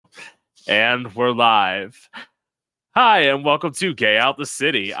And we're live. Hi, and welcome to Gay Out the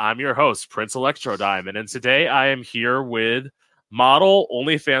City. I'm your host, Prince Electro Diamond, and today I am here with model,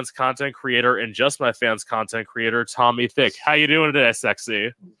 OnlyFans content creator, and Just My Fans content creator, Tommie Thick. How you doing today,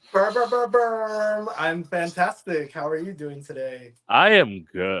 sexy? I'm fantastic. How are you doing today? I am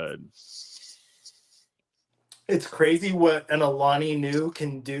good. It's crazy what an Alani Nu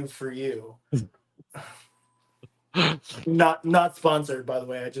can do for you. Not sponsored, by the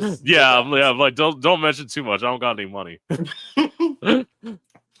way. I just Yeah, I'm like, don't mention too much. I don't got any money.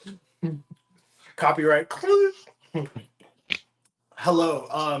 Copyright.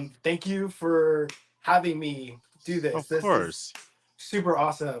 Hello. Thank you for having me do this. Of This course. is super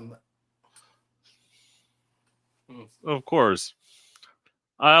awesome. Of course.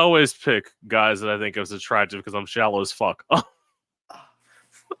 I always pick guys that I think is attractive because I'm shallow as fuck.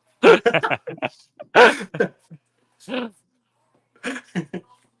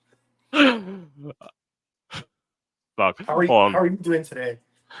 Fuck. How are you doing today?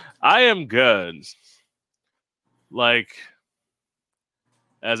 I am good. Like,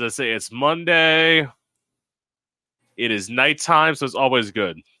 as I say, it's Monday. It is nighttime, so it's always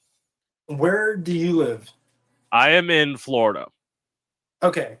good. Where do you live? I am in Florida.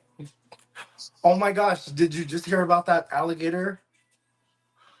 Okay. Oh my gosh, did you just hear about that alligator?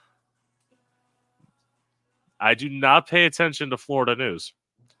 I do not pay attention to Florida news.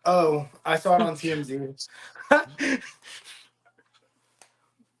 Oh, I saw it on TMZ.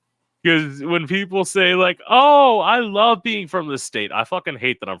 Because when people say, like, oh, I love being from this state, I fucking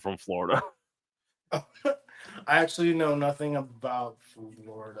hate that I'm from Florida. I actually know nothing about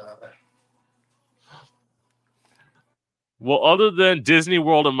Florida. Well, other than Disney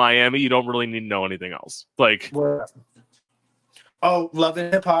World and Miami, you don't really need to know anything else. Like, oh, Love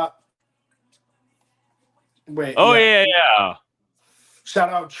and Hip Hop. Wait. Oh, yeah. Shout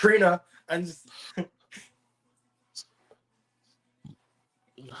out Trina. And just...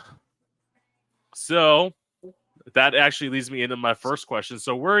 So, that actually leads me into my first question.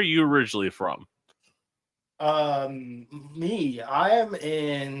 So, where are you originally from? Me.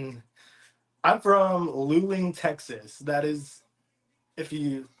 I'm from Luling, Texas. That is,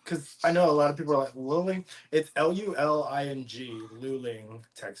 because I know a lot of people are like, Luling. It's Luling, Luling,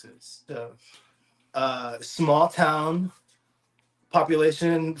 Texas. So, small town,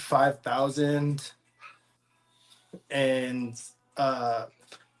 population 5,000, and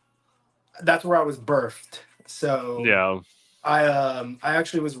that's where I was birthed. So Yeah. I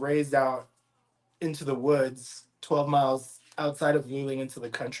actually was raised out into the woods, 12 miles outside of Luling into the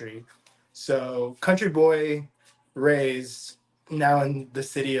country. So country boy raised now in the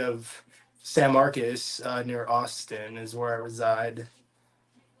city of San Marcos, near Austin is where I reside.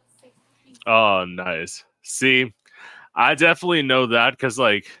 Oh, nice. See, I definitely know that because,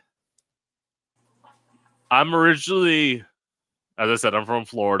 like, I'm originally, as I said, I'm from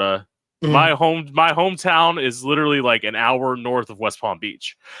Florida. My hometown is literally like an hour north of West Palm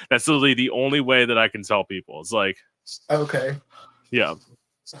Beach. That's literally the only way that I can tell people. It's like, okay, yeah,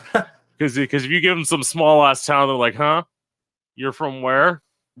 because if you give them some small ass town, they're like, huh? You're from where?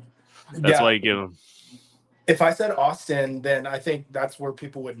 That's why you give them. If I said Austin, then I think that's where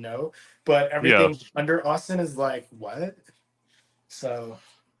people would know. But everything under Austin is like, what? So.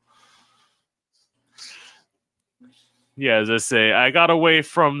 Yeah, as I say, I got away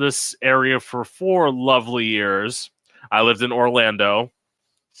from this area for 4 lovely years. I lived in Orlando,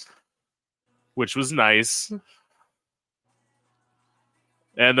 which was nice.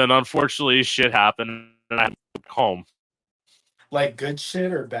 And then, unfortunately, shit happened, and I moved home. Like good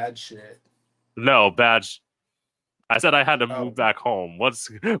shit or bad shit? No, bad. I said I had to move back home. What's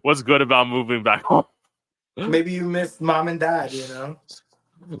good about moving back home? Maybe you missed mom and dad, you know?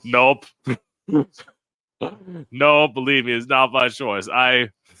 Nope. No, believe me, it's not my choice.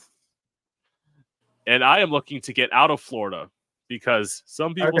 I am looking to get out of Florida because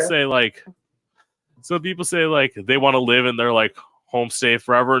some people say like they want to live in their like homestay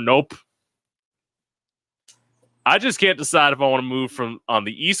forever. Nope. I just can't decide if I want to move from on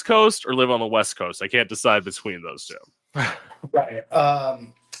the East Coast or live on the West Coast. I can't decide between those two. Right.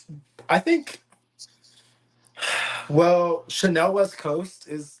 I think, well, Chanel West Coast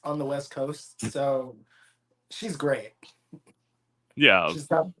is on the West Coast, so she's great. Yeah.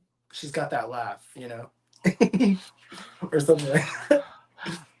 She's got that laugh, you know? Or something like that.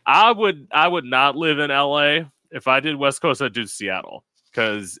 I would not live in LA. If I did West Coast, I'd do Seattle.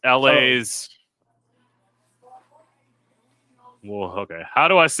 Because LA's Well, okay. How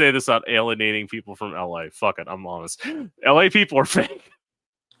do I say this without alienating people from LA? Fuck it, I'm honest. LA people are fake.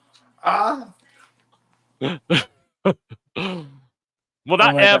 Ah. Well, Oh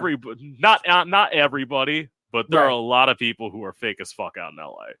not my god. everybody, not everybody, but there are Right. a lot of people who are fake as fuck out in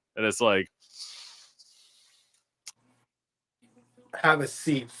LA, and it's like, Have a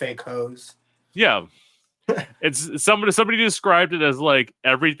seat, fake hose. yeah, it's somebody described it as like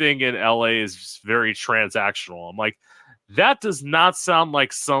everything in LA is very transactional. I'm like, that does not sound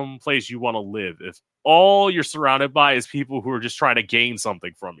like some place you want to live if all you're surrounded by is people who are just trying to gain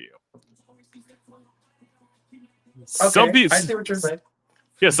something from you. Some Okay, people, I see what you're saying.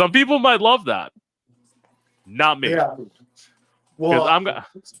 yeah, some people might love that. Not me, Yeah. because Well,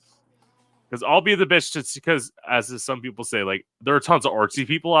 because I'll be the bitch to, because as some people say, like there are tons of artsy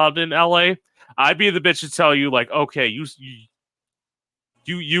people out in LA. I'd be the bitch to tell you, like, okay,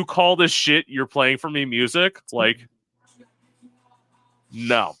 you call this shit you're playing for me music? Like,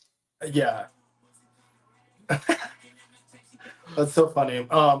 no. yeah. That's so funny.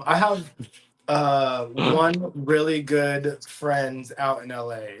 I have one really good friend out in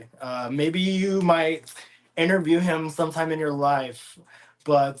LA. Maybe you might interview him sometime in your life,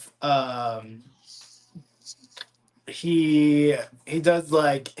 but he does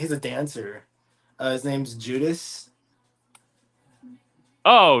like he's a dancer. His name's Judas.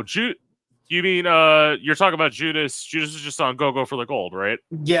 Oh, you mean you're talking about Judas? Judas is just on Go Go for the Gold, right?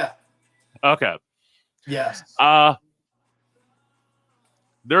 Yeah, Okay. yeah. Uh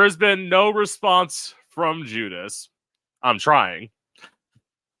there has been no response from Judas. I'm trying.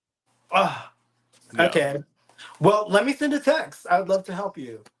 Ah, Yeah. okay. Well, let me send a text. I would love to help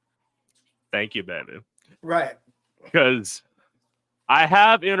you. Thank you, baby. Right. Because I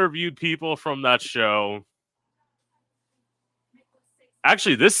have interviewed people from that show.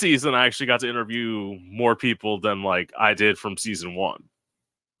 Actually, this season I actually got to interview more people than like I did from season 1.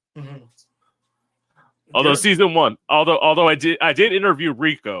 Mm-hmm. Although season 1, although I did interview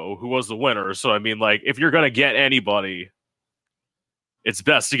Rico, who was the winner. So I mean, like, if you're gonna get anybody, it's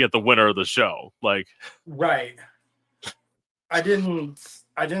best to get the winner of the show. Like, Right. I didn't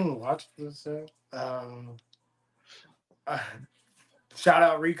watch this show. Uh, shout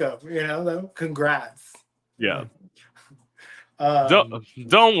out Rico, though. Congrats. yeah. Um,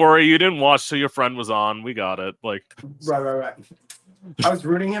 Don't worry, you didn't watch till your friend was on. We got it. Like, right. I was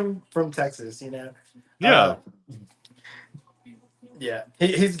rooting him from Texas. yeah. Yeah,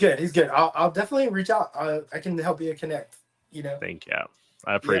 he's good. He's good. I'll definitely reach out. I can help you connect. Thank you.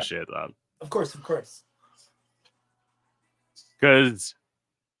 I Yeah, appreciate that. of course. Because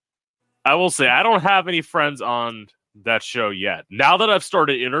I will say I don't have any friends on that show yet. Now that I've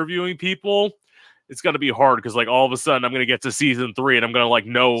started interviewing people, it's gonna be hard because like all of a sudden I'm gonna get to season 3 and I'm gonna like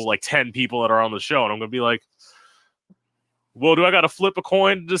know like 10 people that are on the show and I'm gonna be like, well, do I gotta flip a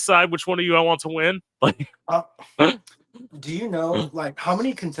coin to decide which one of you I want to win? Like, Do you know like how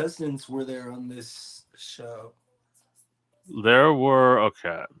many contestants were there on this show? there were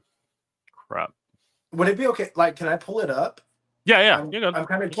crap. Would it be okay? Like, can I pull it up? Yeah, I'm you're good. I'm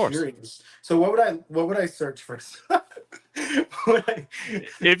kind of Of course. curious. So what would I search first?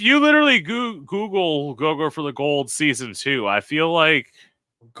 If you literally Google Go Go for the Gold season 2, I feel like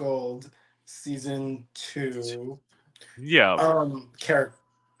Gold season 2. yeah, Character.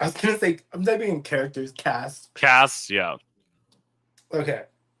 I was gonna say I'm typing in characters cast. cast, yeah. Okay,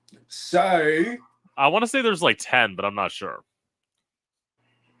 so I want to say there's like 10, but I'm not sure.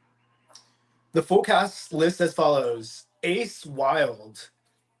 the full cast list as follows: Ace Wild,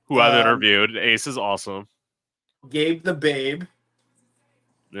 Who I've interviewed. Ace is awesome. Gabe the Babe,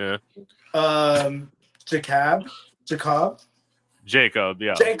 Yeah. Jacob, Jacob,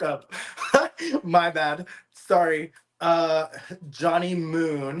 yeah. Jacob. My bad. Sorry. Johnny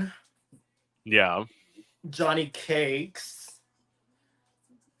Moon, Yeah. Johnny Cakes,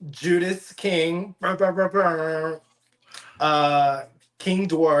 Judas King, King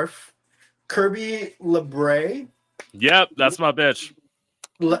Dwarf, Kirby LeBray, Yep, that's my bitch.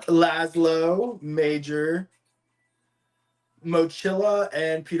 Laszlo Major, Mochilla,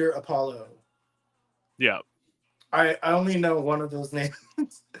 and Peter Apollo. Yeah. I only know one of those names,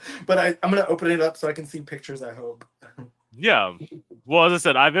 but I'm gonna open it up so I can see pictures. I hope. Yeah. Well, as I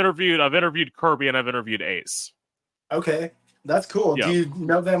said, I've interviewed Kirby and I've interviewed Ace. Okay, that's cool. Yeah. Do you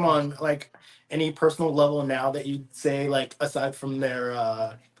know them on like any personal level now that you'd say like aside from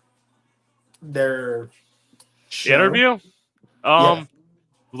their show? Interview? Yeah.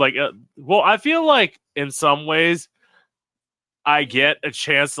 Like, well, I feel like in some ways I get a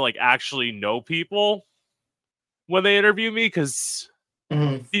chance to like actually know people when they interview me because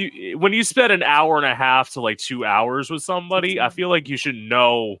when you spend an hour and a half to like 2 hours with somebody, I feel like you should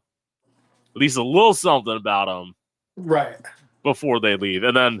know at least a little something about them, Right. before they leave,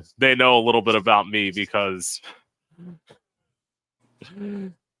 and then they know a little bit about me because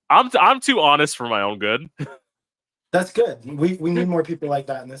I'm too honest for my own good. That's good. We need more people like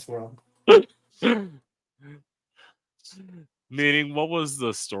that in this world. Meaning, what was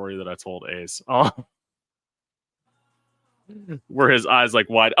the story that I told Ace? Where his eyes like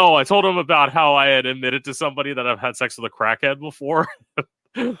wide. Oh, I told him about how I had admitted to somebody that I've had sex with a crackhead before.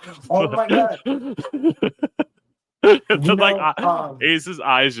 Oh my god. You Like know, Ace's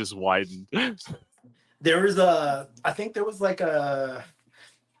eyes just widened. there was I think there was like a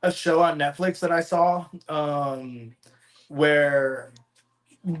show on Netflix that I saw where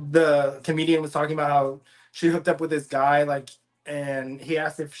the comedian was talking about how she hooked up with this guy, like, and he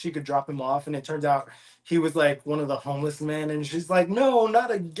asked if she could drop him off, and it turns out he was like one of the homeless men, and she's like, "No,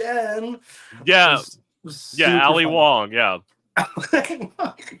 not again." Yeah, It was yeah, super Ali funny. Wong. Yeah,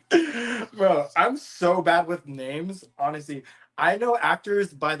 Bro, I'm so bad with names. Honestly, I know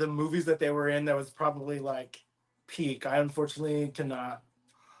actors by the movies that they were in. That was probably like peak. I unfortunately cannot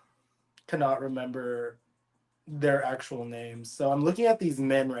remember their actual names. So I'm looking at these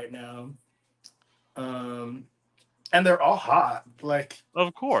men right now, um, and they're all hot. Like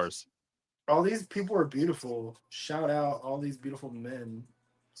of course. all these people are beautiful. Shout out all these beautiful men.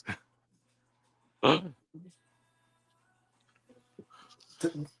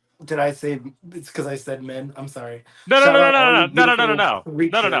 Did I say it's because I said men? I'm sorry. No, no, Shout no, no, out all you no, no, no, no, no, beautiful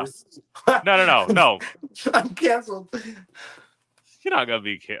no, no, no, no, creatures. no, no, no, no. I'm canceled. You're not gonna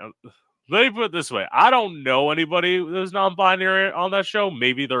be canceled. Let me put it this way: I don't know anybody who's non-binary on that show.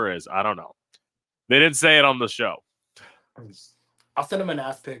 Maybe there is. I don't know. They didn't say it on the show. I'll send him an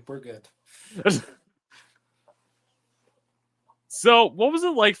ass pic. We're good. So, what was it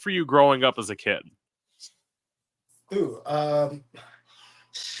like for you growing up as a kid? Ooh,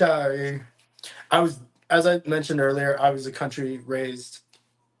 so I was, as I mentioned earlier, I was a country raised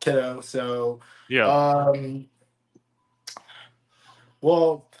kiddo. So, Yeah, um,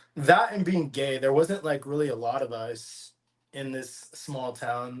 well, that and being gay, there wasn't like really a lot of us in this small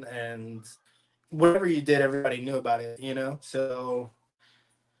town, and whatever you did, everybody knew about it, you know? So,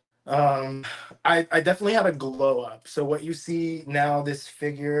 um, I definitely had a glow up. So what you see now, this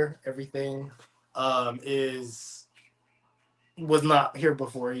figure, everything, is was not here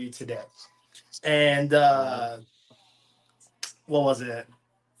before you today. And what was it?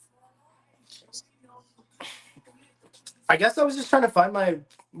 I guess I was just trying to find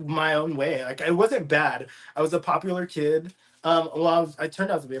my own way. Like it wasn't bad. I was a popular kid. Well, I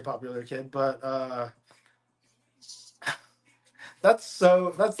turned out to be a popular kid, but that's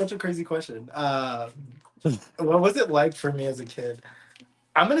such a crazy question. What was it like for me as a kid?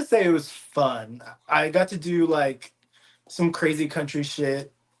 I'm gonna say it was fun. I got to do like some crazy country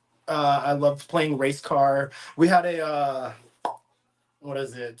shit. I loved playing race car. We had a what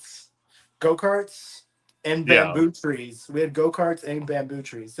is it? Go karts and yeah. bamboo trees. We had go karts and bamboo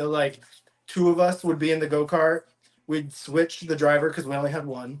trees. So like, two of us would be in the go kart. We'd switch the driver because we only had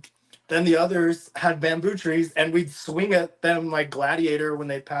one. Then the others had bamboo trees, and we'd swing at them like gladiator when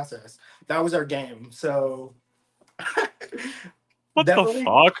they pass us. That was our game. So What the definitely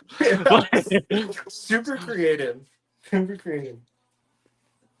fuck? super creative, super creative.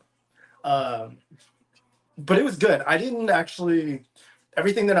 Um, but it was good. I didn't actually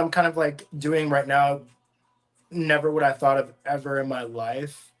everything that I'm kind of like doing right now. Never would I thought of ever in my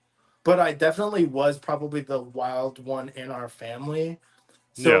life, but I definitely was probably the wild one in our family.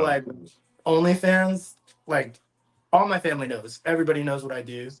 So Yeah, like OnlyFans, like all my family knows. Everybody knows what I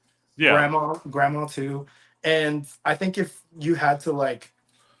do. yeah. Grandma too. And I think if you had to like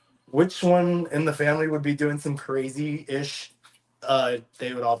which one in the family would be doing some crazy ish,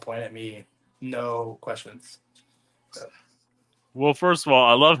 they would all point at me, no questions. So, Well, first of all,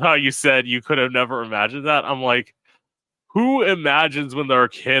 I love how you said you could have never imagined that. I'm like, who imagines when they're a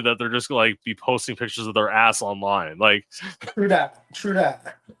kid that they're just gonna like be posting pictures of their ass online? Like, true that. True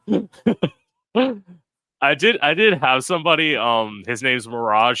that. I did have somebody. His name's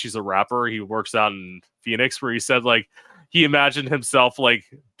Mirage. He's a rapper. He works out in Phoenix, where he said like he imagined himself like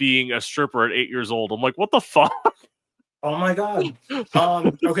being a stripper at 8 years old. I'm like, what the fuck? Oh my god.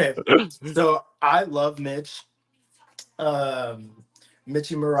 Okay. So I love Mitch. Um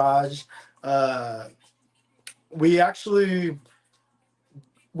Mitchy Mirage. Uh we actually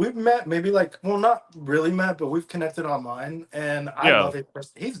we've met maybe like well not really met but we've connected online and I Yeah, love it.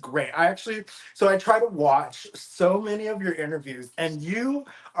 He's great. I actually so I try to watch so many of your interviews and you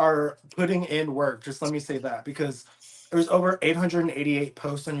are putting in work. Just let me say that because there's over 888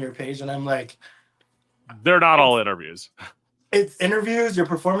 posts on your page and I'm like they're not all interviews. it's interviews, your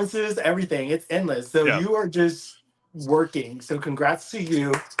performances, everything. It's endless. So Yeah, you are just working. So congrats to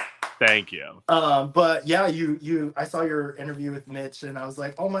you. Thank you. But yeah, I saw your interview with Mitch, and I was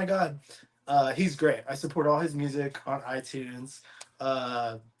like, oh my god, he's great. I support all his music on iTunes,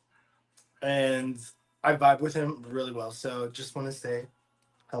 uh, and I vibe with him really well. So just want to say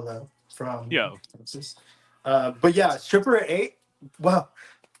hello from Yeah. Texas. But yeah, stripper at 8. Well,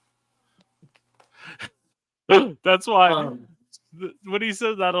 That's why um, when he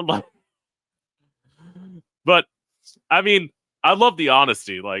said that, I'm like, but I mean, I love the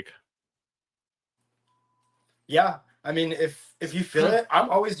honesty. Like, yeah. I mean, if you feel it, I'm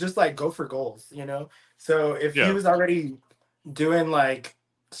always just like go for goals, you know. So if he yeah, was already doing like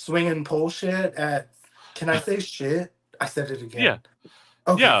swinging pole shit at, can I say shit? I said it yeah, again.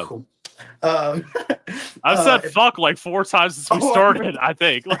 Okay, yeah. cool. Um, I've said if, fuck like 4 times since we oh, started. I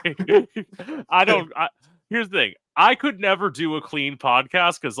think. Like, I don't. Here's the thing. I could never do a clean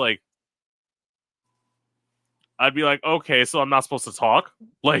podcast because, like, I'd be like, okay, so I'm not supposed to talk.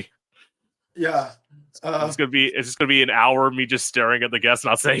 Like, yeah. Uh, it's just gonna be an hour of me just staring at the guest,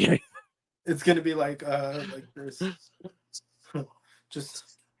 not saying anything. it's gonna be like there's just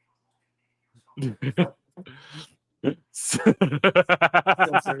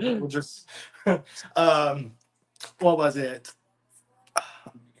censored. We'll just um, what was it?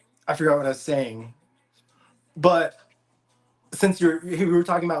 I forgot what I was saying. But since we were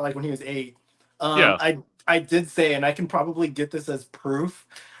talking about like when he was 8, yeah, I did say, and I can probably get this as proof,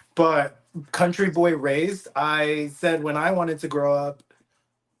 but country boy raised, I said when I wanted to grow up,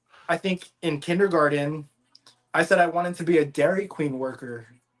 I think in kindergarten, I said I wanted to be a Dairy Queen worker.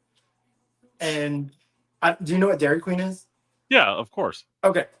 And do you know what Dairy Queen is? yeah. Of course.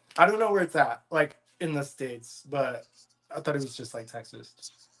 Okay, I don't know where it's at, like in the States, but I thought it was just like Texas.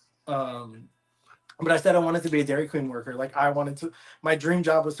 Um, but I said I wanted to be a Dairy Queen worker. Like I wanted to. My dream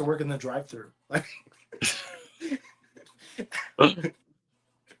job was to work in the drive-through. Like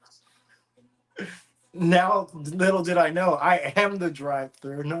now, little did I know, I am the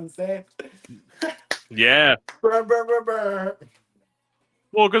drive-through. You know what I'm saying? Yeah. Brr, brr, brr, brr.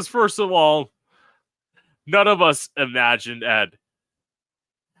 Well, because first of all, none of us imagined at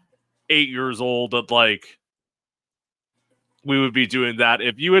 8 years old that like we would be doing that.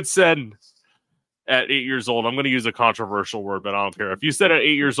 If you had said at 8 years old, I'm going to use a controversial word, but I don't care. If you said at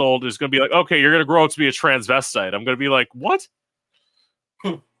 8 years old, it's going to be like, okay, you're going to grow up to be a transvestite. I'm going to be like, what?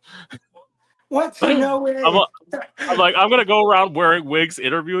 What? No way. I'm like, I'm going to go around wearing wigs,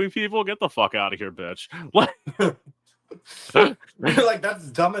 interviewing people. Get the fuck out of here, bitch. Like, Like that's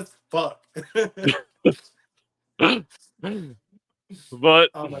dumb as fuck. but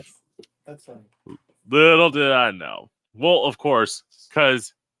Oh, that's funny. little did I know. Well, of course,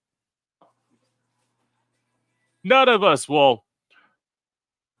 because none of us, well,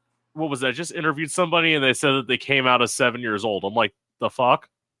 what was that? I just interviewed somebody and they said that they came out as 7 years old. I'm like, the fuck?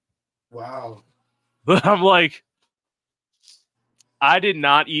 Wow. I'm like, I did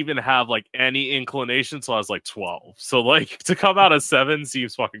not even have like any inclination until I was like 12. So like to come out as 7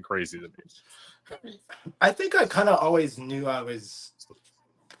 seems fucking crazy to me. I think I kind of always knew I was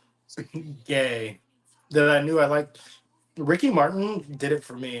gay. That I knew I liked. Ricky Martin did it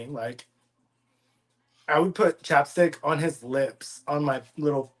for me. Like I would put chapstick on his lips on my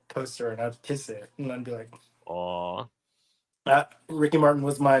little poster, and I'd kiss it, and I'd be like, Aw. Ricky Martin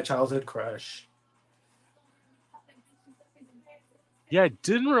was my childhood crush. Yeah, I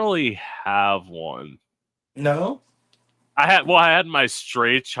didn't really have one. No, I had my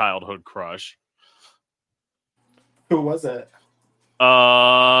straight childhood crush. who was it?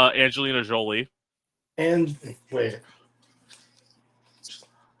 Angelina Jolie. And wait,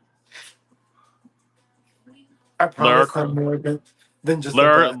 I Lara, promise I'm more than just a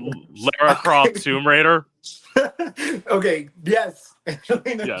Lara, black. Lara Croft Tomb Raider. Okay, yes,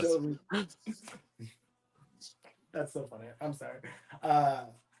 Angelina Yes. Jolie. That's so funny. I'm sorry. Uh,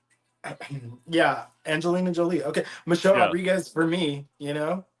 yeah, Angelina Jolie. Okay, Michelle Yeah. Rodriguez for me. You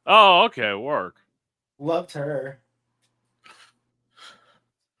know, Oh, okay, work. loved her.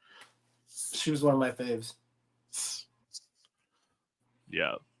 She was one of my faves.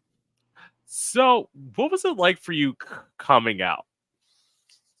 Yeah. So, what was it like for you coming out?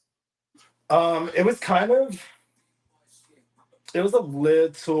 It was kind of. It was a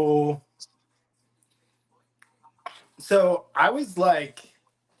little. So I was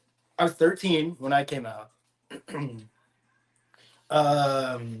 13 when I came out.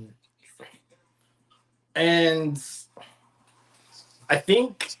 um, and I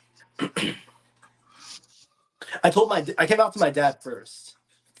think I came out to my dad first.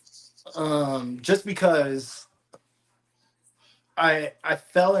 Just because I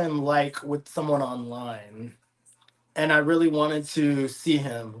fell in like with someone online, and I really wanted to see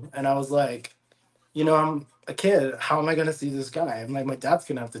him. And I was like, I'm a kid. How am I going to see this guy? I'm like, my dad's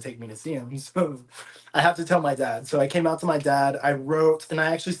going to have to take me to see him. So I have to tell my dad. So I came out to my dad. I wrote, and I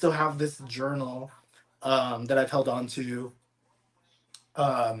actually still have this journal that I've held on to.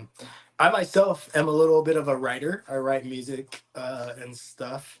 Um, I myself am a little bit of a writer. I write music and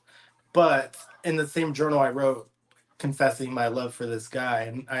stuff. But in the same journal, I wrote confessing my love for this guy,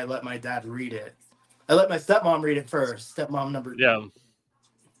 and I let my dad read it. I let my stepmom read it first. Yeah.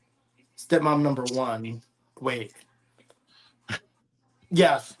 Stepmom number one. Wait,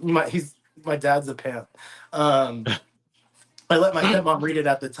 yes, my dad's a pimp. Um, I let my stepmom read it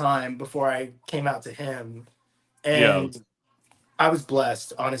at the time before I came out to him, Yeah. and I was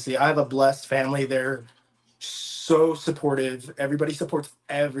blessed. Honestly, I have a blessed family. They're so supportive. Everybody supports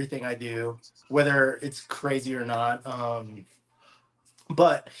everything I do, whether it's crazy or not.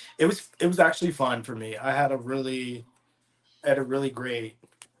 But it was actually fun for me. I had a really great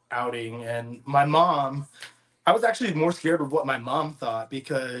outing, and my mom. I was actually more scared of what my mom thought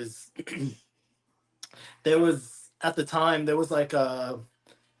because there was at the time there was like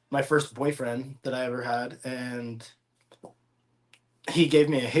my first boyfriend that I ever had, and he gave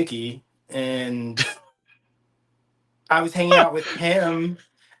me a hickey, and I was hanging out with him,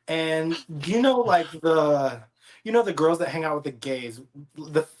 and like the girls that hang out with the gays,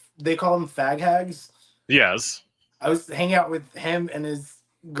 they call them fag hags. Yes. I was hanging out with him and his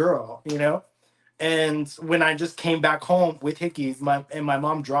girl. And when I just came back home with hickeys, my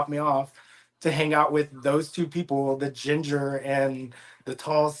mom dropped me off to hang out with those two people, the ginger and the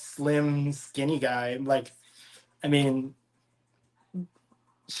tall, slim, skinny guy. Like, I mean,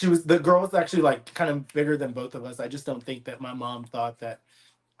 the girl was actually like kind of bigger than both of us. I just don't think that my mom thought that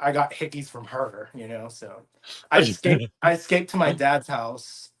I got hickeys from her. So I escaped to my dad's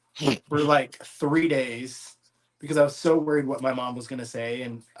house for like 3 days because I was so worried what my mom was gonna say,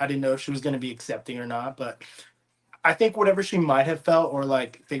 and I didn't know if she was gonna be accepting or not. But I think whatever she might have felt or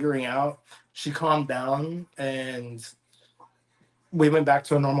like figuring out, she calmed down and we went back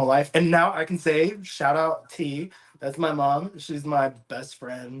to a normal life. And now I can say, shout out T. That's my mom. She's my best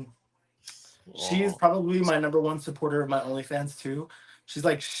friend. She is Oh, probably my number one supporter of my OnlyFans too. She's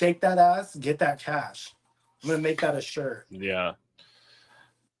like, shake that ass, get that cash. I'm gonna make that a shirt. yeah.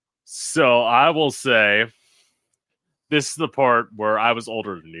 So I will say this is the part where I was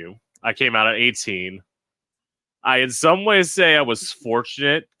older than you. I came out at 18. I, in some ways, say I was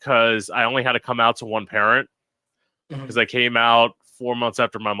fortunate because I only had to come out to one parent because Mhm. I came out 4 months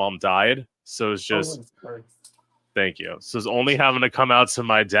after my mom died. So it's Oh, just, sorry. thank you. So it's only having to come out to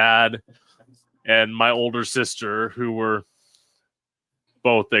my dad and my older sister who were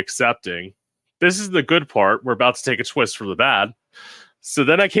both accepting. This is the good part. We're about to take a twist for the bad. So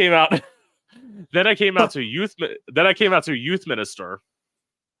then I came out. Then I came out to youth. Then I came out to a youth minister,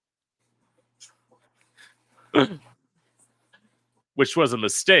 which was a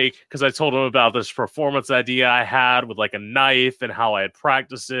mistake because I told him about this performance idea I had with like a knife and how I had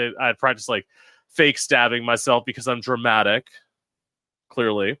practiced it. I had practiced like fake stabbing myself because I'm dramatic,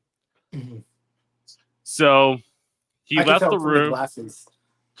 clearly. Mhm. So he I can left tell the from the room. glasses.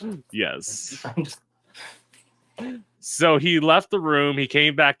 Yes. So he left the room. He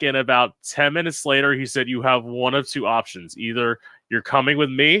came back in about 10 minutes later. He said, "You have one of two options. Either you're coming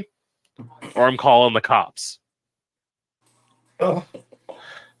with me or I'm calling the cops." Oh,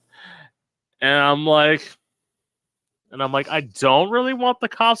 And I'm like, I don't really want the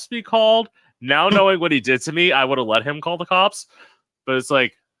cops to be called. Now knowing what he did to me, I would have let him call the cops. But it's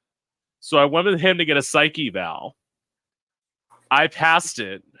like, so I went with him to get a psych eval. I passed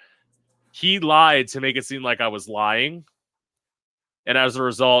it. He lied to make it seem like I was lying. And as a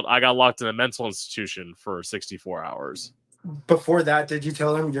result, I got locked in a mental institution for 64 hours. before that, did you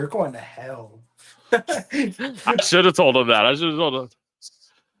tell him you're going to hell? I should have told him that. I should have told him.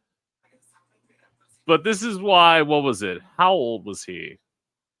 But this is why, what was it? How old was he?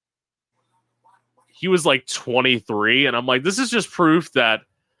 He was like 23. And I'm like, this is just proof that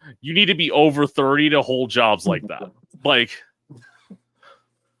you need to be over 30 to hold jobs like that. Like,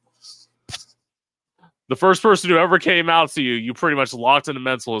 the first person who ever came out to you, you pretty much locked in a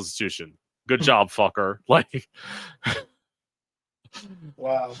mental institution. Good job, fucker. Like,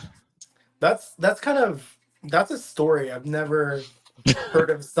 Wow, that's a story. I've never heard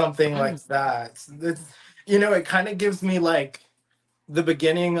of something like that. It kind of gives me like the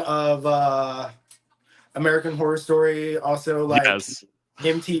beginning of American Horror Story, also like yes.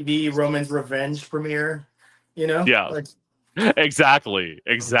 MTV Roman's Revenge premiere. Yeah. Like Exactly.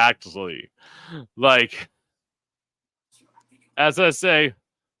 Exactly. Like, as I say,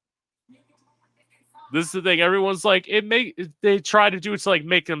 this is the thing. Everyone's like, they try to do it to like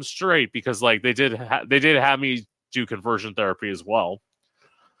make them straight because like they did have me do conversion therapy as well,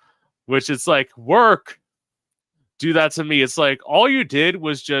 which it's like work. Do that to me. It's like all you did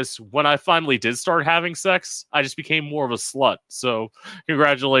was just when I finally did start having sex, I just became more of a slut. So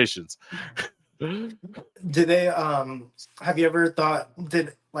congratulations. Did they have you ever thought,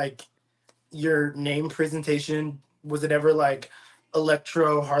 did like your name presentation, was it ever like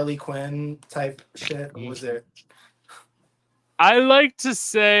Electro Harley Quinn type shit, or was it? I like to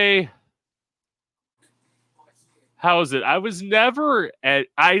say, how is it? I was never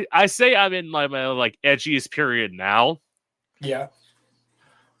I say I'm in my like edgiest period now. Yeah.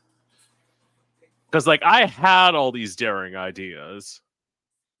 Because like I had all these daring ideas.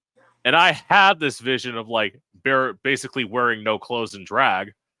 And I had this vision of like basically wearing no clothes and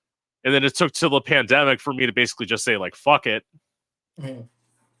drag. And then it took till the pandemic for me to basically just say like fuck it.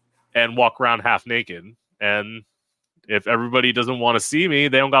 And walk around half naked. And if everybody doesn't want to see me,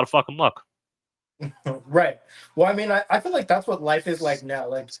 they don't gotta fucking look. Right. Well, I mean, I feel like that's what life is like now.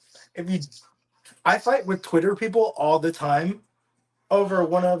 Like, I fight with Twitter people all the time over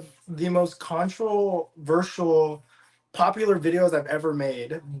one of the most controversial, popular videos I've ever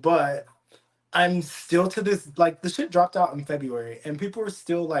made. But I'm still to this, like, the shit dropped out in February, and people are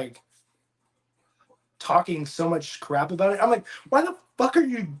still like talking so much crap about it. I'm like, why the fuck are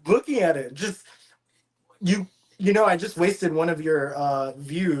you looking at it? Just you know, I just wasted one of your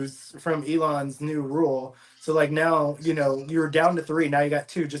views from Elon's new rule. So like now, you know, you're down to 3. Now you got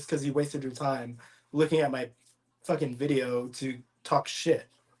 2 just because you wasted your time looking at my fucking video to talk shit.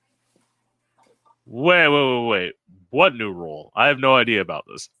 Wait. What new rule? I have no idea about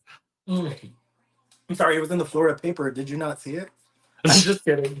this. I'm sorry, it was in the Florida paper. Did you not see it? I'm just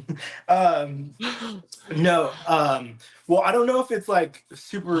kidding. No. Well, I don't know if it's like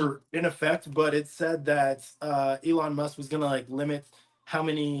super in effect, but it said that Elon Musk was gonna like limit how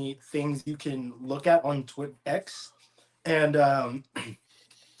many things you can look at on X, and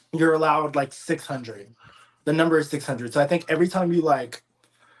you're allowed like 600. The number is 600. So I think every time you like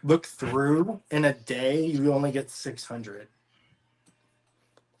look through in a day, you only get 600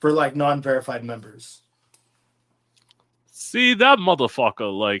 for like non-verified members. See, that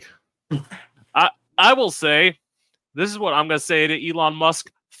motherfucker, like, I will say, this is what I'm going to say to Elon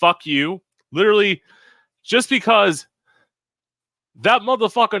Musk. Fuck you. Literally, just because that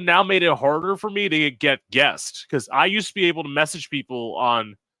motherfucker now made it harder for me to get guests. Because I used to be able to message people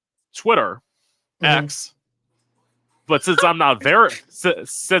on Twitter, X, but since I'm not verified,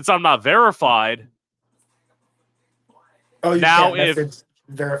 oh, you now can't message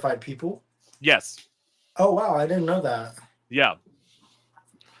verified people? Yes. Oh wow, I didn't know that. Yeah.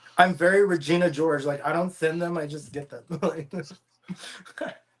 I'm very Regina George. Like, I don't send them, I just get them.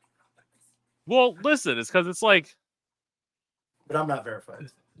 Well, listen, it's because it's like... But I'm not verified.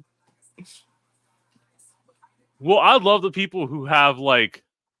 Well, I love the people who have, like,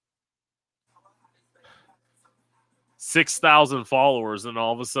 6,000 followers, and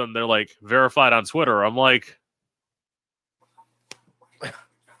all of a sudden they're, like, verified on Twitter. I'm like...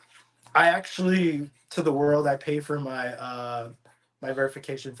 I actually, to the world, I pay for my my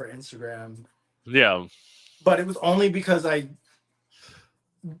verification for Instagram. Yeah. But it was only because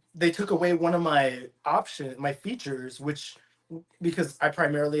they took away one of my features, which, because I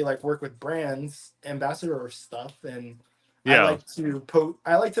primarily like work with brands, ambassador stuff, and Yeah.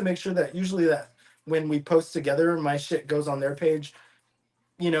 I like to make sure that usually that when we post together, my shit goes on their page.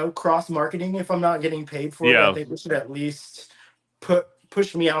 You know, cross marketing. If I'm not getting paid for it, I think we should at least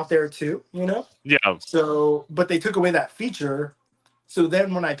push me out there too. You know. Yeah. So, but they took away that feature. So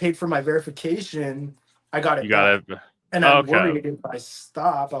then when I paid for my verification, I got it back. And I'm worried if I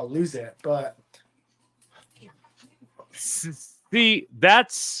stop, I'll lose it. But see,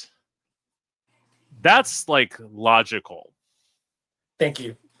 that's like logical. Thank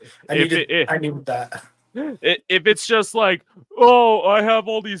you. I needed that. If it's just like, oh, I have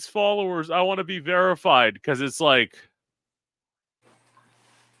all these followers, I want to be verified, because it's like,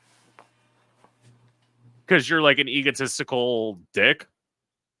 because you're like an egotistical dick.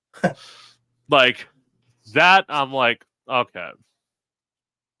 Like that, I'm like, okay.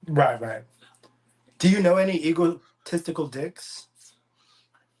 Right. Do you know any egotistical dicks?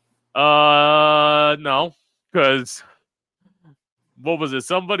 No. Because what was it?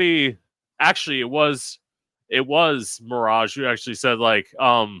 Somebody, actually, it was Mirage who actually said, like,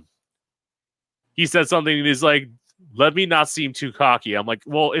 he said something, and he's like, let me not seem too cocky. I'm like,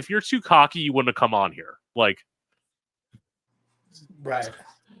 well, if you're too cocky, you wouldn't have come on here. Like, right.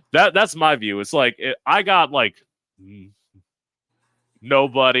 That's my view. It's like, I got like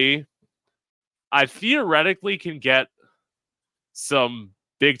nobody. I theoretically can get some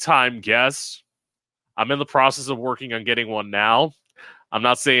big time guests. I'm in the process of working on getting one now. I'm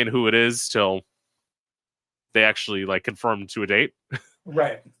not saying who it is till they actually like confirm to a date.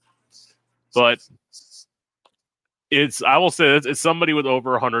 Right. But I will say it's somebody with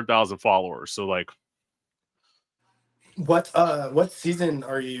over 100,000 followers. So like, what season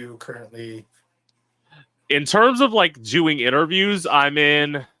are you currently? in terms of like doing interviews, I'm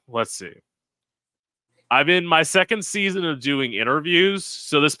in, let's see. I'm in my second season of doing interviews.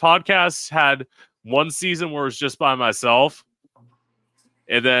 So this podcast had one season where it's just by myself.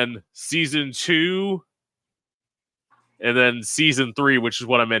 And then season 2, and then season 3, which is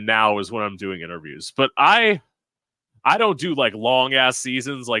what I'm in now, is when I'm doing interviews. But I don't do like long ass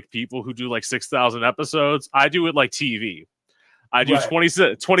seasons like people who do like 6,000 episodes. I do it like TV. I do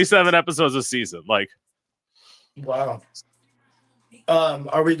Right. 27 episodes a season. Like, Wow.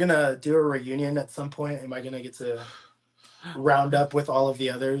 Are we gonna do a reunion at some point? Am I gonna get to round up with all of the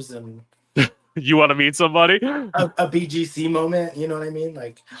others and you want to meet somebody? a BGC moment? You know what I mean?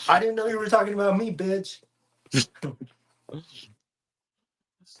 Like, I didn't know you were talking about me, bitch.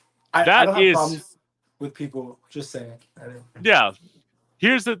 I don't have problems with people. Just saying. Yeah.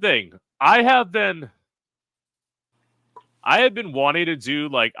 Here's the thing. I have been wanting to do,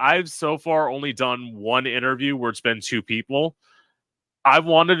 like, I've so far only done one interview where it's been 2 people. I've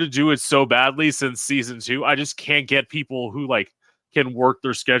wanted to do it so badly since season 2. I just can't get people who like can work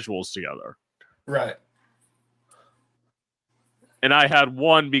their schedules together. Right. And I had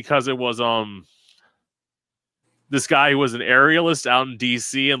one because it was this guy who was an aerialist out in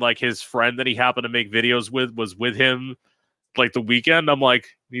DC, and like his friend that he happened to make videos with was with him like the weekend. I'm like,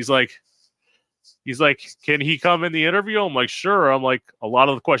 he's like, can he come in the interview? I'm like, sure. I'm like, a lot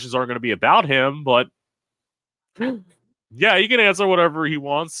of the questions aren't going to be about him, but yeah, he can answer whatever he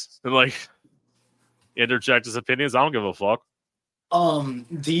wants and like interject his opinions. I don't give a fuck.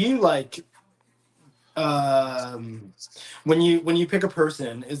 Do you like when you pick a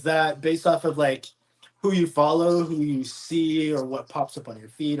person, is that based off of like who you follow, who you see, or what pops up on your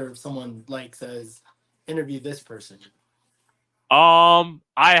feed, or if someone like says interview this person? I've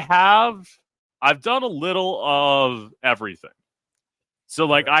done a little of everything. So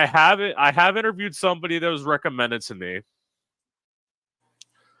like I have interviewed somebody that was recommended to me.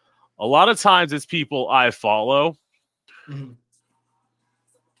 A lot of times it's people I follow. Mm-hmm.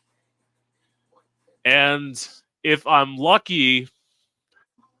 And if I'm lucky,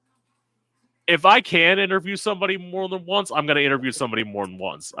 if I can interview somebody more than once, I'm going to interview somebody more than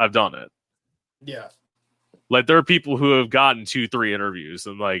once. I've done it. Yeah. Like there are people who have gotten 2-3 interviews,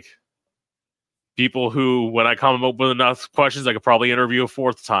 and like people who, when I come up with enough questions, I could probably interview a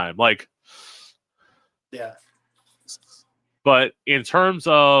 4th time. Like, yeah. But in terms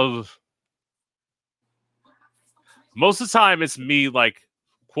of most of the time, it's me like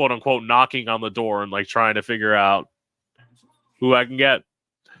quote unquote knocking on the door and like trying to figure out who I can get.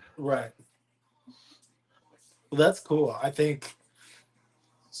 Right. Well, that's cool. I think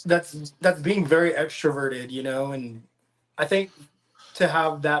that's being very extroverted, you know, and I think to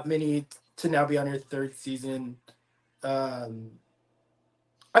have that many, to now be on your 3rd season, I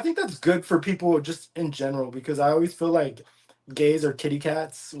think that's good for people just in general, because I always feel like gays are kitty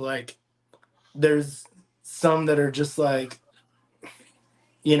cats. Like there's some that are just like,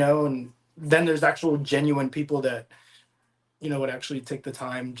 you know, and then there's actual genuine people that, you know, would actually take the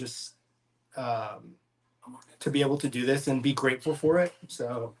time just to be able to do this and be grateful for it.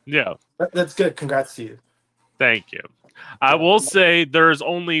 So Yeah. that's good. Congrats to you. Thank you. I will say there's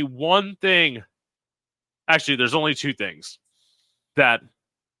only one thing. Actually, there's only 2 things that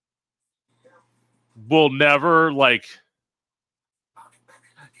will never like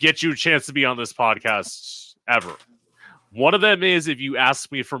get you a chance to be on this podcast ever. One of them is if you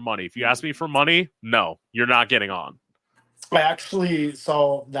ask me for money. If you ask me for money, no, you're not getting on. I actually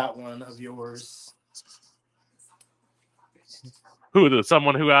saw that one of yours. Who?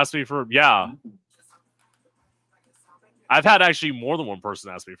 Someone who asked me for, yeah. I've had actually more than one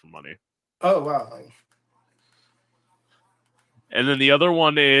person ask me for money. Oh, wow. And then the other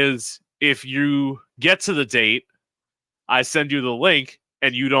one is if you get to the date, I send you the link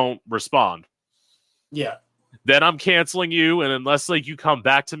and you don't respond. Yeah. Then I'm canceling you. And unless like you come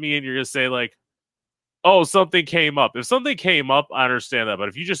back to me and you're going to say like, oh, something came up. If something came up, I understand that. But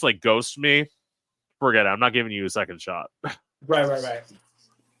if you just like ghost me, forget it. I'm not giving you a second shot. Right.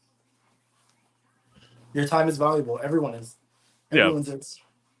 Your time is valuable. Everyone is. Everyone's is.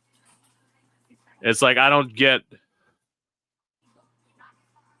 It's like I don't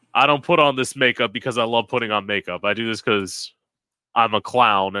put on this makeup because I love putting on makeup. I do this because I'm a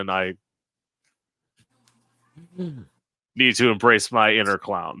clown and I Need to embrace my inner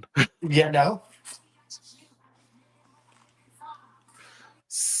clown. Yeah, no.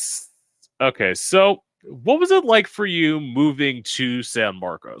 Okay, so what was it like for you moving to San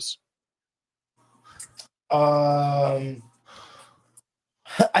Marcos? Um,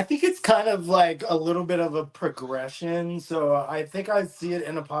 I think it's kind of like a little bit of a progression. So I think I see it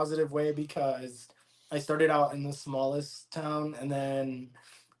in a positive way because I started out in the smallest town and then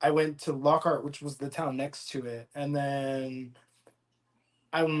I went to Lockhart, which was the town next to it. And then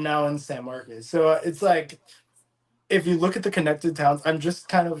I'm now in San Marcos. So it's like, if you look at the connected towns, I'm just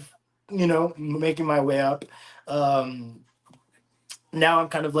kind of, making my way up. Um, Now I'm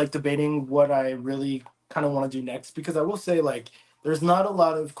kind of like debating what I really kind of want to do next because I will say like there's not a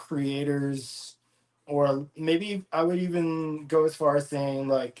lot of creators or maybe I would even go as far as saying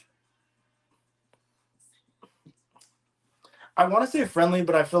like I want to say friendly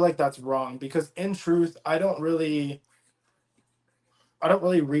but I feel like that's wrong because in truth I don't really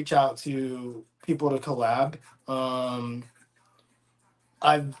reach out to people to collab. Um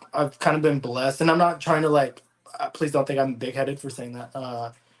I've kind of been blessed, and I'm not trying to like. Please don't think I'm big headed for saying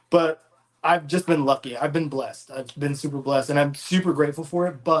that. But I've just been lucky. I've been blessed. I've been super blessed, and I'm super grateful for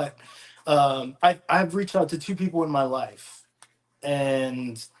it. But I've reached out to two people in my life,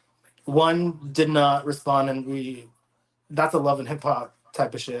 and one did not respond, and we that's a love and hip hop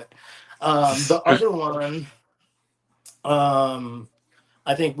type of shit. The other one, um,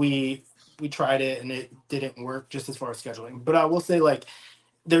 I think we tried it and it didn't work just as far as scheduling. But I will say like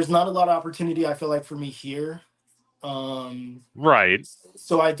there's not a lot of opportunity I feel like for me here. Um, Right.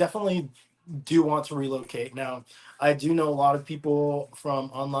 so I definitely do want to relocate. Now, I do know a lot of people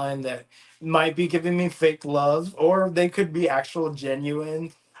from online that might be giving me fake love or they could be actual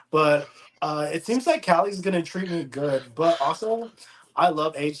genuine, but it seems like Cali's going to treat me good. But also, I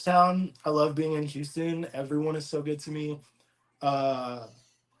love H-Town. I love being in Houston. Everyone is so good to me. Uh,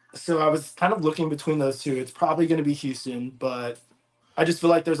 so I was kind of looking between those two. It's probably going to be Houston, but I just feel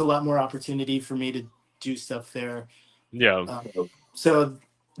like there's a lot more opportunity for me to do stuff there. Yeah. So,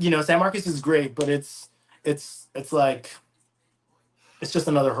 San Marcos is great, but it's like it's just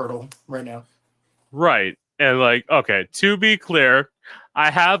another hurdle right now. Right. And like, okay, to be clear, I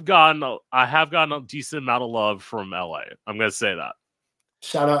have gotten a decent amount of love from LA. I'm gonna say that.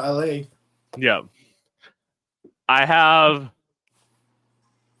 Shout out LA. Yeah. I have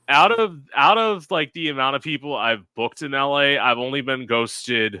out of like the amount of people I've booked in LA, I've only been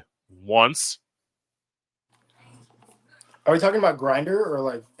ghosted once. Are we talking about Grinder or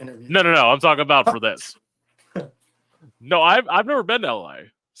like interviews? No, no, no. I'm talking about for this. No, I've never been to LA.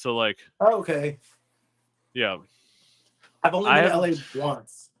 So like, Oh, okay. yeah. I've only I been to have LA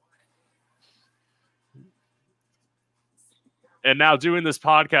once. and now doing this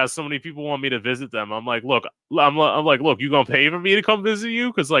podcast, so many people want me to visit them. I'm like, look, I'm like, look, you gonna pay for me to come visit you?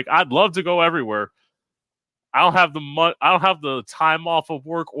 Because like, I'd love to go everywhere. I don't have I don't have the time off of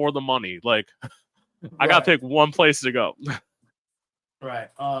work or the money. Like, I gotta Right, pick one place to go. right.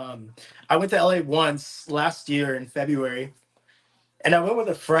 I went to LA once last year in February, and I went with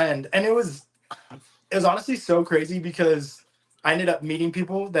a friend, and it was honestly so crazy because I ended up meeting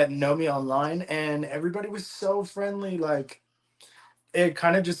people that know me online, and everybody was so friendly. Like it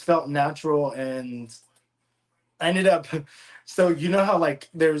kind of just felt natural and I ended up so you know how like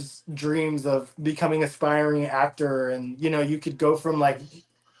there's dreams of becoming aspiring actor and you could go from like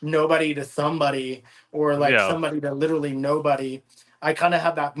nobody to somebody or like Yeah, somebody to literally nobody. I kind of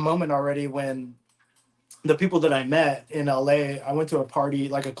had that moment already when the people that I met in LA, I went to a party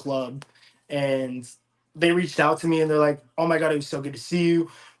like a club and they reached out to me and they're like, "Oh my god, it was so good to see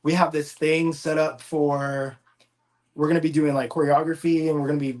you. We have this thing set up for we're going to be doing like choreography and we're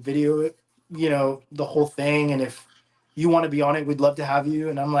going to be video the whole thing, and if you want to be on it we'd love to have you."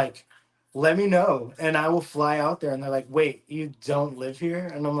 And I'm like, let me know and I will fly out there. And they're like, wait, you don't live here?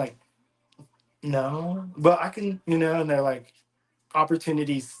 And I'm like, no, but I can, and they're like,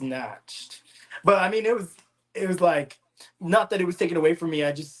 opportunity snatched. But I mean it was like, not that it was taken away from me,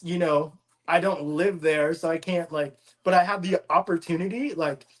 I just I don't live there so I can't like, but I have the opportunity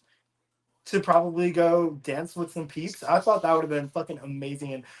like to probably go dance with some peeps. I thought that would have been fucking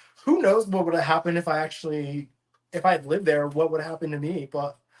amazing. And who knows what would have happened if I had lived there, what would have happened to me.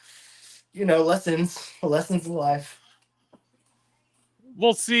 But lessons in life.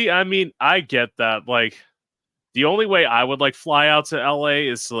 we'll see. I mean, I get that. Like, the only way I would like fly out to LA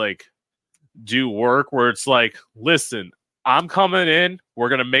is to like do work where it's like, listen, I'm coming in. We're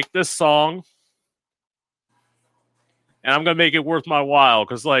gonna make this song, and I'm gonna make it worth my while.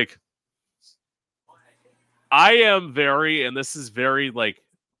 Because like, I am very, and this is very like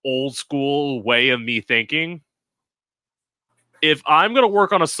old school way of me thinking. if I'm gonna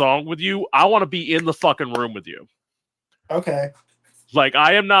work on a song with you, I want to be in the fucking room with you. Okay. Like,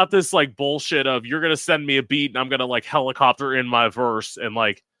 I am not this like bullshit of you're gonna send me a beat and I'm gonna like helicopter in my verse and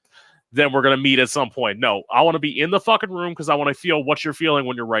like then we're gonna meet at some point. No, I want to be in the fucking room because I want to feel what you're feeling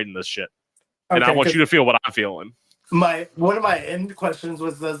when you're writing this shit, and I Okay, want you because to feel what I'm feeling. one of my end questions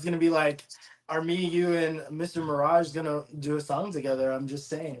was gonna be like, are me, you, and Mr. Mirage gonna do a song together? I'm just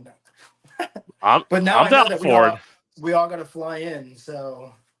saying. But now I'm I know down that for it. we all gotta fly in,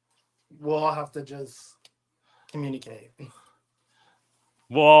 so we'll all have to just communicate.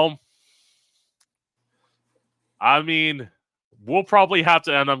 Well, I mean, we'll probably have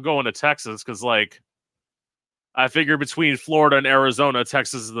to end up going to Texas because, like, I figure between Florida and Arizona,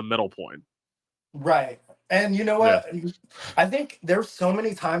 Texas is the middle point. Right. And you know Yeah. what? I think there's so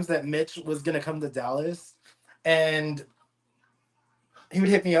many times that Mitch was gonna come to Dallas, and he would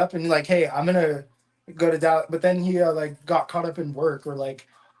hit me up and like, hey, I'm gonna go to Dallas, but then he like got caught up in work or like,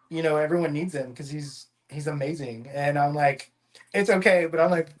 everyone needs him because he's amazing, and I'm like, it's okay, but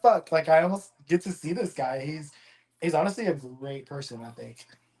I'm like, fuck, like I almost get to see this guy. He's honestly a great person, I think.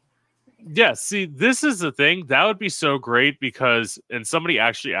 Yeah, see, this is the thing. That would be so great because, and somebody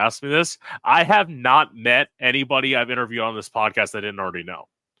actually asked me this, I have not met anybody I've interviewed on this podcast I didn't already know.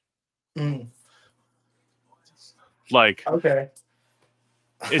 Mm. Like, Okay.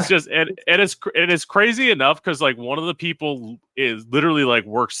 it's just, and it's crazy enough because, like, one of the people is literally, like,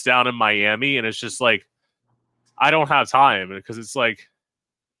 works down in Miami, and it's just, like, I don't have time because it's, like,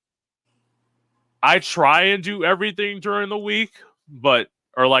 I try and do everything during the week,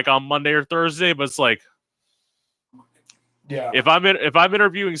 or, like, on Monday or Thursday, but it's, like, Yeah. if I'm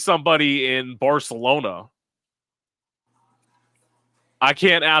interviewing somebody in Barcelona, I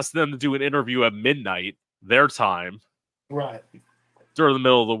can't ask them to do an interview at midnight their time Right. during the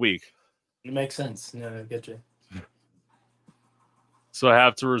middle of the week. It makes sense. No, I get you. So I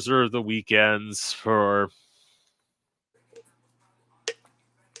have to reserve the weekends for.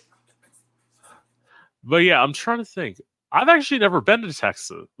 But yeah, I'm trying to think. I've actually never been to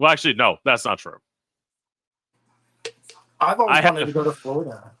Texas. Well, actually, no, that's not true. I've always wanted to go to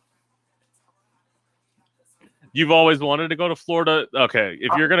Florida. You've always wanted to go to Florida? Okay,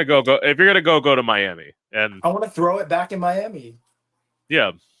 if you're gonna go. If you're gonna go to Miami, and I want to throw it back in Miami. yeah,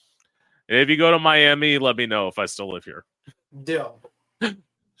 and if you go to Miami, let me know if I still live here. Deal.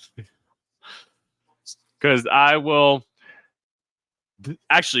 Because I will.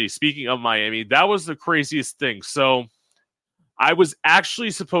 Actually, speaking of Miami, that was the craziest thing. So, I was actually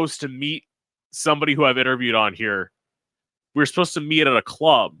supposed to meet somebody who I've interviewed on here. We were supposed to meet at a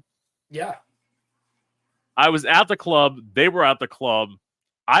club. Yeah. I was at the club. They were at the club.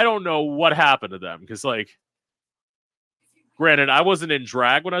 I don't know what happened to them because, like, granted, I wasn't in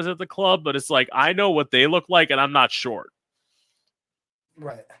drag when I was at the club, but it's like I know what they look like, and I'm not short.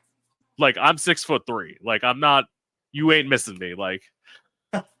 Right. Like, I'm 6'3". Like, I'm not. You ain't missing me. Like,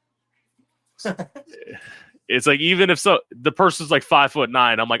 it's like even if the person's like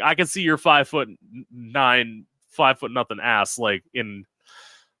 5'9", I'm like I can see your 5'9", 5' nothing ass like in.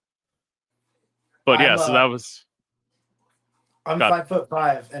 But yeah, so that was. I'm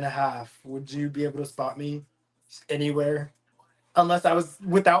 5'5.5". Would you be able to spot me anywhere? Unless I was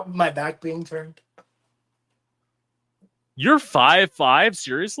without my back being turned. You're 5'5"?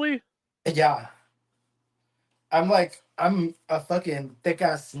 Seriously? Yeah. I'm a fucking thick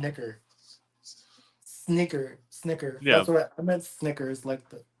ass Snicker. Snicker. Yeah. That's what I meant. Snickers, like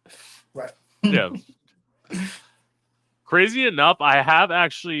the right. Yeah. Crazy enough, I have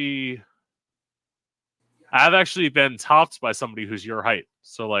actually been topped by somebody who's your height.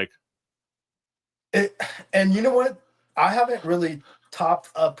 So like, and you know what? I haven't really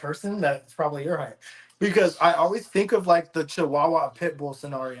topped a person that's probably your height because I always think of like the Chihuahua pit bull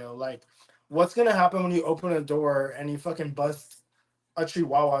scenario. Like, what's gonna happen when you open a door and you fucking bust a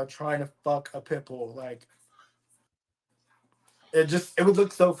Chihuahua trying to fuck a pit bull? Like, it would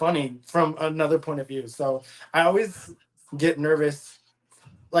look so funny from another point of view. So I always get nervous.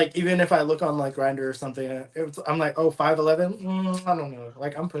 Like, even if I look on like Grindr or something, I'm like, oh, 5'11". I don't know.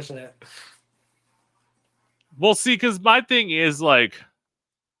 Like, I'm pushing it. well, see, because my thing is like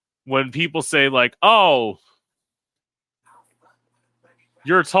when people say like, "Oh,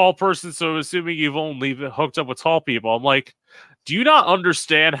 you're a tall person, so assuming you've only been hooked up with tall people," I'm like, do you not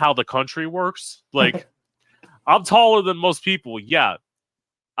understand how the country works? Like, I'm taller than most people. Yeah,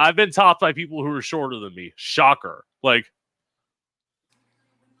 I've been topped by people who are shorter than me. Shocker. Like,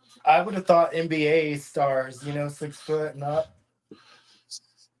 I would have thought NBA stars, 6 foot and up.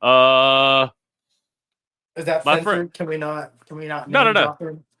 Is that my censored? friend, Can we not no, name drop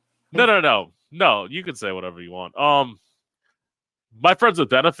him? no. You can say whatever you want. my friends with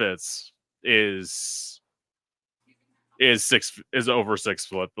benefits is over 6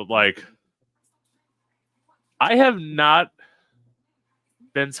 foot, but like I have not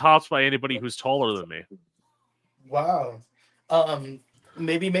been topped by anybody who's taller than me. Wow.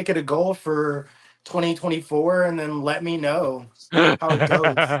 Maybe make it a goal for 2024 and then let me know how it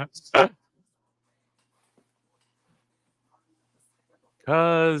goes.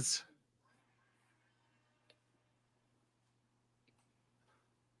 Cause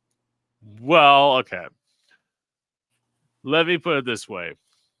well, okay. Let me put it this way.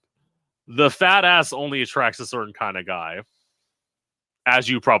 The fat ass only attracts a certain kind of guy, as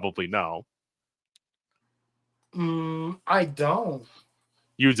you probably know. I don't.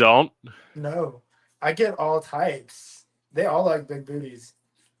 You don't? No. I get all types. They all like big booties.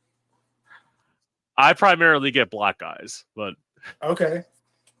 I primarily get black guys, but Okay.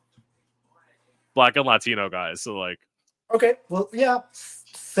 black and Latino guys. So like, Okay. Well, yeah.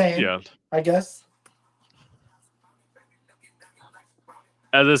 Same, yeah. I guess.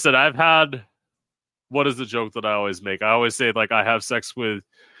 As I said, I've had. What is the joke that I always make? I always say like I have sex with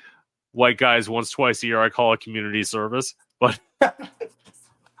white guys once, twice a year. I call it community service, but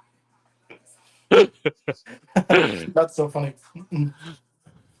That's so funny.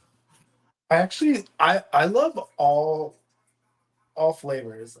 I love all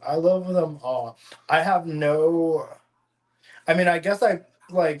flavors. I love them all. I have no. I mean, I guess I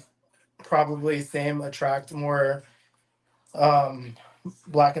like probably same attract more um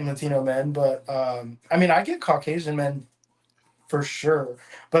black and Latino men, but I mean, I get Caucasian men for sure.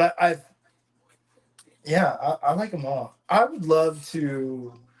 But I yeah, I like them all. I would love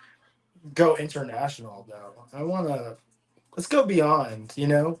to go international though. I want to let's go beyond, you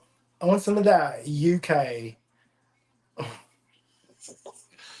know? I want some of that UK.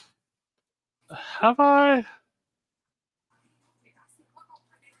 have I?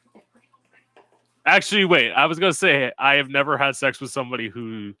 Actually, wait. I was gonna say I have never had sex with somebody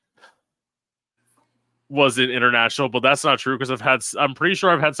who wasn't international, but that's not true because I'm pretty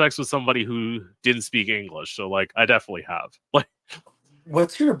sure I've had sex with somebody who didn't speak English. So like, I definitely have. Like,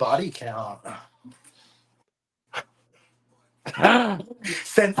 What's your body count? how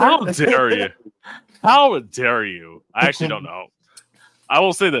dare you? How dare you? I actually don't know. I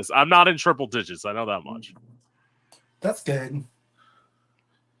will say this: I'm not in triple digits. I know that much. That's good.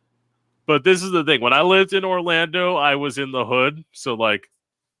 But this is the thing. When I lived in Orlando, I was in the hood. So like,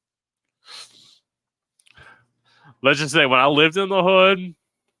 let's just say when I lived in the hood,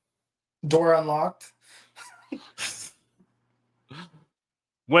 Door unlocked.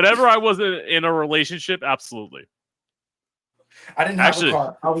 whenever I was in a relationship, absolutely. I didn't have a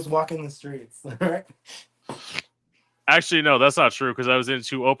car. I was walking the streets. Right? Actually, no, that's not true because I was in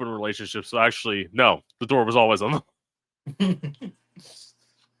 2 open relationships. So actually, no, the door was always on.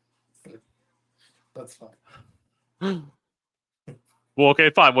 That's fine. Well, okay,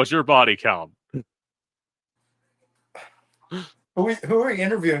 fine. What's your body count? Who are we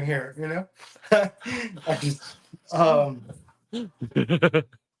interviewing here? You know, I just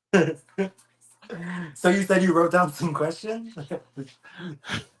So you said you wrote down some questions?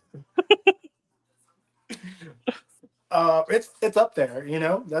 It's up there, you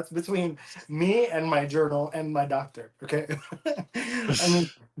know. That's between me and my journal and my doctor. Okay. I mean,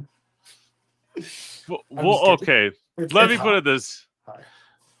 well okay. Let me put it this.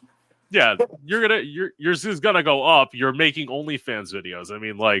 Yeah, yours is gonna go up. You're making OnlyFans videos. I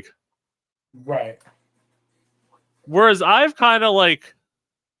mean, like, right. Whereas I've kind of like,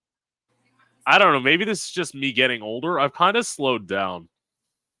 I don't know. Maybe this is just me getting older. I've kind of slowed down.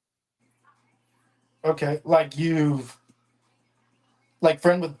 Okay, like you've like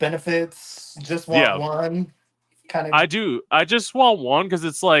friend with benefits, just want one kind of. I do. I just want one because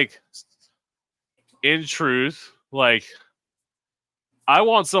it's like, in truth, like, I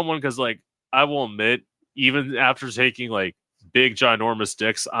want someone because, like, I will admit, even after taking like big ginormous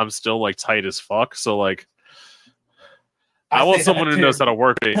dicks, I'm still like tight as fuck. So like, I want someone who knows how to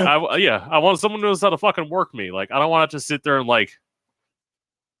work me. I want someone who knows how to fucking work me. Like, I don't want to just sit there and like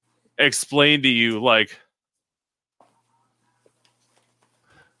explain to you like.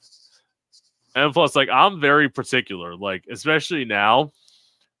 And plus, like, I'm very particular, like, especially now.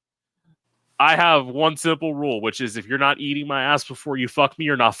 I have one simple rule, which is if you're not eating my ass before you fuck me,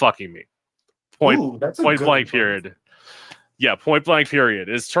 you're not fucking me. Point blank, period. Yeah, point blank, period.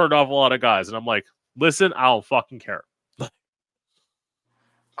 It's turned off a lot of guys. And I'm like, listen, I don't fucking care.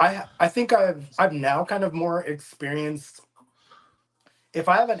 I think I've now kind of more experienced. If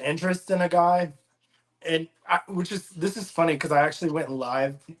I have an interest in a guy, and this is funny because I actually went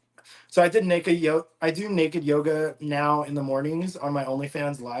live So I do naked yoga now in the mornings on my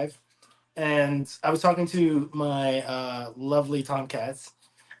OnlyFans live. And I was talking to my lovely Tomcats,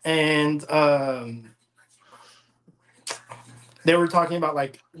 and they were talking about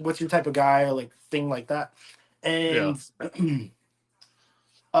like what's your type of guy or like thing like that. Yeah. And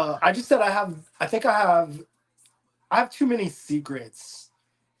I just said I have too many secrets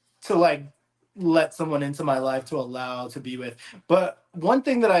to like let someone into my life to allow to be with. But one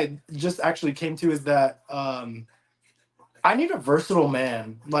thing that I just actually came to is that I need a versatile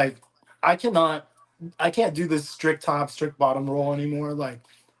man. Like I cannot I can't do this strict top, strict bottom role anymore. Like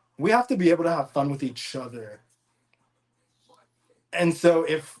we have to be able to have fun with each other. And so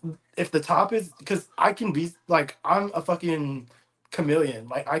if the top is because I can be like I'm a fucking chameleon.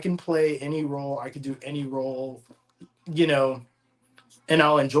 Like I can play any role, I can do any role, you know, and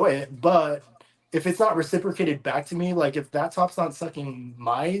I'll enjoy it. But if it's not reciprocated back to me, like if that top's not sucking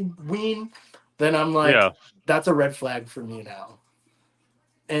my ween, then I'm like, Yeah. that's a red flag for me now.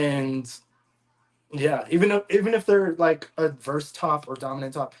 And yeah, even if they're like a verse top or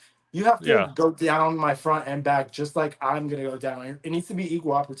dominant top, you have to Yeah. go down my front and back just like I'm gonna go down. It needs to be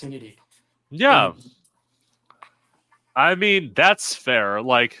equal opportunity. Yeah. And I mean, that's fair.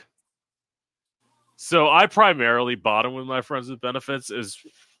 Like, so I primarily bottom with my friends with benefits is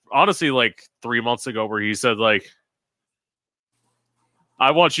honestly like 3 months ago where he said like,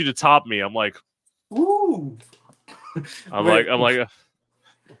 I want you to top me. ooh, I'm like, wait, I'm like,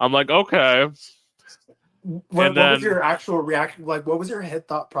 I'm like, okay. And what was then, your actual reaction? Like, what was your head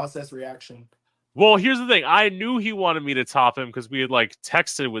thought process reaction? well, here's the thing. I knew he wanted me to top him because we had like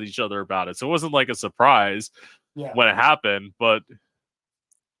texted with each other about it. So it wasn't like a surprise Yeah. when it happened. But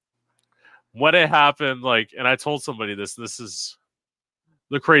when it happened, like, and I told somebody this is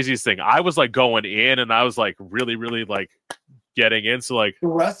the craziest thing. I was like going in and I was like really, really like getting in. So like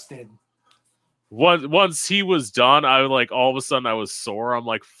Rusted. once he was done, I like all of a sudden I was sore. I'm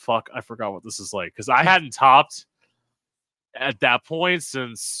like, fuck, I forgot what this is like. Because I hadn't topped at that point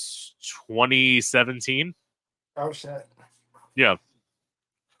since 2017. Oh shit. Yeah.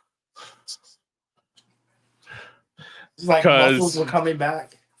 It's like muscles Because were coming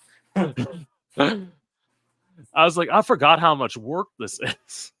back. I was like, I forgot how much work this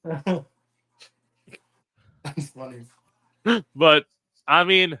is. That's funny. But I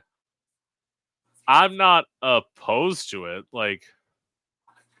mean, I'm not opposed to it. Like,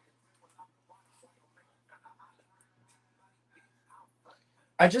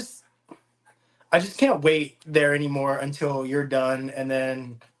 I just I just can't wait there anymore until you're done and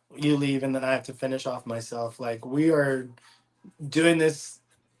then you leave and then I have to finish off myself. Like we are doing this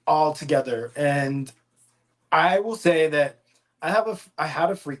all together. And I will say that I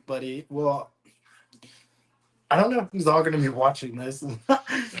had a freak buddy. Well, I don't know who's all going to be watching this,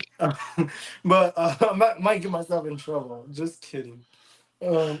 but might get myself in trouble. Just kidding.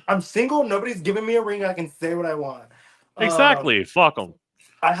 I'm single. Nobody's giving me a ring. I can say what I want. Um, exactly. Fuck them.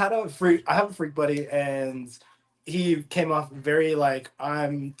 I have a freak buddy, and he came off very like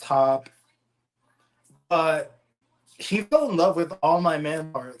I'm top, but he fell in love with all my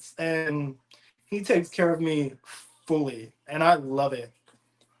man parts, and he takes care of me fully, and I love it.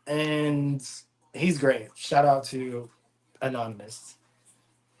 And he's great. Shout out to Anonymous.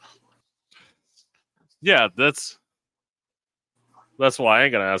 Yeah, that's why I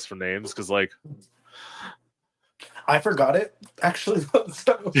ain't gonna ask for names because like I forgot it actually.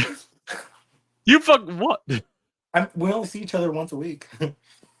 So you fuck what we only see each other once a week.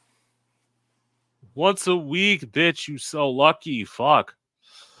 once a week, bitch. You so lucky. Fuck.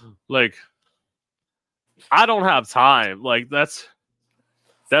 Like I don't have time. Like that's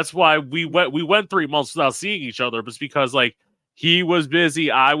why we went 3 months without seeing each other. But it's because like he was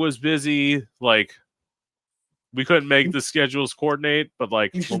busy, I was busy. Like we couldn't make the schedules coordinate. But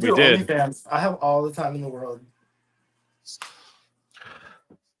like You should when we do did, OnlyFans. I have all the time in the world.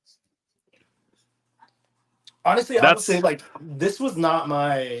 Honestly, I would say that's like this was not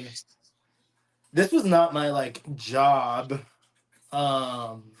my like job.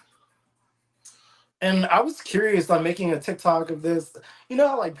 Um and I was curious on making a TikTok of this. You know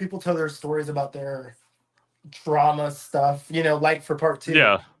how like people tell their stories about their trauma stuff, like for part two.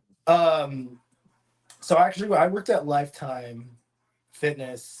 yeah, Um so actually I worked at Lifetime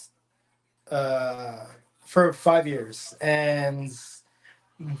Fitness uh for 5 years and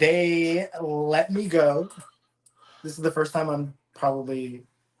they let me go. This is the first time I'm probably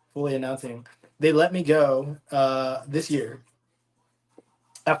fully announcing. They let me go this year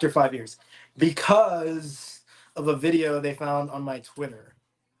after 5 years because of a video they found on my Twitter.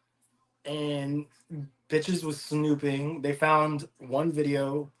 And bitches was snooping. They found one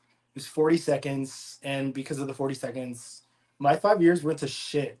video was 40 seconds, and because of the 40 seconds, my 5 years went to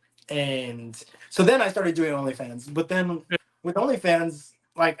shit. And so then I started doing OnlyFans. But then with OnlyFans,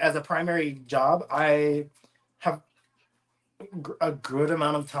 like as a primary job, I have a good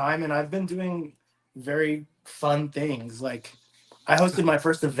amount of time, and I've been doing very fun things. Like I hosted my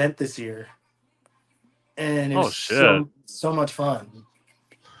first event this year, and it Oh was shit. so much fun.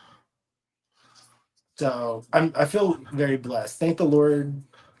 So I feel very blessed. Thank the Lord,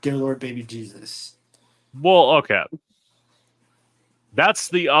 dear Lord, baby Jesus. Well, okay. That's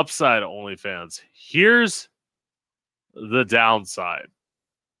the upside of OnlyFans. Here's the downside.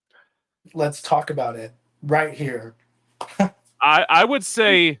 Let's talk about it right here. I would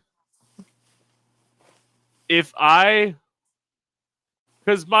say if I,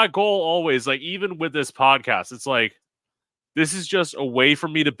 because my goal always, like even with this podcast, it's like this is just a way for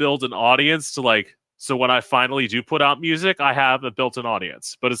me to build an audience to like, so when I finally do put out music, I have a built-in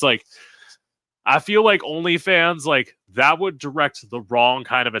audience. But it's like I feel like OnlyFans, like that would direct the wrong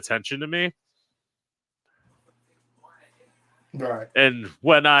kind of attention to me. Right. And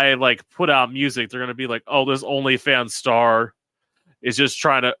when I like put out music, they're gonna be like, "Oh, this OnlyFans star is just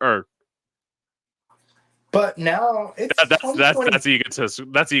trying to," or But now it's that's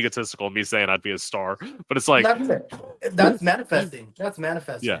egotistical. That's egotistical. Me saying I'd be a star, but it's like that's manifesting. That's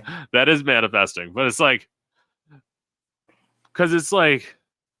manifesting. Yeah, that is manifesting. But it's like because it's like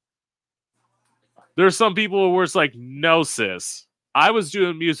there's some people where it's like, no, sis, I was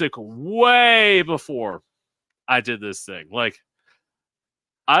doing music way before I did this thing. Like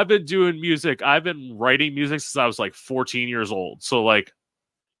I've been doing music. I've been writing music since I was like 14 years old. So like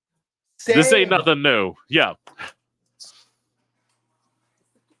this ain't nothing new. Yeah.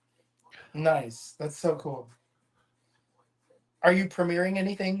 Nice. That's so cool. Are you premiering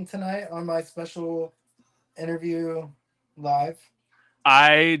anything tonight on my special interview live?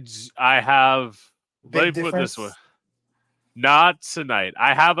 I have. Big let me put it this way. difference? Not tonight.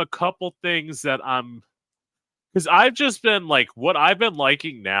 I have a couple things that I'm because I've just been like what I've been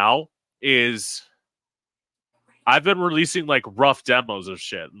liking now is I've been releasing like rough demos of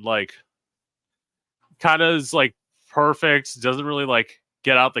shit. Like kind of is like perfect. Doesn't really like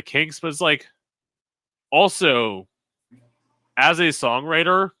get out the kinks, but it's like also as a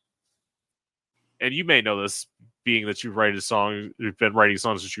songwriter, and you may know this being that you've been writing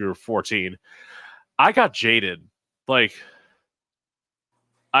songs since you were 14. I got jaded. Like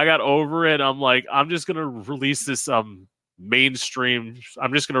I got over it. I'm like, I'm just gonna release this mainstream.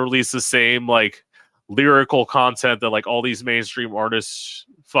 I'm just gonna release the same like lyrical content that like all these mainstream artists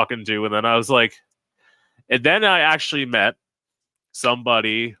fucking do. And then I was like, and then I actually met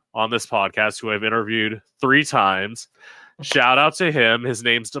somebody on this podcast who I've interviewed 3 times. Shout out to him. His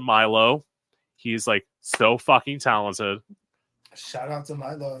name's DeMilo. He's like so fucking talented. Shout out to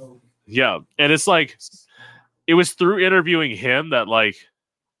Milo. Yeah. And it's like, it was through interviewing him that like,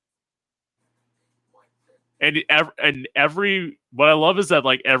 and every, what I love is that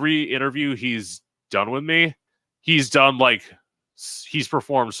like every interview he's done with me, he's done like, he's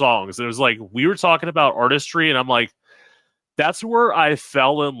performed songs. And it was like, we were talking about artistry and I'm like, that's where I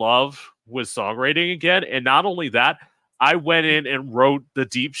fell in love with songwriting again. And not only that, I went in and wrote the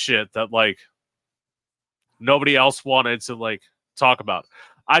deep shit that like nobody else wanted to like talk about.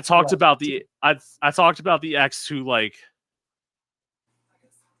 I talked about the ex who like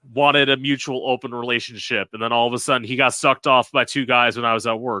wanted a mutual open relationship, and then all of a sudden he got sucked off by 2 guys when I was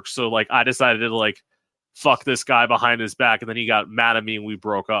at work. So like I decided to like fuck this guy behind his back, and then he got mad at me and we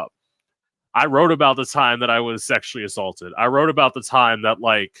broke up. I wrote about the time that I was sexually assaulted. I wrote about the time that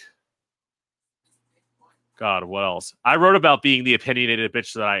like God, what else? I wrote about being the opinionated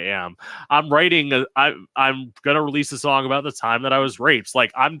bitch that I am. I'm gonna release a song about the time that I was raped.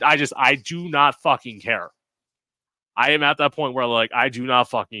 Like I do not fucking care. I am at that point where like I do not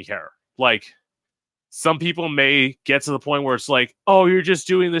fucking care. Like some people may get to the point where it's like, oh, you're just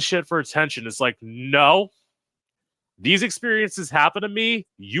doing this shit for attention. It's like, no. These experiences happen to me.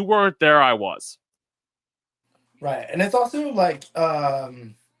 You weren't there, I was. Right. And it's also like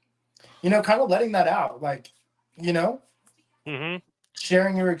kind of letting that out, like,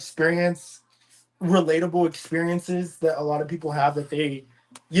 sharing your experience, relatable experiences that a lot of people have that they,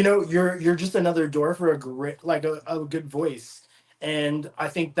 you're just another door for a great, like a good voice. And I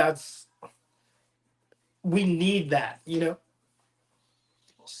think we need that,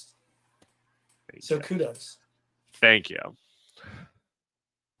 So kudos. Thank you.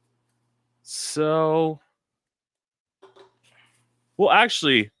 So, well,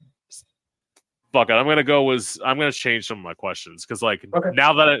 actually, fuck it. I'm gonna change some of my questions because, like, Okay.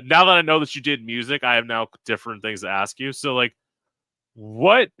 now that I know that you did music, I have now different things to ask you. So, like,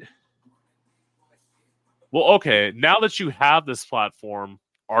 what Well, okay. Now that you have this platform,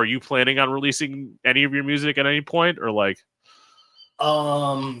 are you planning on releasing any of your music at any point, or like?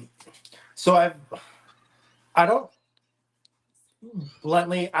 So I don't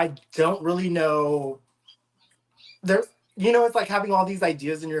bluntly, I don't really know. There, it's like having all these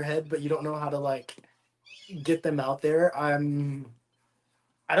ideas in your head, but you don't know how to like get them out there. I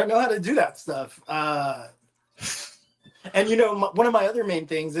don't know how to do that stuff. And one of my other main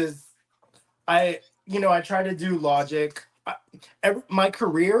things is I try to do Logic. My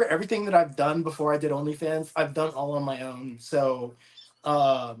career, everything that I've done before I did OnlyFans, I've done all on my own. So,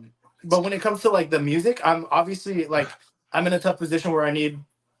 but when it comes to like the music, I'm obviously like I'm in a tough position where I need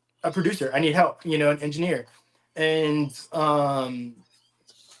a producer, I need help, an engineer, and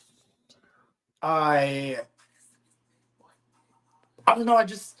I I don't know. I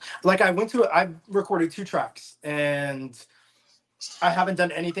just like I've recorded 2 tracks and I haven't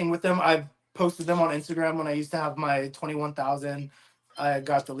done anything with them. I've posted them on Instagram when I used to have my 21,000. I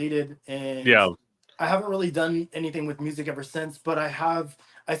got deleted and Yeah, I haven't really done anything with music ever since, but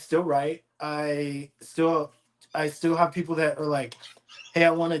I still write. I still have people that are like, "Hey,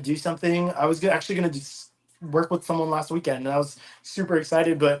 I want to do something." I was actually going to just work with someone last weekend and I was super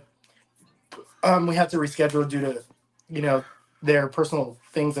excited, but we had to reschedule due to, you know, their personal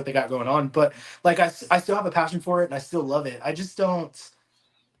things that they got going on. But like I still have a passion for it and I still love it. I just don't.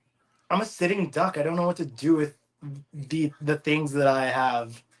 I'm a sitting duck. I don't know what to do with the things that I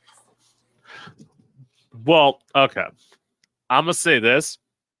have. well, okay. I'm gonna say this.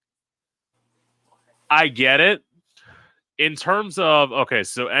 I get it. In terms of okay,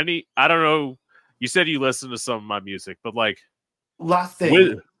 so I don't know. You said you listen to some of my music, but like Last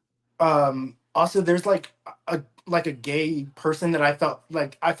with thing, also there's like a gay person that I felt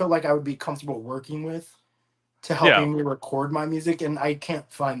like I would be comfortable working with to yeah, helping me record my music, and I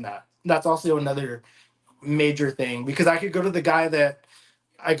can't find that. That's also another major thing because I could go to the guy that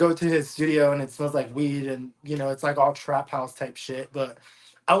I go to his studio and it smells like weed and it's like all trap house type shit, but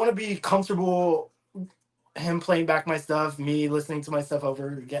I want to be comfortable him playing back my stuff, me listening to my stuff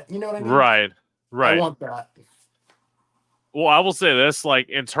over again. You know what I mean? right, I right. want that. Well, I will say this, like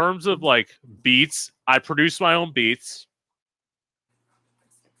in terms of like beats, I produce my own beats.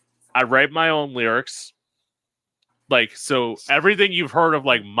 I write my own lyrics. Like so everything you've heard of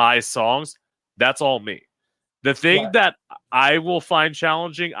like my songs, that's all me. The thing Right. that I will find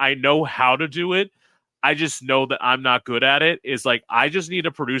challenging, I know how to do it. I just know that I'm not good at it. Is like I just need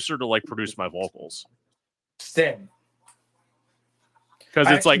a producer to like produce my vocals Same. because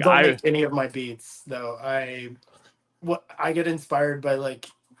I it's actually like don't make any of my beats though. I get inspired by like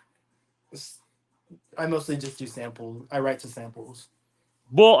I mostly just do samples. I write to samples.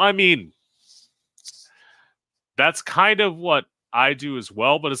 well, I mean, that's kind of what I do as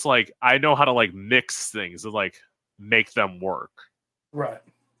well. But it's like I know how to like mix things and like make them work Right.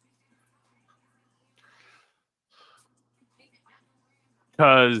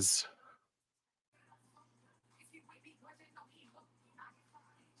 because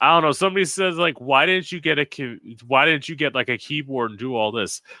I don't know. Somebody says like, why didn't you get why didn't you get like a keyboard and do all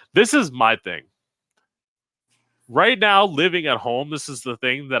this? This is my thing. Right now, living at home, this is the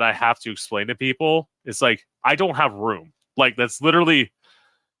thing that I have to explain to people. It's like I don't have room. Like that's literally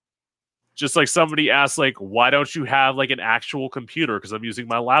just like somebody asked, like, why don't you have like an actual computer? Because I'm using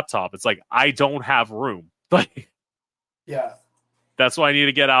my laptop. It's like I don't have room. Like Yeah. that's why I need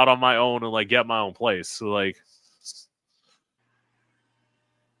to get out on my own and like get my own place. So like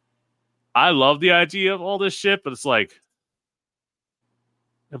I love the idea of all this shit, but it's like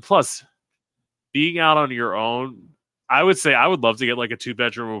and plus being out on your own, I would say I would love to get like a 2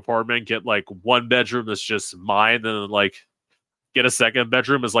 bedroom apartment, get like 1 bedroom that's just mine, and then like get a second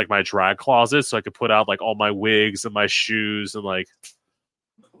bedroom as like my drag closet so I could put out like all my wigs and my shoes and like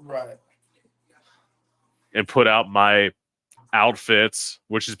Right. and put out my outfits,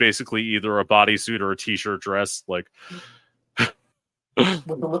 which is basically either a bodysuit or a t-shirt dress. Like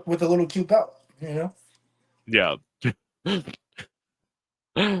With a little cute belt, yeah.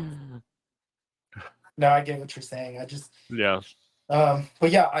 No, I get what you're saying. I just Yeah. but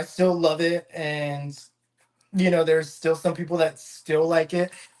yeah, I still love it and there's still some people that still like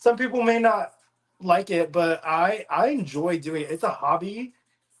it. Some people may not like it, but I enjoy doing it. It's a hobby.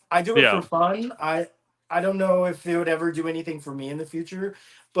 I do it for Yeah. fun. I don't know if it would ever do anything for me in the future,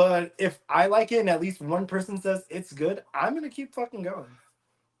 but if I like it and at least one person says it's good, I'm gonna keep fucking going.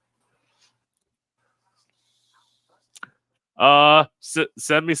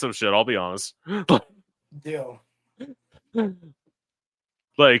 Send me some shit, I'll be honest. Deal.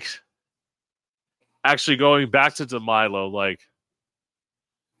 Like actually going back to DeMilo, like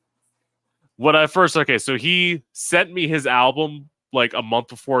when I first so he sent me his album like a month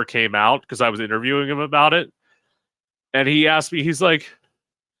before it came out because I was interviewing him about it, and he asked me, he's like,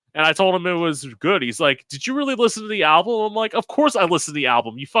 and I told him it was good. He's like, "Did you really listen to the album?" I'm like, "Of course I listened to the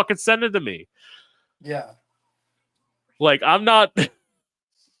album. You fucking sent it to me." Yeah. Like, I'm not.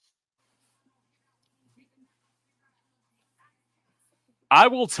 I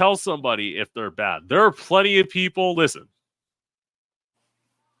will tell somebody if they're bad. There are plenty of people. Listen,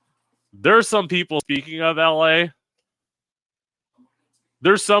 there's some people, speaking of LA,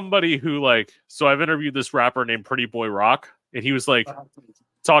 there's somebody who, like, so I've interviewed this rapper named Pretty Boy Rock, and he was like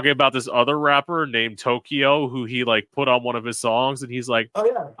talking about this other rapper named Tokyo who he like put on one of his songs, and he's like, Oh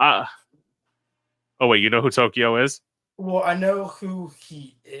yeah. Oh wait, you know who Tokyo is? Well, I know who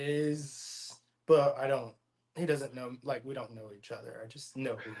he is, but he doesn't know, like, we don't know each other. I just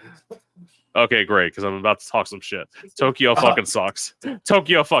know who he is. Okay, great, because I'm about to talk some shit. Tokyo fucking sucks.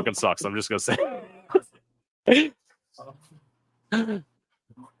 Tokyo fucking sucks. I'm just gonna say.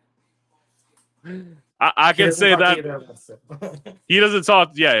 I can say that he doesn't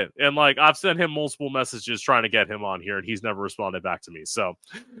talk. Yeah, and like I've sent him multiple messages trying to get him on here, and he's never responded back to me. So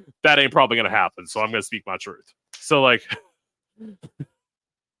that ain't probably gonna happen. So I'm gonna speak my truth. So like,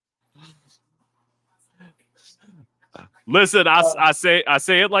 listen, I say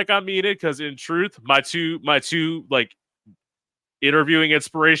it like I mean it, because in truth, my two like interviewing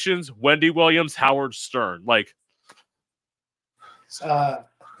inspirations: Wendy Williams, Howard Stern. Like,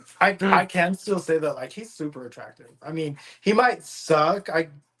 I can still say that, like, he's super attractive. I mean, he might suck,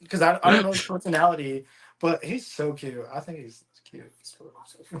 because I don't know his personality, but he's so cute. I think he's cute.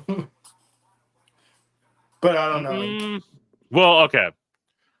 But I don't know. Well, okay.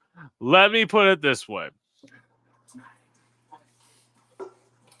 Let me put it this way.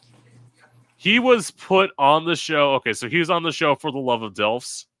 He was put on the show. Okay, so he was on the show for The Love of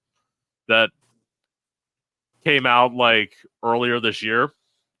Dilfs that came out like earlier this year.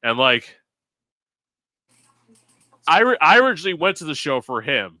 And like, I originally went to the show for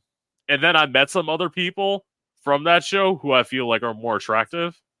him, and then I met some other people from that show who I feel like are more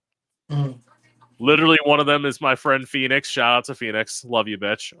attractive. Mm-hmm. Literally, one of them is my friend Phoenix. Shout out to Phoenix, love you,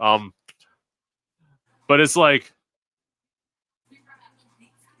 bitch. But it's like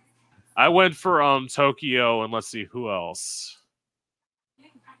I went for Tokyo, and let's see who else.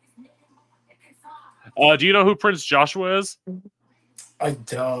 Do you know who Prince Joshua is? I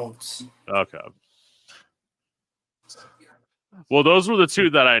don't. Okay. Well, those were the two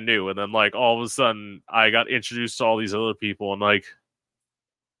that I knew, and then like all of a sudden I got introduced to all these other people, and like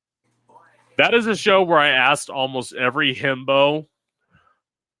that is a show where I asked almost every himbo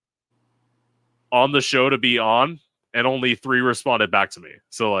on the show to be on, and only 3 responded back to me.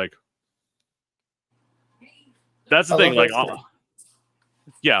 So like that's the thing, like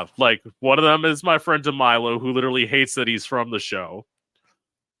yeah, like one of them is my friend DeMilo, who literally hates that he's from the show.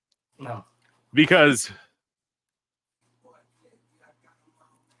 No. Because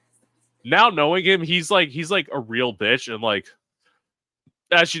now knowing him, he's like a real bitch, and like,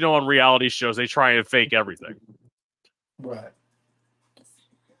 as you know, on reality shows they try and fake everything. Right.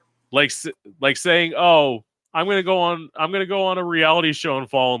 Like saying, "Oh, I'm gonna go on a reality show and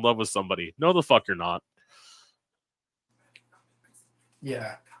fall in love with somebody." No, the fuck you're not.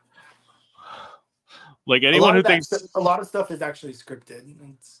 Yeah. Like anyone who thinks a lot of stuff is actually scripted.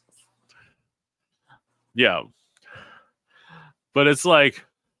 Yeah. But it's like,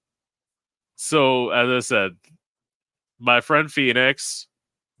 so as I said, my friend Phoenix,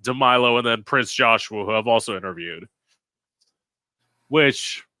 DeMilo, and then Prince Joshua, who I've also interviewed.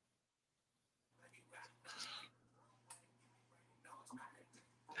 Which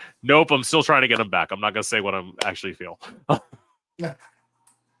nope, I'm still trying to get him back. I'm not gonna say what I actually feel.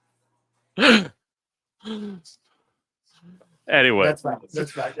 Anyway. That's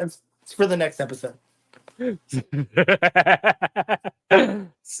right. It's for the next episode.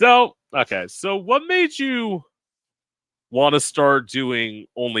 So what made you want to start doing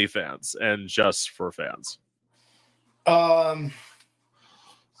OnlyFans and just for fans? I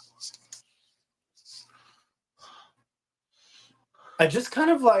just kind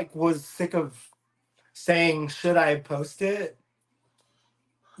of like was sick of saying, should I post it?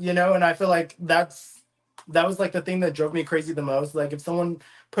 You know, and I feel like that was like the thing that drove me crazy the most. Like, if someone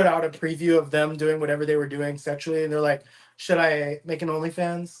put out a preview of them doing whatever they were doing sexually, and they're like, should I make an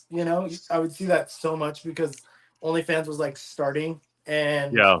OnlyFans? You know, I would see that so much because OnlyFans was like starting,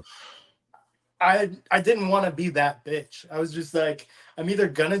 and yeah, I didn't want to be that bitch. I was just like, I'm either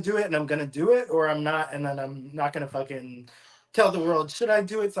gonna do it and I'm gonna do it, or I'm not, and then I'm not gonna fucking tell the world, should I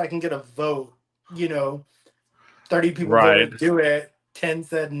do it, so I can get a vote? You know, 30 people voted to do it. 10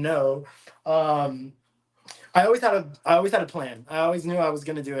 said no. Um, I always had a plan. I always knew I was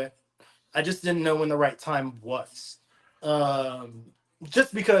gonna do it. I just didn't know when the right time was. Um,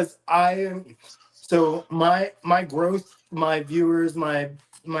 just because my growth, my viewers, my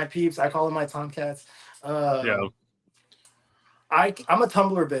peeps, I call them my tomcats. Yeah. Um, I'm a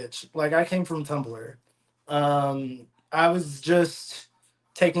Tumblr bitch. Like I came from Tumblr. I was just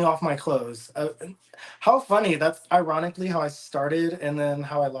taking off my clothes. How funny! That's ironically how I started, and then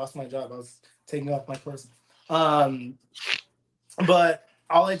how I lost my job. I was taking off my clothes. Um, but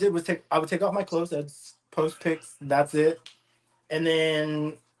all I did was I would take off my clothes. I'd post pics. That's it. And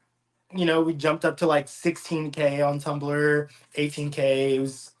then we jumped up to like 16K on Tumblr, 18K.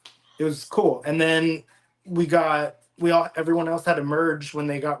 It was cool. And then everyone else had to merge when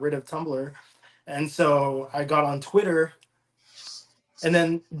they got rid of Tumblr. And so I got on Twitter. And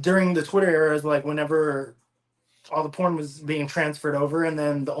then during the Twitter era is like whenever all the porn was being transferred over, and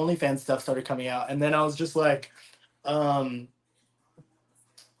then the OnlyFans stuff started coming out. And then I was just like, um,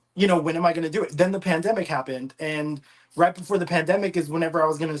 when am I going to do it? Then the pandemic happened. And right before the pandemic is whenever I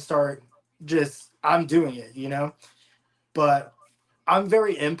was going to start I'm doing it. But I'm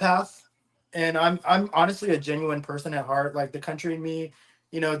very empath, and I'm honestly a genuine person at heart. Like the country in me,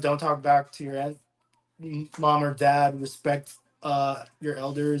 don't talk back to your mom or dad. Respect your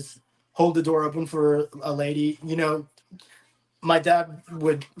elders. Hold the door open for a lady. My dad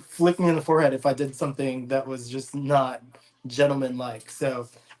would flick me in the forehead if I did something that was just not gentleman like. So,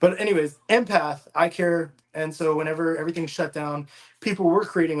 but anyways, empath, I care. And so whenever everything shut down, people were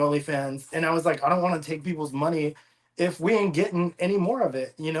creating OnlyFans, and I was like, I don't want to take people's money if we ain't getting any more of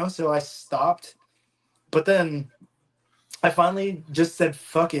it. So I stopped. But then I finally just said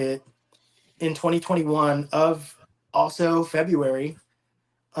fuck it in 2021 of also February.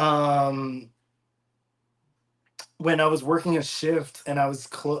 Um, when I was working a shift and I was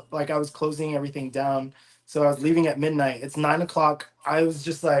I was closing everything down. So I was leaving at midnight. It's 9 o'clock. I was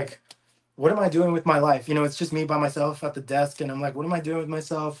just like, what am I doing with my life? It's just me by myself at the desk. And I'm like, what am I doing with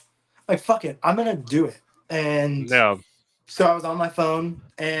myself? Like, fuck it. I'm going to do it. And Yeah. so I was on my phone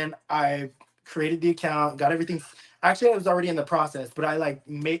and I created the account, got everything. Actually, I was already in the process, but I like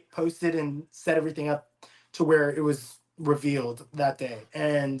posted and set everything up to where it was revealed that day.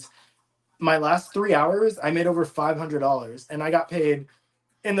 And my last 3 hours, I made over $500, and I got paid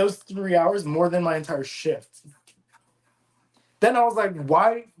in those 3 hours more than my entire shift. Then I was like,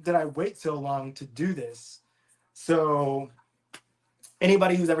 why did I wait so long to do this? So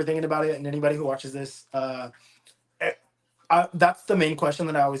anybody who's ever thinking about it, and anybody who watches this, that's the main question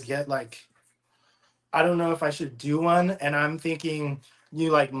that I always get. Like, I don't know if I should do one, and I'm thinking,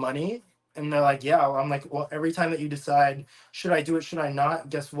 you like money? And they're like, yeah. I'm like, well, every time that you decide, should I do it, should I not?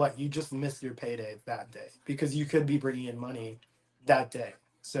 Guess what? You just missed your payday that day because you could be bringing in money that day.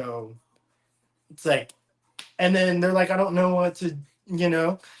 So it's like, and then they're like, I don't know what to, you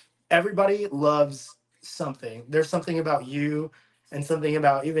know, everybody loves something. There's something about you and something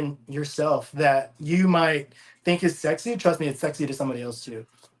about even yourself that you might think is sexy. Trust me, it's sexy to somebody else too.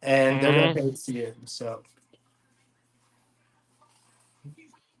 And they're going to Mhm. pay to see it. So,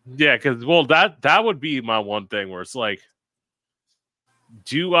 Yeah, because well, that would be my one thing where it's like,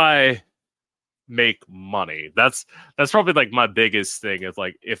 do I make money? That's probably like my biggest thing. Is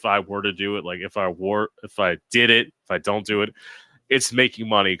like if I were to do it, like if I did it, if I don't do it, it's making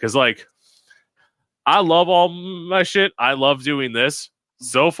money. Because like I love all my shit. I love doing this.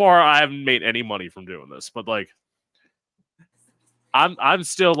 So far, I haven't made any money from doing this, but like I'm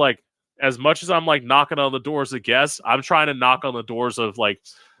still like, as much as I'm like knocking on the doors of guests, I'm trying to knock on the doors of like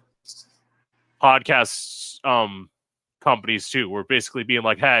podcast companies too. We're basically being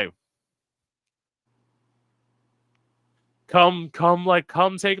like, hey, come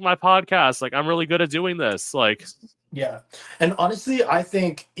take my podcast. Like I'm really good at doing this. Like yeah. And honestly, I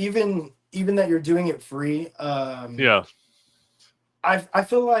think even that you're doing it free, yeah. I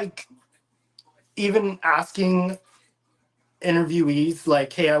feel like even asking interviewees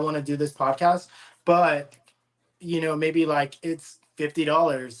like, hey, I want to do this podcast, but maybe like it's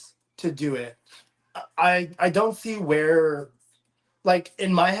 $50 to do it. I don't see where, like,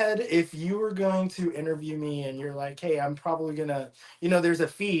 in my head, if you were going to interview me and you're like, hey, I'm probably gonna, there's a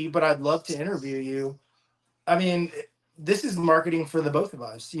fee, but I'd love to interview you. I mean, this is marketing for the both of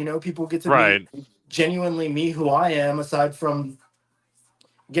us. People get to meet Right. genuinely me, who I am, aside from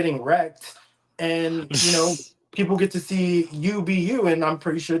getting wrecked. And, people get to see you be you. And I'm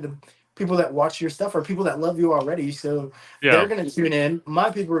pretty sure the people that watch your stuff are people that love you already. So Yeah. they're going to tune in. My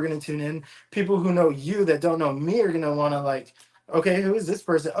people are going to tune in. People who know you that don't know me are going to want to, like, okay, who is this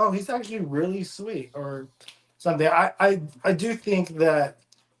person? Oh, he's actually really sweet. Or something. I do think that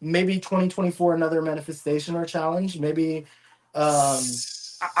maybe 2024 another manifestation or challenge. Maybe I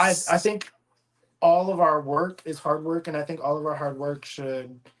think all of our work is hard work, and I think all of our hard work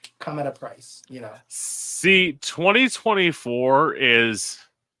should come at a price. See, 2024 is,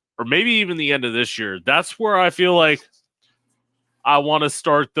 or maybe even the end of this year. That's where I feel like I want to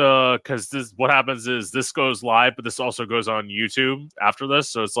start because this, what happens is this goes live, but this also goes on YouTube after this.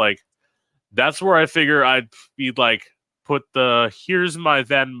 So it's like, that's where I figure I'd be like, put here's my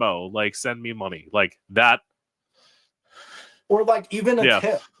Venmo, like send me money, like that. Or like even a Yeah.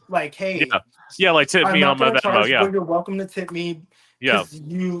 tip, like, hey, yeah, like tip I'm me not on my gonna Venmo. charge, Yeah. but you're welcome to tip me Yeah. because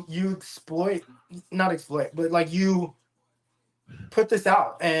you exploit, not exploit, but like you put this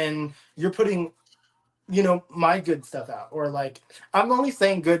out and you're putting my good stuff out. Or like, I'm only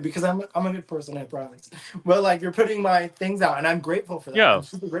saying good because I'm a good person, I promise. But like, you're putting my things out and I'm grateful for that. Yeah. I'm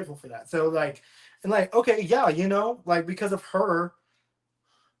super grateful for that. So like, and like, okay, yeah, like because of her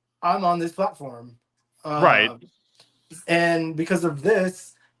I'm on this platform. Right. And because of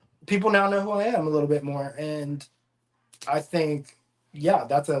this, people now know who I am a little bit more. And I think, yeah,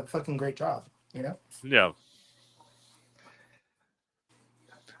 that's a fucking great job, Yeah.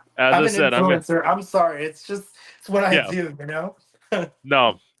 As I'm I an said, influencer. I'm sorry. It's what I yeah. do,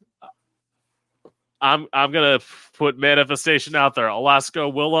 No. I'm gonna put manifestation out there. Alaska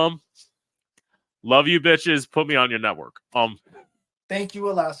Willem, love you bitches. Put me on your network. Thank you,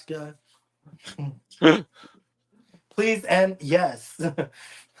 Alaska. Please and yes.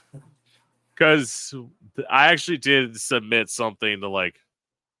 Because I actually did submit something to like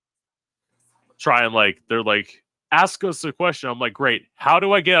try and like they're like ask us a question. I'm like, great. How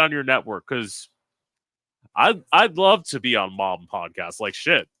do I get on your network? Because I'd love to be on Mom Podcast. Like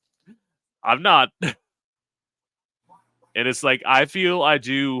shit, I'm not. And it's like I feel I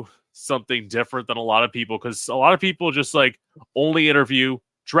do something different than a lot of people because a lot of people just like only interview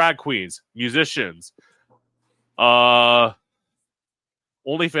drag queens, musicians, OnlyFans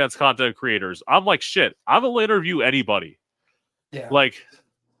content creators. I'm like shit. I will interview anybody. Yeah. Like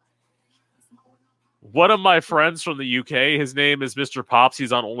one of my friends from the UK, his name is Mr. Pops.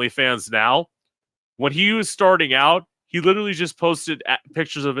 He's on OnlyFans now. When he was starting out, he literally just posted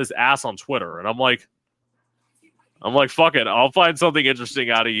pictures of his ass on Twitter, and I'm like, fuck it, I'll find something interesting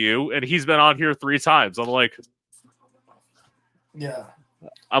out of you. And he's been on here 3 times. I'm like, yeah.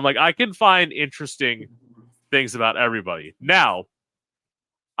 I can find interesting things about everybody. Now,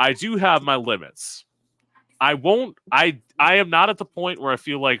 I do have my limits. I am not at the point where I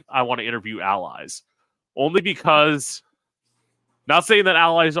feel like I want to interview allies. Only because, not saying that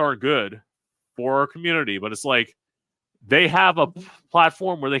allies aren't good for our community, but it's like they have a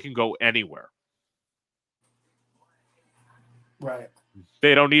platform where they can go anywhere. Right.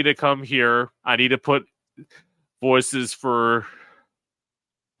 They don't need to come here. I need to put voices for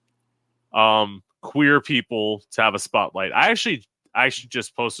queer people to have a spotlight. I actually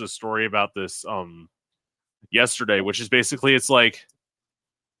just posted a story about this yesterday, which is basically it's like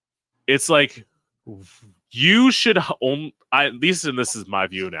you should at least, and this is my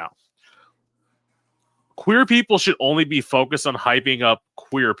view now, queer people should only be focused on hyping up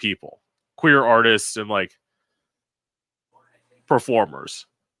queer people, queer artists, and like performers.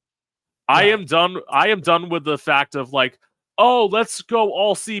 Right. I am done with the fact of like, oh, let's go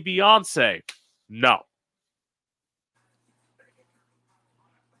all see Beyonce. No.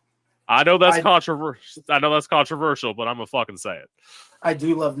 I know that's controversial. I know that's controversial, but I'm gonna fucking say it. I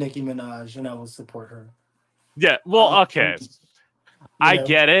do love Nicki Minaj, and I will support her. Yeah, well, okay. I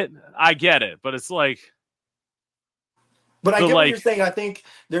get it, but it's like. But I get what you're saying. I think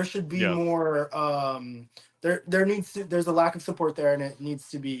there should be more. There's a lack of support there, and it needs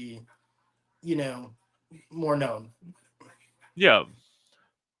to be, more known. Yeah.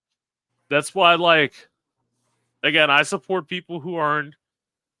 That's why, like, again, I support people who aren't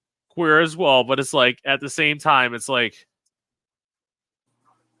queer as well, but it's like at the same time, it's like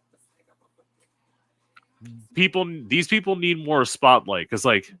these people need more spotlight because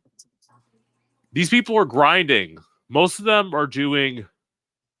like these people are grinding. Most of them are doing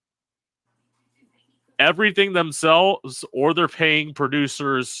everything themselves, or they're paying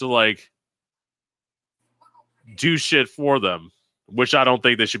producers to like do shit for them, which I don't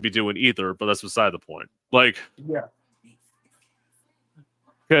think they should be doing either, but that's beside the point. Like, yeah.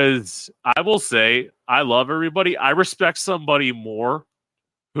 Because I will say, I love everybody. I respect somebody more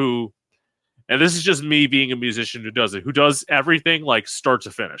who, and this is just me being a musician who does it, who does everything like start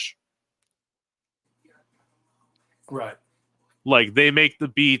to finish. Right. Like they make the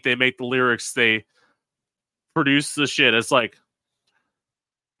beat, they make the lyrics, they produce the shit. It's like,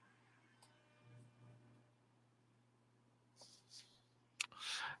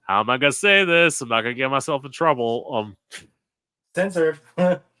 how am I gonna say this? I'm not gonna get myself in trouble. Censored.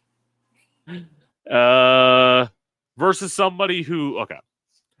 Uh, versus somebody who okay.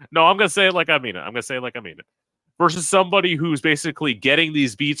 No, I'm gonna say it like I mean it. I'm gonna say it like I mean it. Versus somebody who's basically getting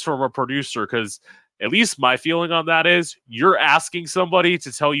these beats from a producer, because at least my feeling on that is you're asking somebody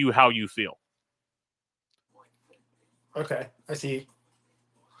to tell you how you feel. Okay, I see.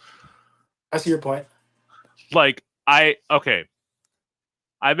 I see your point. Like, I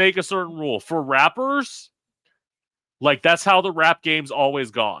make a certain rule for rappers. Like, that's how the rap game's always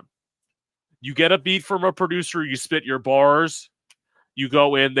gone. You get a beat from a producer, you spit your bars, you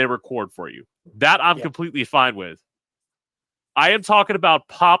go in, they record for you. That I'm Yeah. completely fine with. I am talking about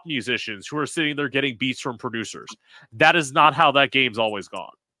pop musicians who are sitting there getting beats from producers. That is not how that game's always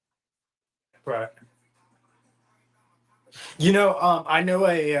gone. Right. I know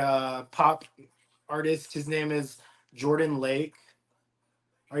a pop artist. His name is Jordan Lake.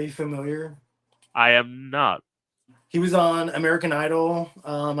 Are you familiar? I am not. He was on American Idol.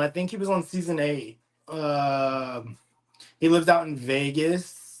 I think he was on season 8. He lives out in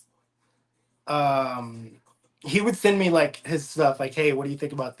Vegas. Um, he would send me like his stuff, like, "Hey, what do you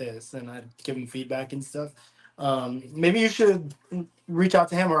think about this?" And I'd give him feedback and stuff. Maybe you should reach out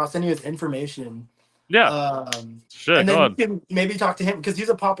to him, or I'll send you his information. Yeah. And Shit, go then you ahead. can maybe talk to him because he's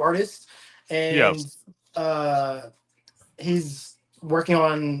a pop artist, and Yes. uh, he's working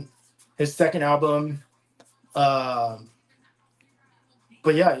on his second album. Um,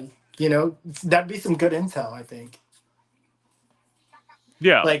 but yeah, that'd be some good intel, I think.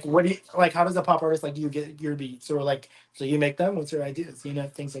 Yeah. Like, what do you like? How does a pop artist like? Do you get your beats, or like, so you make them? What's your ideas?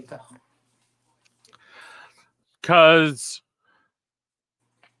 Things like that. Because.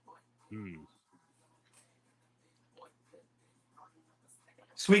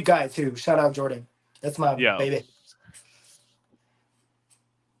 Sweet guy too. Shout out Jordan. That's my Yeah. baby.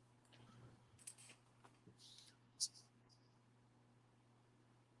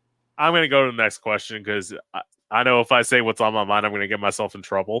 I'm going to go to the next question because I know if I say what's on my mind, I'm going to get myself in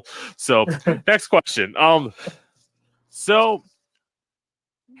trouble. So, next question. So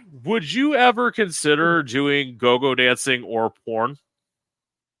would you ever consider doing go-go dancing or porn?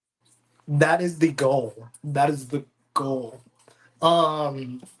 That is the goal. That is the goal.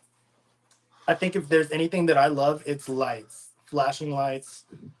 Um, I think if there's anything that I love, it's lights, flashing lights.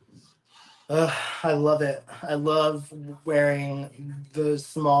 I love it. I love wearing the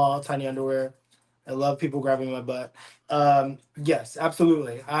small, tiny underwear. I love people grabbing my butt. Yes,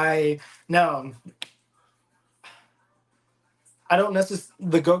 absolutely. I don't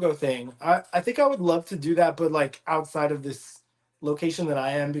necessarily the go-go thing. I think I would love to do that, but like outside of this location that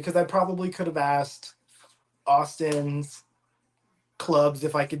I am, because I probably could have asked Austin's clubs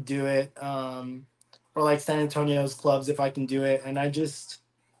if I could do it, or like San Antonio's clubs if I can do it. And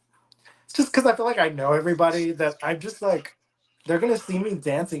it's just because I feel like I know everybody that I'm just like, they're gonna see me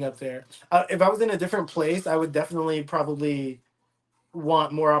dancing up there. If I was in a different place, I would definitely probably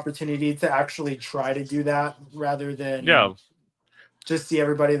want more opportunity to actually try to do that rather than Yeah. just see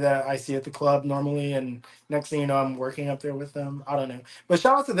everybody that I see at the club normally. And next thing you know, I'm working up there with them. I don't know. But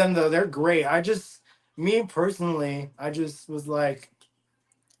shout out to them though. They're great. Me personally, I just was like,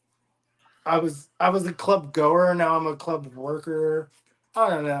 I was a club goer. Now I'm a club worker. I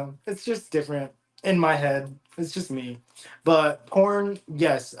don't know. It's just different in my head. It's just me. But porn,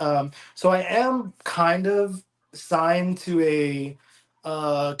 yes. So I am kind of signed to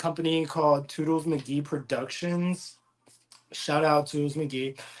a company called Toodles McGee Productions. Shout out Toodles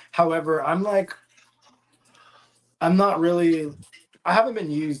McGee. However, I'm not really. I haven't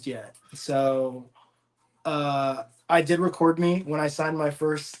been used yet. So I did record me when I signed my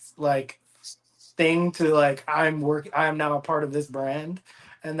first thing to like I am now a part of this brand,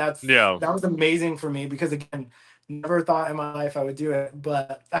 and Yeah. that was amazing for me because again, never thought in my life I would do it,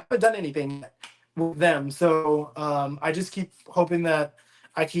 but I haven't done anything yet with them. So I just keep hoping that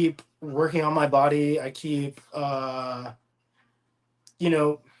I keep working on my body. I keep you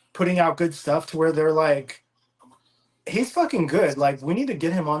know putting out good stuff to where they're like, he's fucking good. Like, we need to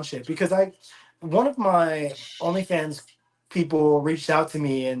get him on shit because one of my OnlyFans people reached out to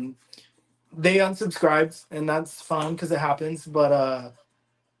me and they unsubscribed, and that's fine because it happens. But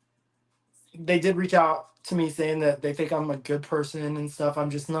they did reach out to me saying that they think I'm a good person and stuff. I'm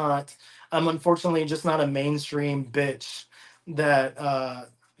just not. I'm unfortunately just not a mainstream bitch that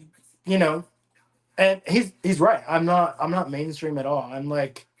you know. And he's right. I'm not mainstream at all.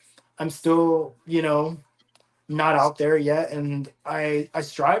 I'm still not out there yet, and I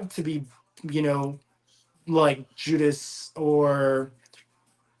strive to be you know like Judas or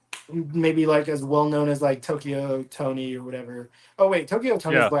maybe like as well known as like Tokyo Tony or whatever. Oh wait, Tokyo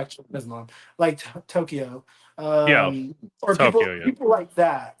Tony's Yeah. Black China's mom. Like Tokyo, Yeah. or Tokyo, yeah. people like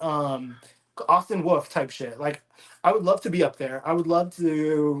that. Austin Wolf type shit. Like I would love to be up there. I would love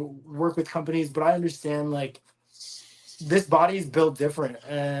to work with companies, but I understand like this body is built different,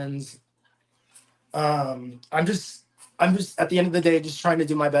 and I'm just at the end of the day just trying to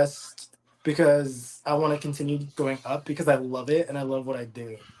do my best because I want to continue going up because I love it and I love what I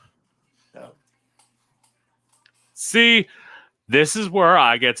do. So. See, this is where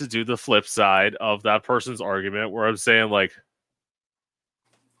I get to do the flip side of that person's argument where I'm saying, like,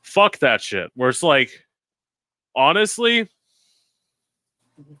 fuck that shit. Where it's like, honestly,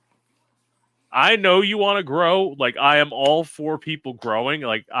 I know you want to grow. Like, I am all for people growing.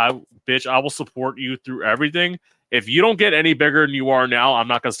 Like, I will support you through everything. If you don't get any bigger than you are now, I'm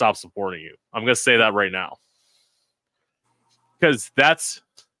not going to stop supporting you. I'm going to say that right now. Because that's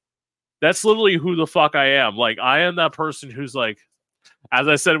literally who the fuck I am. Like, I am that person who's like, as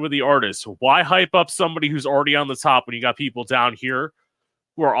I said with the artist, why hype up somebody who's already on the top when you got people down here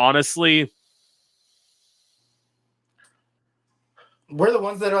who are honestly... We're the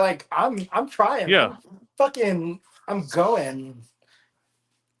ones that are like, I'm trying. Yeah. I'm going.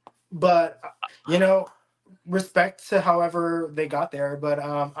 But respect to however they got there. But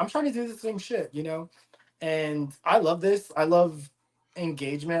I'm trying to do the same shit, And I love this. I love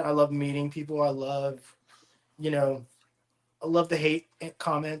engagement. I love meeting people. I love, I love the hate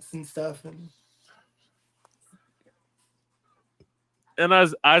comments and stuff. And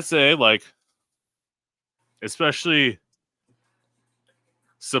as I say, like, especially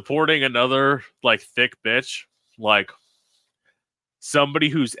supporting another, like, thick bitch, like, somebody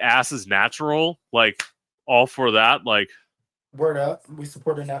whose ass is natural, like, all for that, like... Word up. We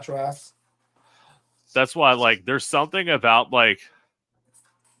support a natural ass. That's why, like, there's something about, like...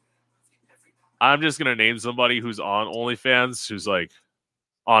 I'm just gonna name somebody who's on OnlyFans, who's, like,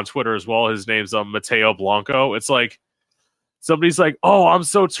 on Twitter as well. His name's Mateo Blanco. It's like, somebody's like, oh, I'm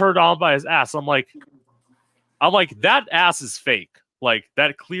so turned on by his ass. I'm like, that ass is fake. Like,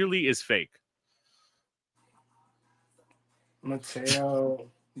 that clearly is fake. Mateo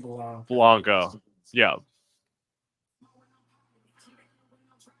Blanco. Yeah.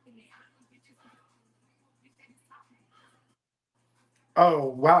 Oh,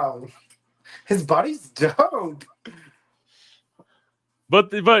 wow. His body's dope. But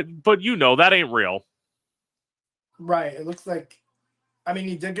that ain't real. Right. It looks like, I mean,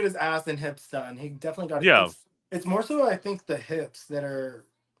 he did get his ass and hips done. He definitely got it. Yeah. It's more so, I think, the hips that are,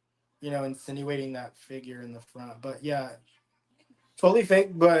 insinuating that figure in the front. But yeah, totally fake,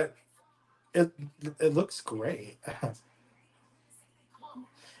 but it looks great.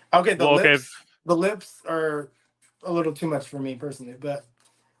 Okay, the lips are a little too much for me personally, but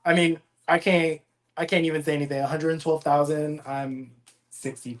I mean, I can't even say anything. 112,000. I'm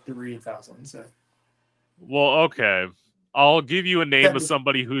 63,000. So. Well, okay. I'll give you a name of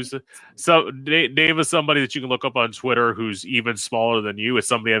somebody who's name of somebody that you can look up on Twitter who's even smaller than you. It's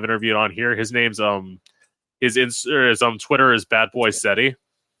somebody I've interviewed on here. His name's his Twitter is Bad Boy Seti.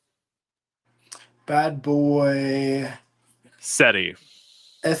 Bad Boy Seti.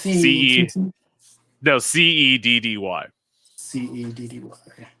 SEE. No, CEDDY. CEDDY.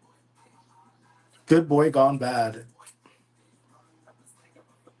 Good boy gone bad.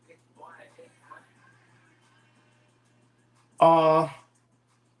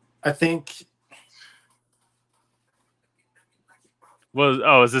 I think.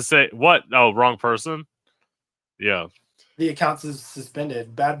 Is this say what? Oh, wrong person. Yeah. The account is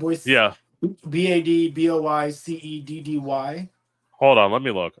suspended. Bad Boys. Yeah. BADBOYCEDDY. Hold on, let me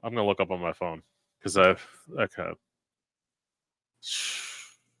look. I'm gonna look up on my phone because okay.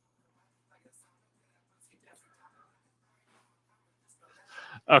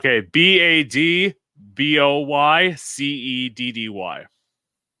 Okay, BADBOYCEDDY.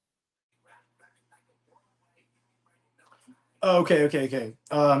 Okay.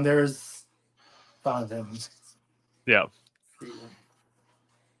 There's found him. Yeah.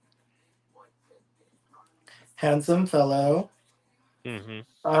 Handsome fellow.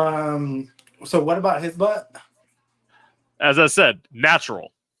 Mm-hmm. So what about his butt? As I said,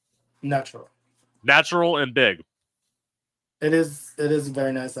 natural and big. It is a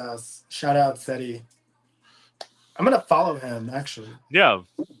very nice ass. Shout out Seti. I'm gonna follow him actually. Yeah.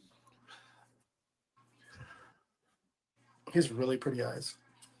 He has really pretty eyes.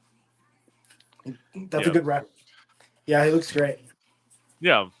 That's a good rap. Yeah, he looks great.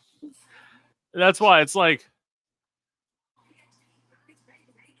 Yeah. That's why it's like,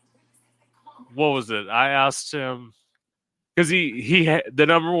 what was it? I asked him because the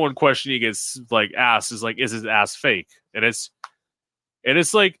number one question he gets like asked is like, is his ass fake? And it's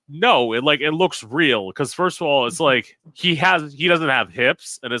like, no, it looks real. Because first of all, it's like he doesn't have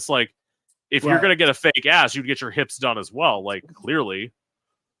hips, and it's like, if you're gonna get a fake ass, you'd get your hips done as well, like clearly,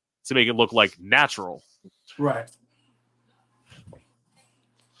 to make it look like natural. Right.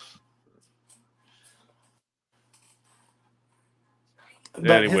 But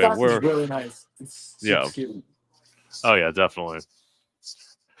anyway, his ass is really nice. It's super cute. Oh yeah, definitely.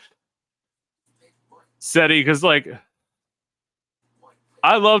 Seti, because like,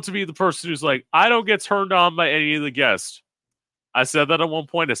 I love to be the person who's like, I don't get turned on by any of the guests. I said that at one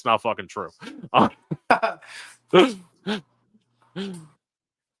point. It's not fucking true. It's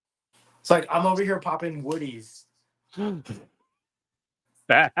like, I'm over here popping woodies.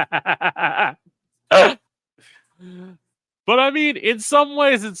 But I mean, in some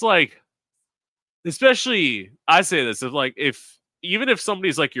ways, it's like, especially, I say this, if like, even if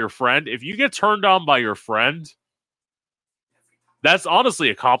somebody's like your friend, if you get turned on by your friend, that's honestly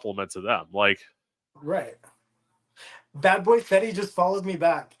a compliment to them. Like, right. Bad boy Seti just followed me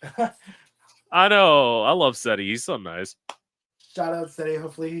back. I know. I love Seti. He's so nice. Shout out Seti.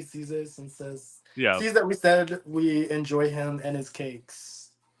 Hopefully he sees this and sees that we said we enjoy him and his cakes.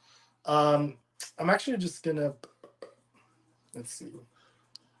 I'm actually just gonna, let's see.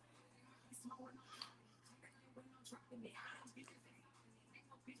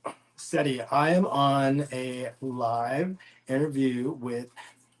 Seti, I am on a live interview with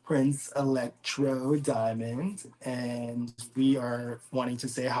Prince Electro Diamond, and we are wanting to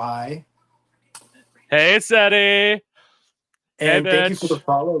say hi. Hey, Seti. And thank you for the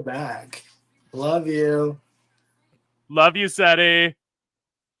follow back. Love you. Love you, Seti.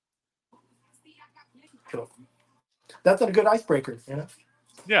 Cool. That's a good icebreaker, you know?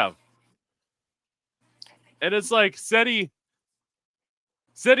 Yeah. And it's like, Seti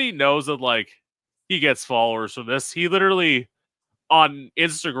knows that, like, he gets followers from this. He literally, on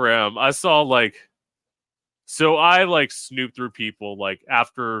Instagram, I saw, like, so I, like, snoop through people, like,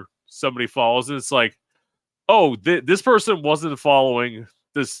 after somebody follows, and it's like, oh, this person wasn't following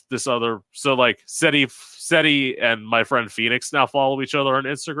this other. So, like, Seti and my friend Phoenix now follow each other on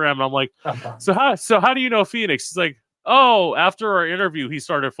Instagram, and I'm like, so how do you know Phoenix? He's like, oh, after our interview, he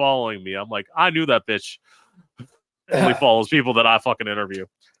started following me. I'm like, I knew that bitch only follows people that I fucking interview.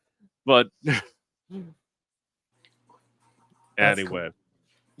 But anyway, cool.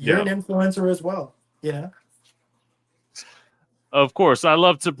 You're an influencer as well, you know? Of course, I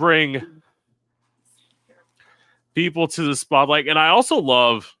love to bring people to the spotlight, and I also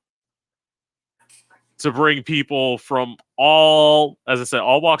love to bring people from all, as I said,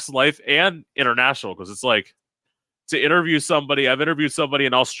 all walks of life and international, because it's like, to interview somebody, I've interviewed somebody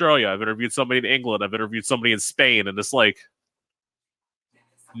in Australia, I've interviewed somebody in England, I've interviewed somebody in Spain, and it's like,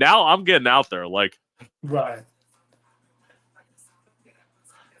 now I'm getting out there, like, right.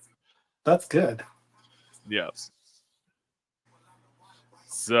 That's good. Yes.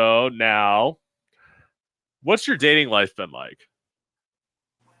 So now, what's your dating life been like?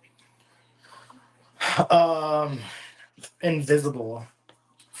 Invisible.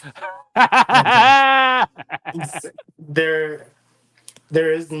 there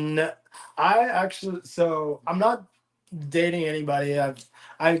is no, so I'm not dating anybody.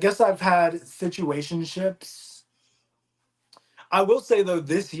 I guess I've had situationships. I will say though,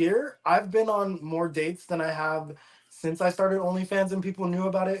 this year I've been on more dates than I have since I started OnlyFans, and people knew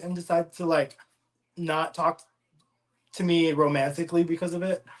about it and decided to like not talk to me romantically because of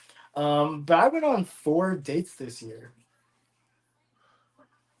it. But I went on 4 dates this year.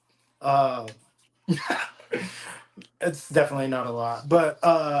 It's definitely not a lot, but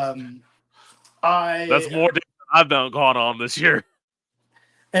that's more than I've been gone on this year.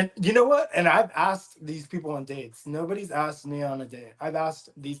 And you know what? And I've asked these people on dates. Nobody's asked me on a date. I've asked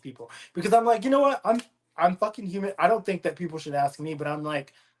these people because I'm like, you know what? I'm fucking human. I don't think that people should ask me, but I'm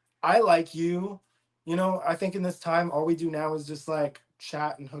like, I like you. You know, I think in this time, all we do now is just like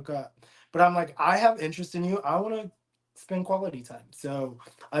chat and hook up. But I'm like, I have interest in you. I want to spend quality time. So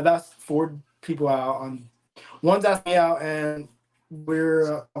I've asked 4 people out. On one's asked me out, and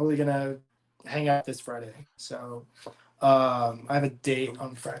we're probably gonna hang out this Friday. So I have a date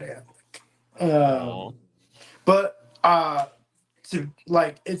on Friday, I think. But to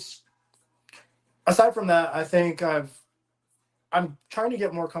like, it's aside from that, I think I'm trying to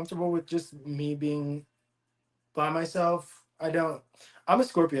get more comfortable with just me being by myself. I'm a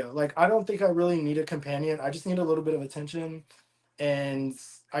Scorpio. Like, I don't think I really need a companion. I just need a little bit of attention, and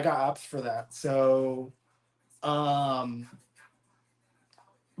I got apps for that. So,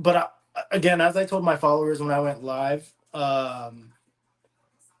 but again, as I told my followers when I went live, um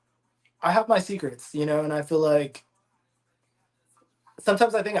I have my secrets, you know, and I feel like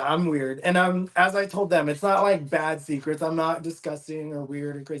sometimes I think I'm weird. And as I told them, it's not like bad secrets. I'm not disgusting or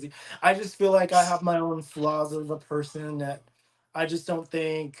weird or crazy. I just feel like I have my own flaws as a person that I just don't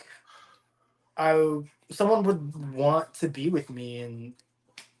think someone would want to be with me, and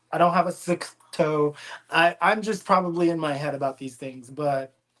I don't have a sixth toe. I'm just probably in my head about these things,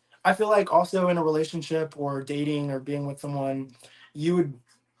 but I feel like also in a relationship or dating or being with someone, you would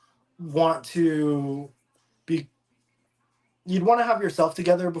want to be you'd want to have yourself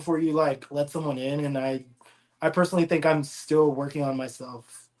together before you like let someone in, and I personally think I'm still working on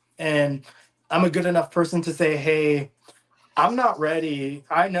myself, and I'm a good enough person to say, hey, I'm not ready.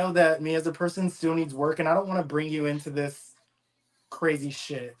 I know that me as a person still needs work, and I don't want to bring you into this crazy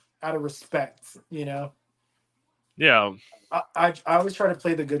shit out of respect, you know. Yeah. I always try to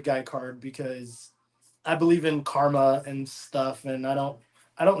play the good guy card because I believe in karma and stuff, and I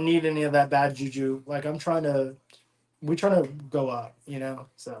don't need any of that bad juju. Like we trying to go up, you know.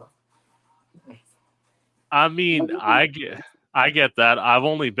 So I mean, I get that. I've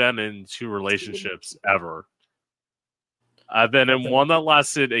only been in 2 relationships ever. I've been in okay. one that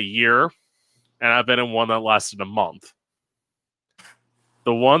lasted a year, and I've been in one that lasted a month.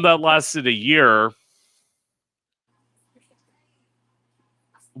 The one that lasted a year,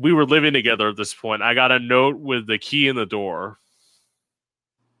 we were living together at this point. I got a note with the key in the door,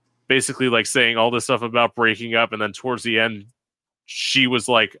 basically like saying all this stuff about breaking up, and then towards the end, she was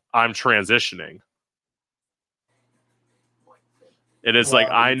like, "I'm transitioning." It is like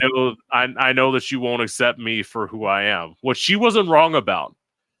Wow. I know that you won't accept me for who I am, which she wasn't wrong about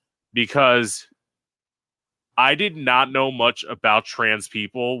because I did not know much about trans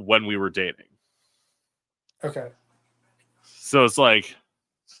people when we were dating. Okay. So it's like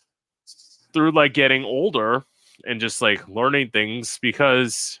through like getting older and just like learning things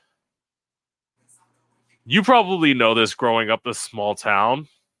because you probably know this growing up in a small town.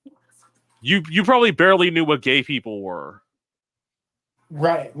 You probably barely knew what gay people were.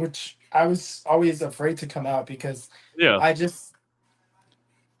 Right, which I was always afraid to come out because Yeah. I just,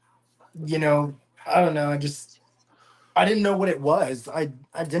 you know, I don't know, I didn't know what it was. I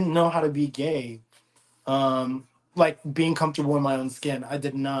didn't know how to be gay. Like being comfortable in my own skin. I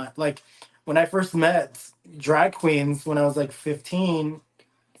did not. Like when I first met drag queens when I was like 15,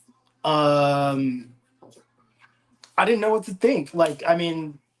 um I didn't know what to think. Like I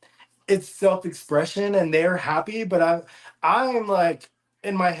mean, it's self-expression and they're happy, but I'm like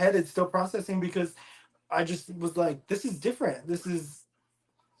in my head it's still processing because I just was like, this is different. This is,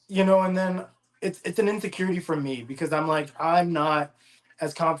 you know, and then it's an insecurity for me because I'm like, I'm not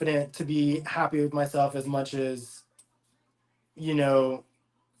as confident to be happy with myself as much as, you know,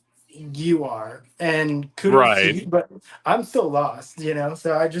 you are. And kudos to Right. you, but I'm still lost, you know.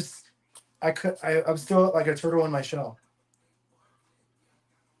 So I'm still like a turtle in my shell.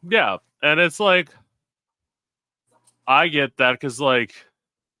 Yeah. And it's like I get that because like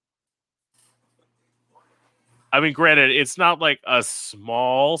I mean, granted, it's not like a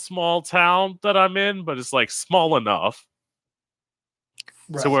small town that I'm in, but it's like small enough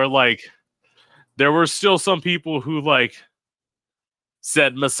to Right. where like there were still some people who like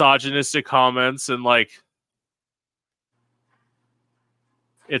said misogynistic comments and like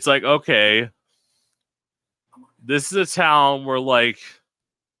it's like okay, this is a town where like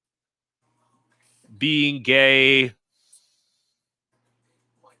being gay.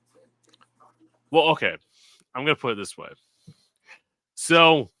 Well, okay, I'm gonna put it this way.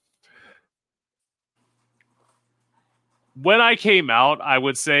 So when I came out, I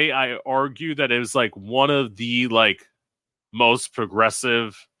would say I argue that it was like one of the like most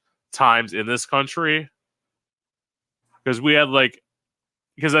progressive times in this country because we had like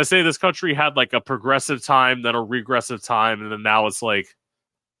because I say this country had like a progressive time, then a regressive time, and then now it's like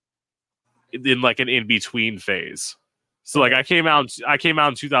in like an in between phase. So like Okay. I came out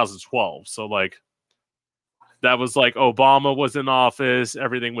in 2012. So like that was like Obama was in office,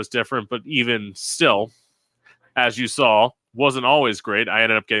 everything was different, but even still, as you saw, wasn't always great. I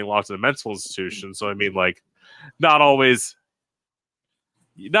ended up getting locked in a mental institution. So I mean like not always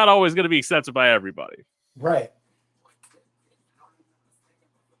going to be accepted by everybody. Right.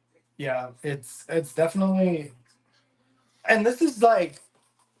 Yeah. It's definitely, and this is like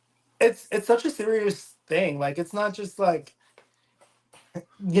it's such a serious thing. Like it's not just like,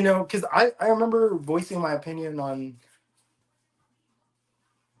 you know, because I remember voicing my opinion on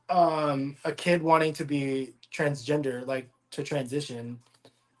a kid wanting to be transgender, like to transition,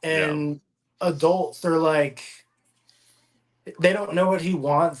 Yeah. and adults are like they don't know what he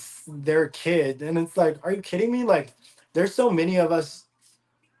wants their kid, and it's like, are you kidding me? Like there's so many of us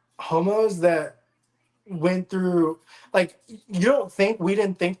homos that went through, like, you don't think we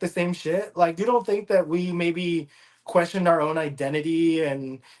didn't think the same shit? Like, you don't think that we maybe questioned our own identity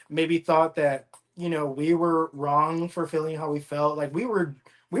and maybe thought that, we were wrong for feeling how we felt? Like, we were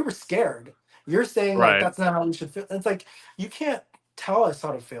scared. You're saying like Right. that's not how we should feel. It's like, you can't tell us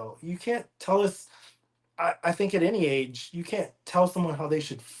how to feel. You can't tell us. I think at any age, you can't tell someone how they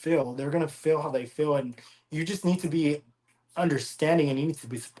should feel. They're gonna feel how they feel, and you just need to be understanding, and you need to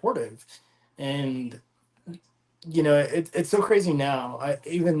be supportive. And it's so crazy now. I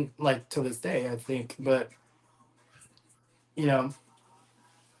even like to this day, I think, but you know,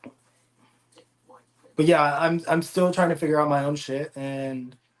 but yeah, I'm still trying to figure out my own shit,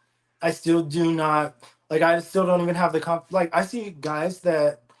 and I still do not like. I still don't even have the like. I see guys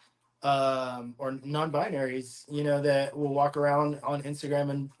that or non-binaries, that will walk around on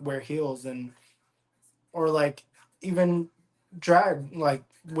Instagram and wear heels, and or like even drag, like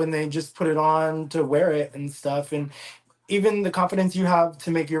when they just put it on to wear it and stuff, and even the confidence you have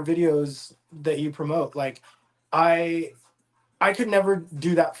to make your videos that you promote. Like, I I could never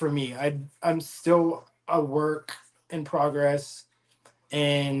do that for me. I'm still a work in progress,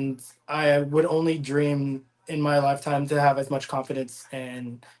 and I would only dream in my lifetime to have as much confidence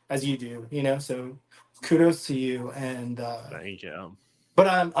and as you do, So kudos to you. And Thank you. but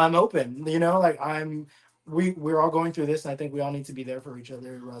I'm open, like we're all going through this, and I think we all need to be there for each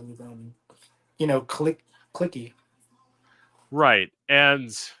other rather than, clicky. Right.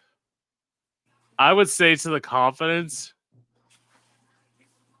 And I would say to the confidence,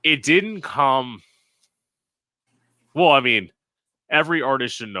 it didn't come. Well, I mean, every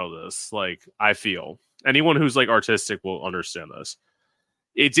artist should know this. Like, I feel anyone who's like artistic will understand this.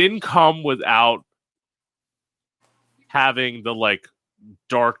 It didn't come without having the like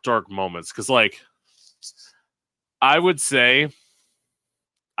dark moments. Cause like, I would say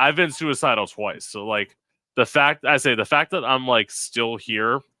I've been suicidal twice. So like, the fact that I'm like still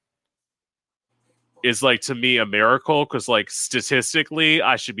here is like to me a miracle, because like statistically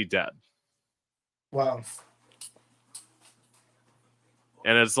I should be dead. Wow.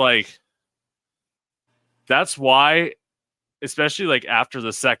 And it's like, that's why, especially like after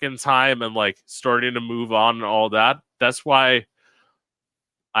the second time and like starting to move on and all that, that's why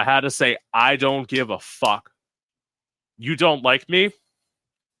I had to say, I don't give a fuck. You don't like me,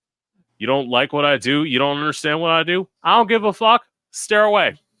 you don't like what I do, you don't understand what I do, I don't give a fuck. Stare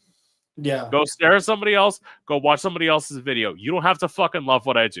away. Yeah. Go stare at somebody else. Go watch somebody else's video. You don't have to fucking love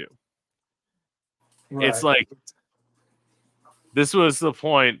what I do. It's Right. like, this was the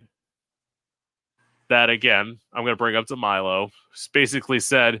point that, again, I'm going to bring up to Milo. Basically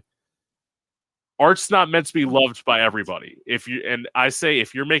said, art's not meant to be loved by everybody. And I say,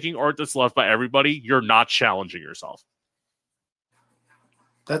 if you're making art that's loved by everybody, you're not challenging yourself.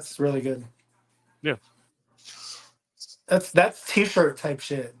 That's really good. Yeah. That's t-shirt type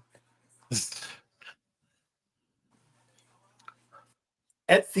shit.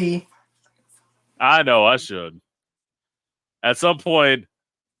 Etsy. I know I should. At some point,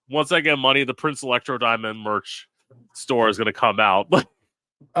 once I get money, the Prince Electro Diamond merch store is going to come out.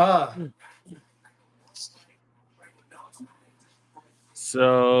 Ah.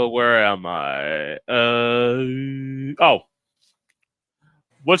 So where am I? Oh,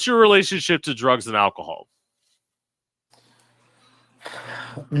 what's your relationship to drugs and alcohol?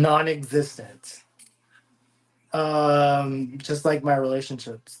 Non-existent. Just like my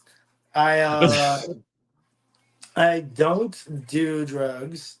relationships. I I don't do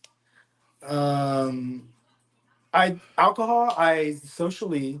drugs. Um, I alcohol. I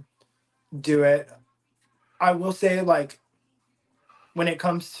socially do it. I will say, like, when it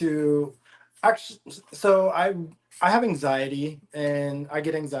comes to actually, so I have anxiety, and I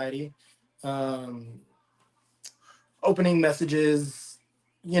get anxiety. Um, Opening messages,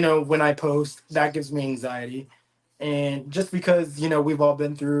 when I post, that gives me anxiety. And just because, we've all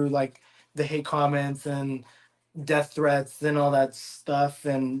been through like the hate comments and death threats and all that stuff,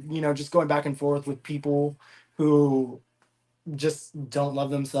 and, just going back and forth with people who just don't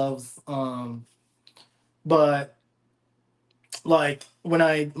love themselves. But like when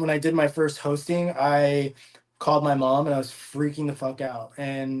I did my first hosting, I called my mom and I was freaking the fuck out.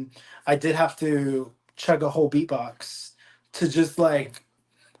 And I did have to chug a whole beatbox to just like,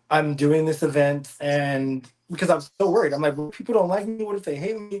 I'm doing this event, and because I'm so worried, I'm like, well, people don't like me. What if they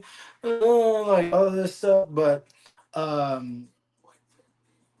hate me? Like all this stuff. But um,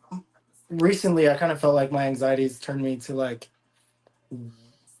 recently, I kind of felt like my anxieties turned me to like,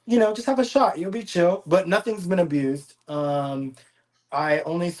 just have a shot. You'll be chill. But nothing's been abused. I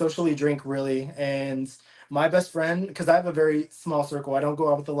only socially drink, really, and My best friend, because I have a very small circle. I don't go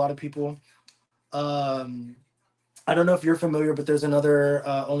out with a lot of people. Um, I don't know if you're familiar, but there's another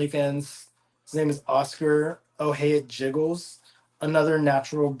OnlyFans. His name is Oscar. Oh, hey, it jiggles. Another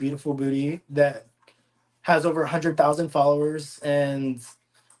natural, beautiful booty that has over 100,000 followers. And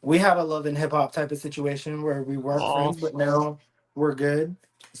we had a love and hip hop type of situation where we weren't Oh, friends, but now we're good.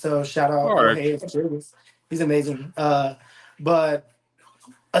 So shout out, all oh, right. hey, it jiggles. He's amazing. But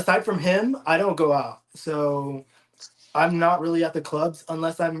aside from him, I don't go out. So I'm not really at the clubs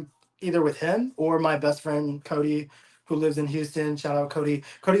unless I'm either with him or my best friend Cody, who lives in Houston. Shout out Cody.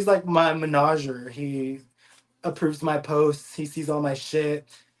 Cody's like my menager. He approves my posts. He sees all my shit.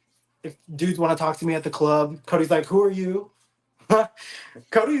 If dudes want to talk to me at the club, Cody's like, "Who are you?"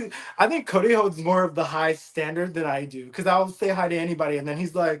 Cody, I think Cody holds more of the high standard than I do because I'll say hi to anybody, and then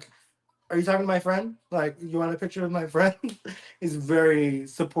he's like, "Are you talking to my friend? Like, you want a picture of my friend?" He's very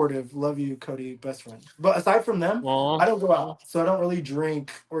supportive. Love you, Cody, best friend. But aside from them, Well, I don't go out, so I don't really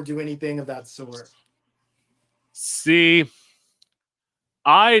drink or do anything of that sort. see,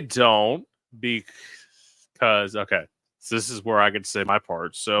 I don't because okay. So this is where I can say my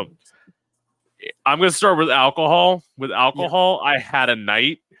part. So I'm gonna start with alcohol. With Yeah. alcohol, I had a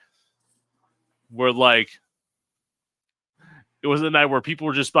night where like it was a night where people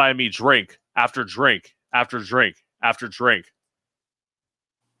were just buying me drink after drink after drink after drink.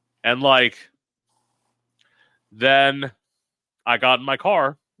 And like then I got in my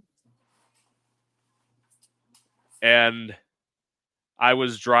car and I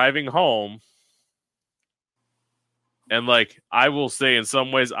was driving home. And like I will say in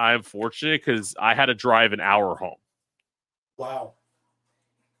some ways I'm fortunate because I had to drive an hour home. Wow.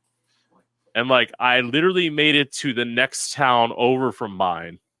 And like I literally made it to the next town over from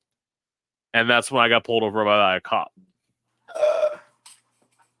mine. And that's when I got pulled over by a cop.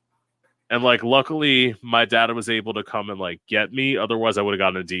 And like luckily my dad was able to come and like get me. Otherwise I would have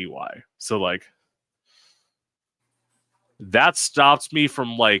gotten a DUI. So like that stopped me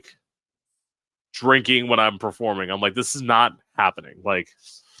from like drinking when I'm performing. I'm like, this is not happening like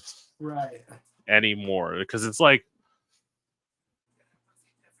Right. anymore. Because it's like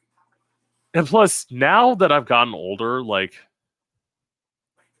and plus now that I've gotten older, like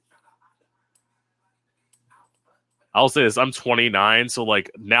I'll say this, I'm 29, so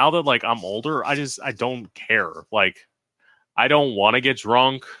like now that like I'm older, I don't care. Like I don't want to get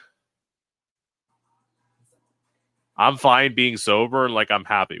drunk. I'm fine being sober and like I'm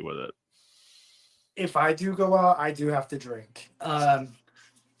happy with it. If I do go out, I do have to drink. I,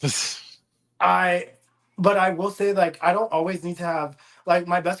 but I will say, like, I don't always need to have, like,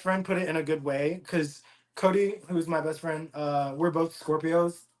 my best friend put it in a good way because Cody, who's my best friend, we're both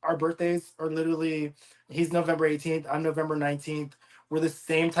Scorpios. Our birthdays are literally, he's November 18th, I'm November 19th. We're the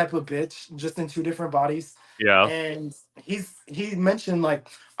same type of bitch, just in two different bodies. Yeah. And he mentioned, like,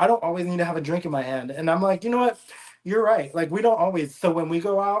 I don't always need to have a drink in my hand. And I'm like, you know what? You're right. Like, we don't always. So when we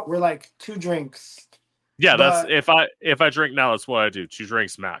go out, we're like two drinks. Yeah, that's But if I drink now, that's what I do. 2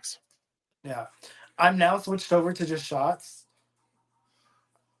 drinks max. yeah, I'm now switched over to just shots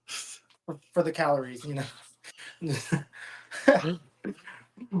for the calories, you know.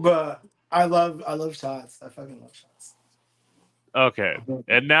 But I love shots. I fucking love shots. Okay.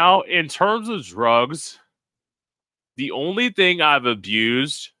 And now in terms of drugs, the only thing I've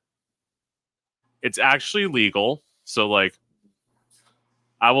abused, it's actually legal. So like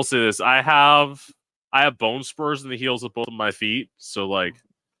I will say this, I have bone spurs in the heels of both of my feet. So like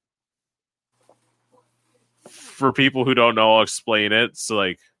for people who don't know, I'll explain it. So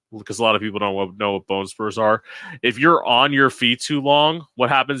like because a lot of people don't know what bone spurs are. If you're on your feet too long, what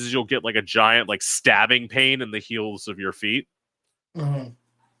happens is you'll get like a giant like stabbing pain in the heels of your feet. Mhm.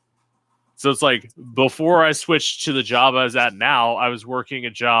 So it's like before I switched to the job I was at now, I was working a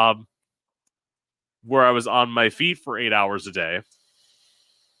job where I was on my feet for 8 hours a day,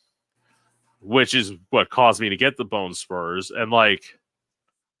 which is what caused me to get the bone spurs. And like,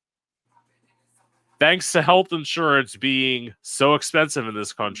 thanks to health insurance being so expensive in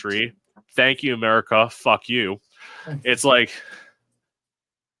this country, thank you, America, fuck you. It's like,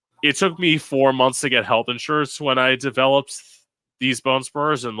 it took me 4 months to get health insurance when I developed these bone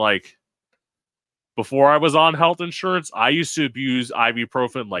spurs. And like, before I was on health insurance, I used to abuse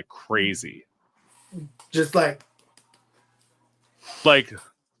ibuprofen like crazy. Just like, Like,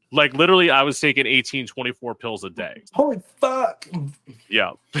 like literally, I was taking 18, 24 pills a day. holy fuck.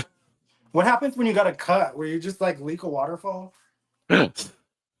 Yeah. What happens when you got a cut? Where you just like leak a waterfall? I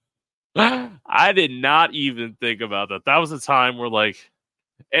did not even think about that. That was a time where like,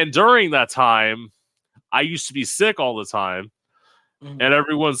 and during that time, I used to be sick all the time. Mhm. And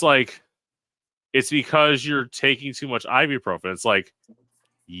everyone's like, it's because you're taking too much ibuprofen. It's like,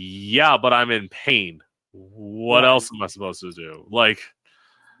 yeah, but I'm in pain. What else am I supposed to do? Like,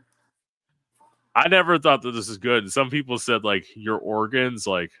 I never thought that this is good. Some people said, like, your organs,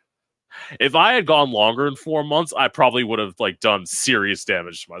 like, if I had gone longer than 4 months, I probably would have, like, done serious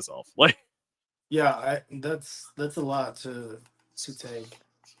damage to myself. Like, Yeah, that's a lot to take.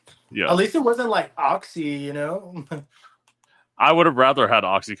 yeah. At least it wasn't like Oxy, you know? I would have rather had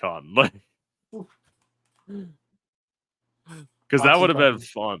Oxycontin. Like, because that would have been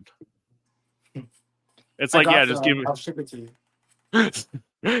fun. It's like, yeah, just give me. I'll ship it to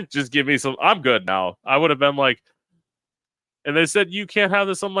you. Just give me some. I'm good now. I would have been like, and they said you can't have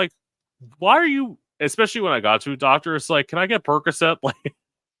this. I'm like, why are you? Especially when I got to a doctor, it's like, can I get Percocet? Like,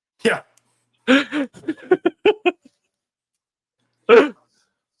 yeah.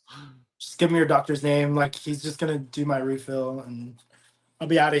 Just give me your doctor's name. Like, he's just gonna do my refill, and I'll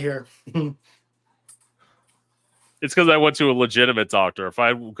be out of here. It's because I went to a legitimate doctor. If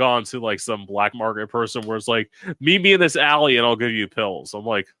I'd gone to like some black market person where it's like, meet me in this alley and I'll give you pills. I'm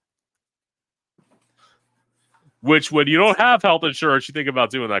like, which when you don't have health insurance, you think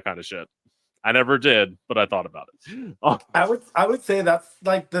about doing that kind of shit. I never did, but I thought about it. Oh. I would say that's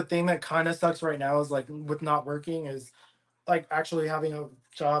like the thing that kind of sucks right now is like with not working is like actually having a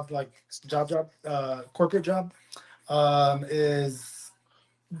job, like corporate job, is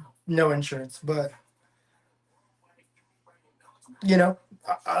no insurance. But you know,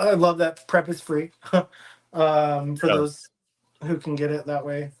 I love that PrEP is free for those who can get it that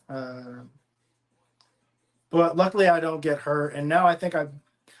way. But luckily, I don't get hurt, and now I think I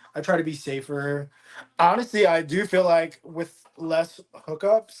try to be safer. Honestly, I do feel like with less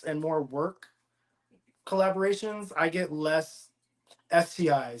hookups and more work collaborations, I get less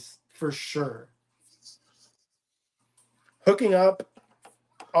STIs for sure. Hooking up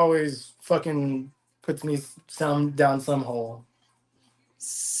always fucking puts me down some hole.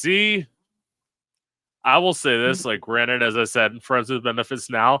 See, I will say this, like, granted, as I said, friends with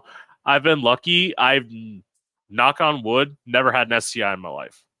benefits now, I've been lucky. I've, knock on wood, never had an STI in my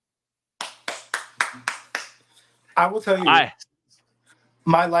life. I will tell you,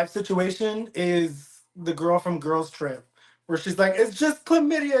 my life situation is the girl from Girls Trip, where she's like, it's just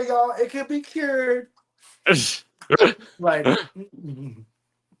chlamydia, y'all. It can be cured. Like,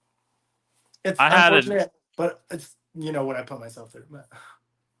 it's unfortunate, but it's, you know, what I put myself through. But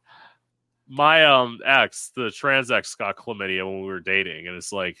my ex, the trans ex, got chlamydia when we were dating, and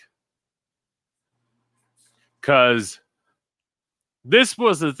it's like, because this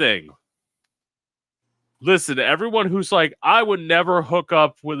was the thing. Listen, everyone who's like, I would never hook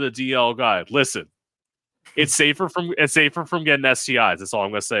up with a DL guy. Listen, it's safer from getting STIs. That's all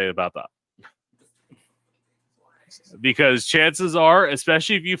I'm gonna say about that. Because chances are,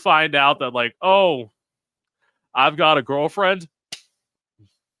 especially if you find out that, like, oh, I've got a girlfriend,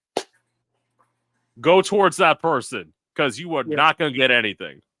 go towards that person because you are not gonna get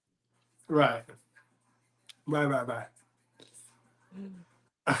anything. Right.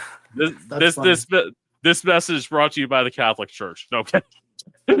 This message brought to you by the Catholic Church. Okay.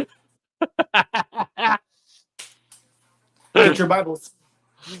 Get your Bibles.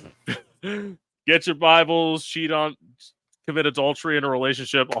 Get your Bibles. Commit adultery in a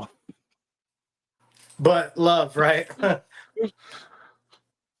relationship. Oh. But love, right?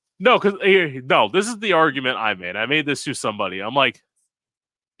 No, this is the argument I made. I made this to somebody. I'm like,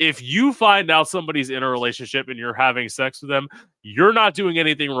 if you find out somebody's in a relationship and you're having sex with them, you're not doing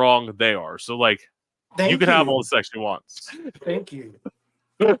anything wrong. They are. So, like, you can have all the sex you want. Thank you.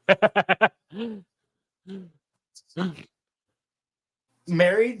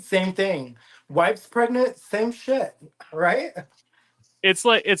 Married, same thing. Wife's pregnant, same shit, right? It's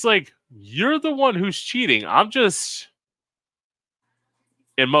like you're the one who's cheating. I'm just.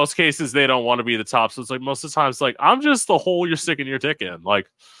 In most cases, they don't want to be the top. So it's like most of the time, it's like, I'm just the hole you're sticking your dick in. Like,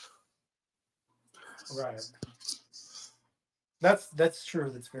 right. That's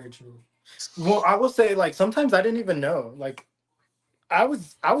true. That's very true. Well, I will say, like, sometimes I didn't even know. Like, I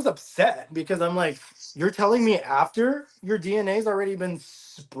was upset because I'm like, you're telling me after your DNA's already been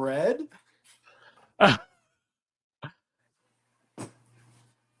spread?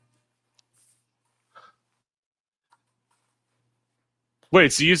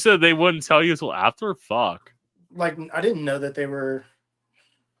 Wait, so you said they wouldn't tell you until after? Fuck. Like, I didn't know that they were.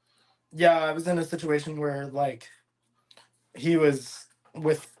 Yeah, I was in a situation where, like, he was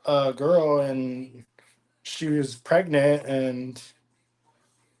with a girl and she was pregnant, and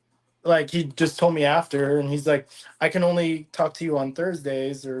like he just told me after, and he's like, I can only talk to you on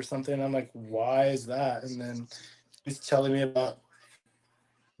Thursdays or something. I'm like, why is that? And then he's telling me about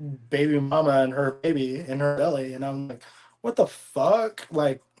baby mama and her baby in her belly, and I'm like, what the fuck?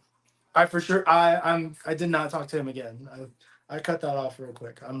 Like, I for sure, I did not talk to him again. I cut that off real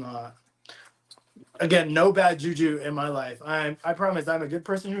quick. I'm not, again, no bad juju in my life. I promise I'm a good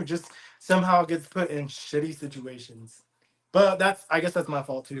person who just somehow gets put in shitty situations. But that's, I guess that's my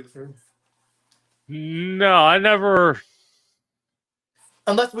fault too. No, I never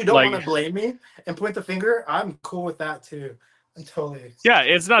Unless we don't want to like. blame me and point the finger, I'm cool with that too. I'm totally. Yeah,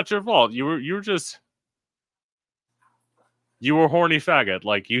 it's not your fault. You were just you were horny faggot.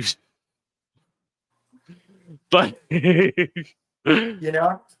 Like you, but You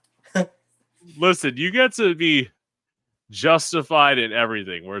know? listen, you get to be justified in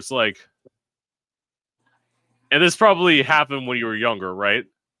everything. Where it's like, and this probably happened when you were younger, right?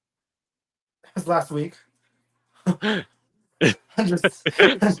 It was last week. I'm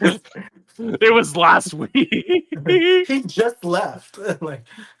It was last week. He just left. Like,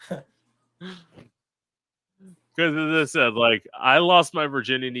 because as I said, like I lost my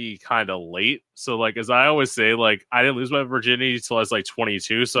virginity kind of late. So like as I always say, like I didn't lose my virginity until I was like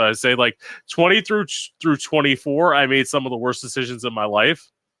 22. So I say like 20 through 24, I made some of the worst decisions in my life.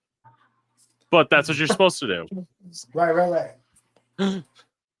 But that's what you're supposed to do. right.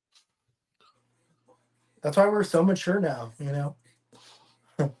 That's why we're so mature now, you know?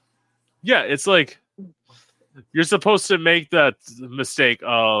 Yeah, it's like you're supposed to make that mistake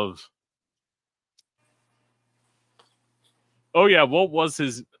of, oh yeah, what was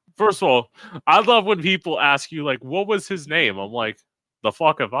his? First of all, I love when people ask you like, what was his name? I'm like, the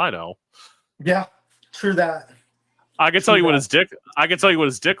fuck if I know. Yeah, true that. I can tell you what his dick. I can tell you what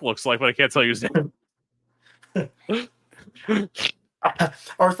his dick looks like, but I can't tell you his name.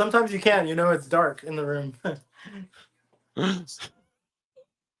 Or sometimes you can, you know, it's dark in the room.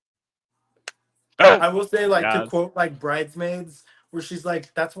 I will say, like, to quote, like, Bridesmaids, where she's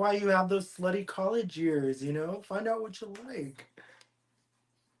like, that's why you have those slutty college years, you know? Find out what you like.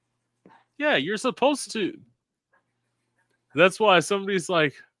 Yeah, you're supposed to. That's why somebody's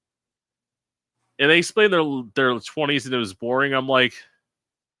like, and they explain their 20s and it was boring.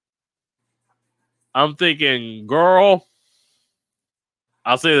 I'm thinking, girl,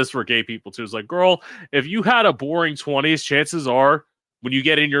 I'll say this for gay people too. It's like, girl, if you had a boring 20s, chances are when you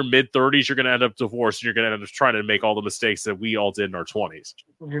get in your mid 30s, you're going to end up divorced and you're going to end up trying to make all the mistakes that we all did in our 20s.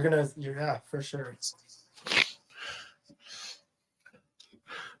 Yeah, for sure.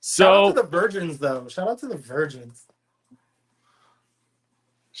 So, shout out to the virgins, though. Shout out to the virgins.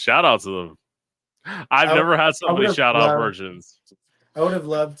 Shout out to them. I've never had somebody shout out virgins. I would have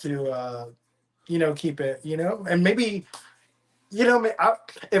loved to, you know, keep it, you know, and maybe, you know,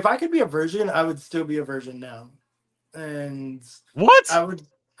 if I could be a virgin, I would still be a virgin now. And what? I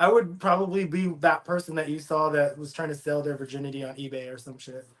would probably be that person that you saw that was trying to sell their virginity on eBay or some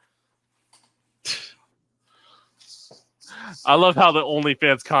shit. I love how the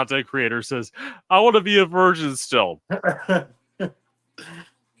OnlyFans content creator says, I want to be a virgin still.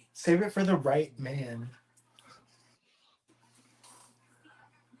 Save it for the right man.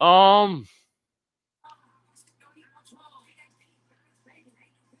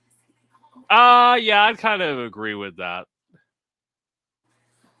 Yeah, I'd kind of agree with that.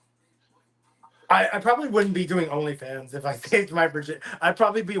 I probably wouldn't be doing OnlyFans if I saved my virginity. I'd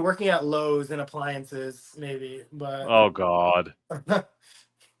probably be working at Lowe's and appliances, maybe. But oh god,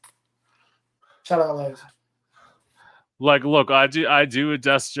 shout out Lowe's. Like, look, I do a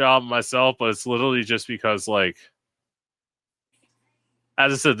desk job myself, but it's literally just because, like,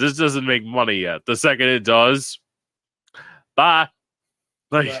 as I said, this doesn't make money yet. The second it does, bye.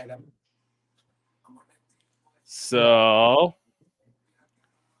 Like, right.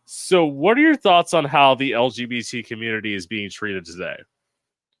 So what are your thoughts on how the LGBT community is being treated today?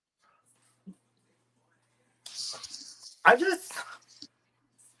 I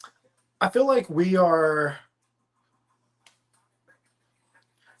feel like we are.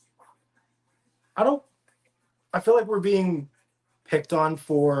 I feel like we're being picked on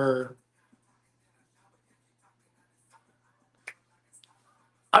for.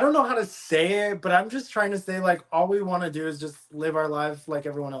 I don't know how to say it, but I'm just trying to say, like, all we want to do is just live our life like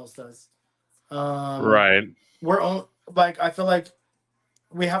everyone else does. Right. I feel like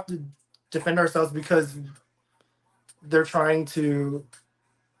we have to defend ourselves because they're trying to,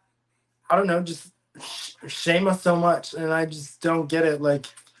 I don't know, just shame us so much. And I just don't get it. Like,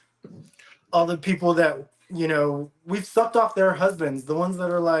 all the people that, you know, we've sucked off their husbands, the ones that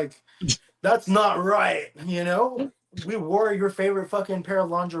are like, that's not right, you know? We wore your favorite fucking pair of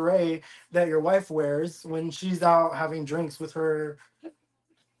lingerie that your wife wears when she's out having drinks with her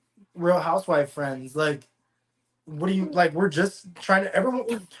Real Housewife friends. Like, what do you like? We're just trying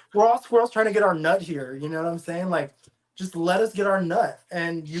to we're all squirrels trying to get our nut here. You know what I'm saying? Like, just let us get our nut,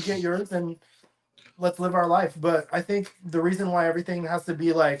 and you get yours, and let's live our life. But I think the reason why everything has to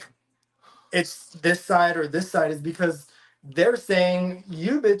be like it's this side or this side is because they're saying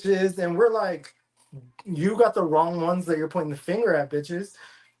you bitches, and we're like, you got the wrong ones that you're pointing the finger at, bitches.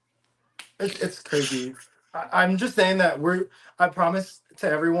 It's crazy. I'm just saying that I promise to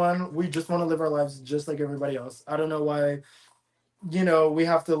everyone, we just want to live our lives just like everybody else. I don't know why, we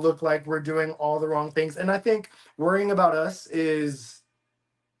have to look like we're doing all the wrong things. And I think worrying about us is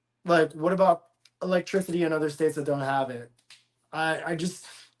like, what about electricity in other states that don't have it? I just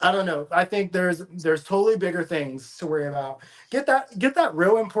I don't know. I think there's totally bigger things to worry about. Get that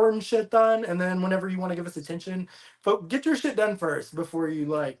real important shit done, and then whenever you want to give us attention, but get your shit done first before you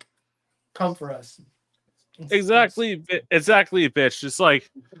like come for us. It's Exactly, bitch. Just like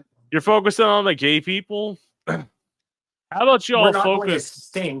you're focusing on the gay people. How about you we're all not going focus?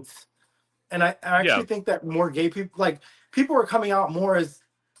 extinct. And I Yeah, actually think that more gay people, like people are coming out more as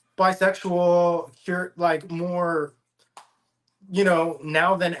bisexual, like more,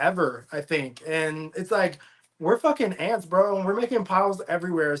 now than ever, I think. And it's like we're fucking ants, bro, and we're making piles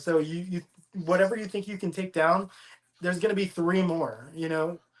everywhere. So you whatever you think you can take down, there's gonna be three more.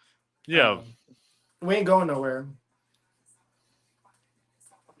 yeah. Um, we ain't going nowhere.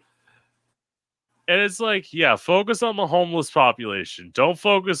 And it's like, yeah, focus on the homeless population. Don't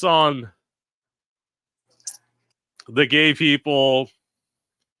focus on the gay people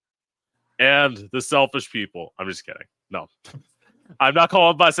and the selfish people. I'm just kidding. No, I'm not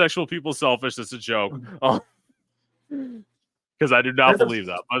calling bisexual people selfish. That's a joke. Because I do not There's a believe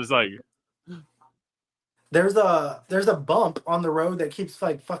that. But it's like, there's a bump on the road that keeps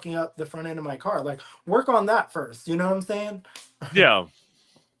like fucking up the front end of my car. Like work on that first. You know what I'm saying? yeah,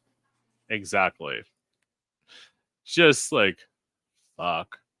 exactly. Just like,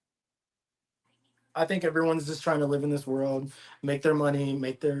 fuck. I think everyone's just trying to live in this world, make their money,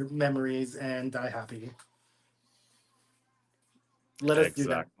 make their memories, and die happy. Let us do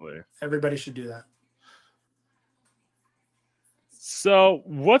that. Exactly. Everybody should do that. So,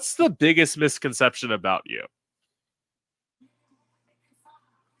 what's the biggest misconception about you?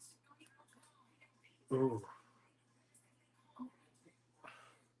 Ooh.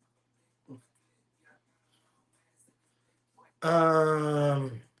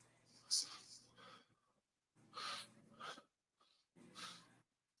 Um,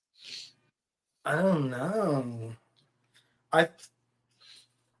 I don't know. I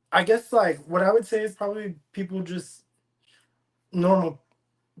I guess like what I would say is probably people just normal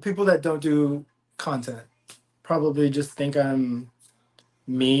people that don't do content probably just think I'm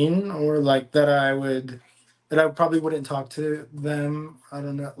mean or like that I probably wouldn't talk to them. I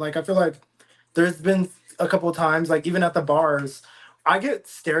don't know. Like I feel like there's been a couple of times like even at the bars I get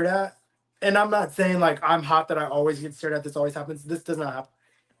stared at, and I'm not saying like I'm hot that I always get stared at. This always happens. This does not happen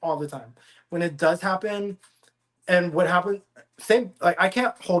all the time. When it does happen, and what happened, same, like I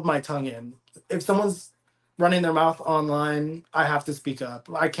can't hold my tongue in. If someone's running their mouth online, I have to speak up.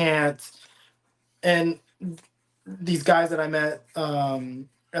 I can't. And these guys that I met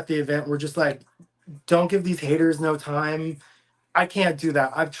at the event were just like, don't give these haters no time. I can't do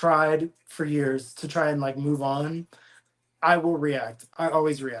that. I've tried for years to try and like move on. I will react. I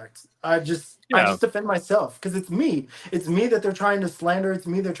always react. I Yeah, just defend myself because it's me. It's me that they're trying to slander. It's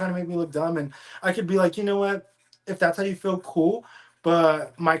me they're trying to make me look dumb. And I could be like, you know what? If that's how you feel, cool.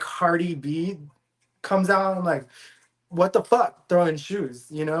 But my Cardi B comes out, I'm like, what the fuck? Throwing shoes,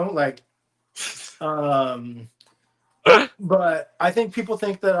 Like, um, but I think people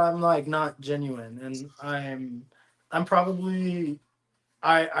think that I'm like not genuine, and I'm probably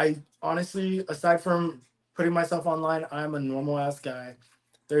I honestly, aside from putting myself online, I'm a normal ass guy.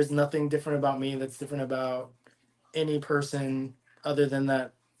 There's nothing different about me that's different about any person other than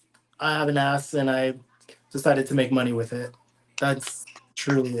that I have an ass and I decided to make money with it. That's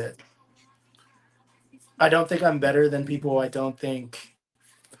truly it. I don't think I'm better than people. I don't think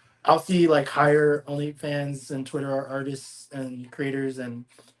I'll see like higher OnlyFans and Twitter artists and creators, and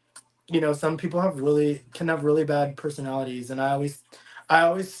some people can have really bad personalities, and I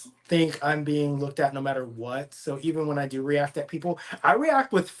always think I'm being looked at no matter what. So even when I do react at people, I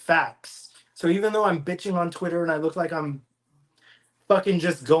react with facts. So even though I'm bitching on Twitter and I look like I'm fucking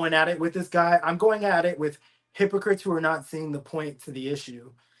just going at it with this guy, I'm going at it with hypocrites who are not seeing the point to the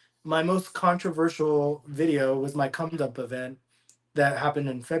issue. My most controversial video was my come up event that happened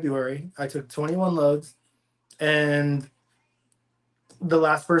in February. I took 21 loads, and the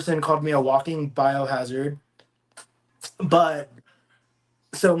last person called me a walking biohazard. But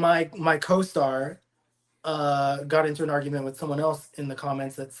so my co-star, got into an argument with someone else in the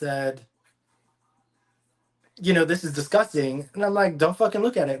comments that said, you know, this is disgusting. And I'm like, don't fucking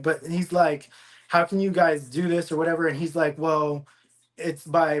look at it. But he's like, how can you guys do this or whatever? And he's like, well, it's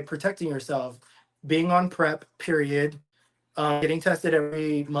by protecting yourself, being on prep, period, getting tested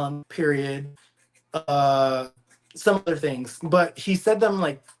every month, period, uh, some other things. But he said them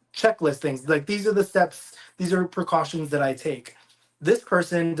like checklist things. Like, these are the steps, these are precautions that I take. This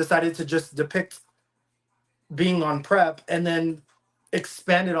person decided to just depict being on prep and then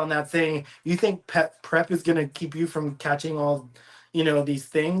expanded on that, saying, you think prep is going to keep you from catching all, you know, these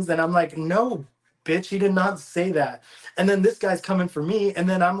things? And I'm like, no, bitch, he did not say that. And then this guy's coming for me, and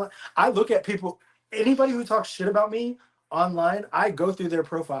then I'm like, I look at people, anybody who talks shit about me online, I go through their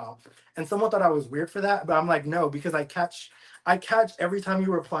profile. And someone thought I was weird for that, but I'm like, no, because I catch every time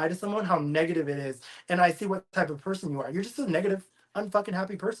you reply to someone how negative it is, and I see what type of person you are. You're just a negative, unfucking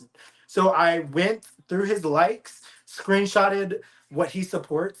happy person. So I went through his likes, screenshotted what he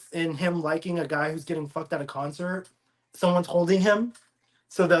supports in him liking a guy who's getting fucked at a concert. Someone's holding him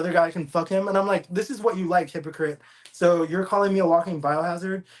so the other guy can fuck him. And I'm like, this is what you like, hypocrite. So you're calling me a walking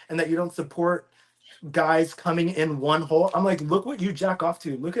biohazard and that you don't support guys coming in one hole. I'm like, look what you jack off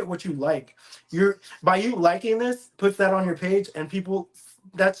to. Look at what you like. You're by you liking this, puts that on your page, and people,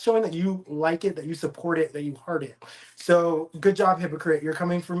 that's showing that you like it, that you support it, that you heart it. So good job, hypocrite. You're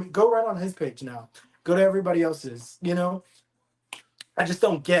coming for me. Go right on his page now. Go to everybody else's. You know, I just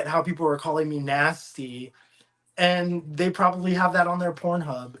don't get how people are calling me nasty, and they probably have that on their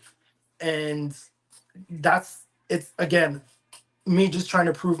Pornhub, and that's it's again me just trying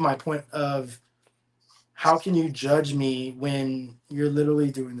to prove my point of how can you judge me when you're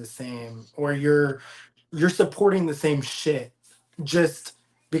literally doing the same, or you're supporting the same shit just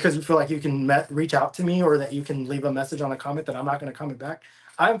because you feel like you can reach out to me, or that you can leave a message on a comment that I'm not going to comment back.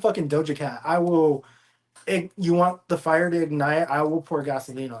 I'm fucking Doja Cat. I will. You want the fire to ignite? I will pour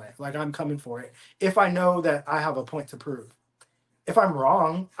gasoline on it. Like, I'm coming for it if I know that I have a point to prove. If I'm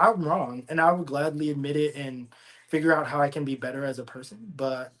wrong, I'm wrong, and I would gladly admit it and figure out how I can be better as a person.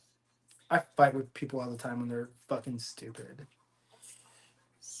 But I fight with people all the time when they're fucking stupid.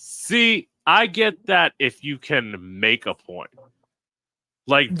 See, I get that if you can make a point.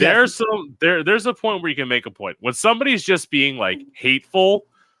 Like, Yes. there's a point where you can make a point. When somebody's just being like hateful,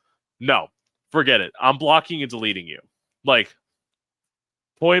 no, forget it. I'm blocking and deleting you. Like,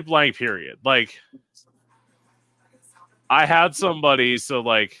 point blank, period. Like, I had somebody, so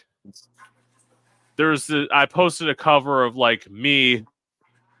like, I posted a cover of like me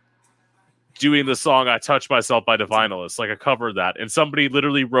doing the song "I Touch Myself" by Divinalist, like a cover of that, and somebody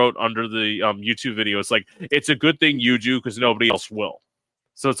literally wrote under the YouTube video, it's like, it's a good thing you do because nobody else will.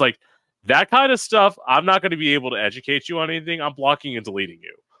 So it's like, that kind of stuff, I'm not going to be able to educate you on anything. I'm blocking and deleting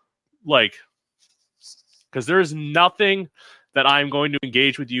you. Like, because there's nothing that I'm going to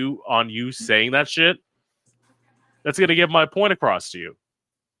engage with you on you saying that shit that's going to get my point across to you.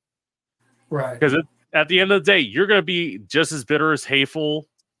 Right. Because at the end of the day, you're going to be just as bitter as hateful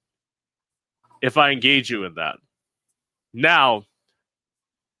if I engage you in that. Now,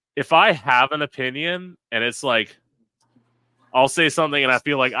 if I have an opinion and it's like, I'll say something and I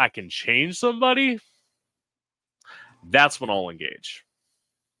feel like I can change somebody, that's when I'll engage.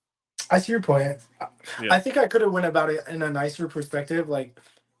 I see your point. Yeah. I think I could have went about it in a nicer perspective. Like,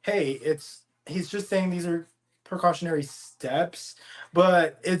 hey, he's just saying these are precautionary steps,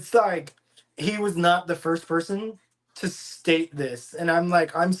 but it's like he was not the first person to state this, and I'm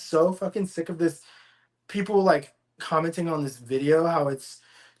like, I'm so fucking sick of this. People like commenting on this video how it's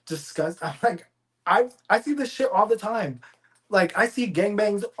disgusting. I'm like, I see this shit all the time. Like, I see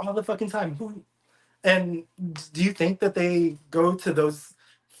gangbangs all the fucking time. Who and do you think that they go to those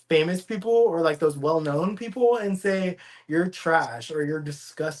famous people or like those well-known people and say you're trash or you're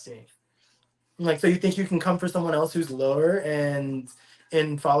disgusting? Like, so you think you can come for someone else who's lower and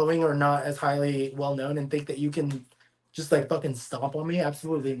in following or not as highly well known and think that you can just like fucking stomp on me?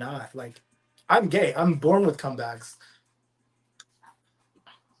 Absolutely not. Like, I'm gay. I'm born with comebacks.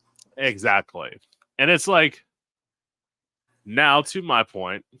 Exactly. And it's like, now to my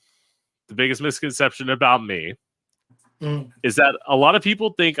point, the biggest misconception about me is that a lot of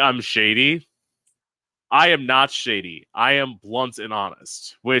people think I'm shady. I am not shady. I am blunt and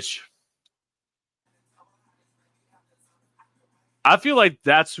honest, which I feel like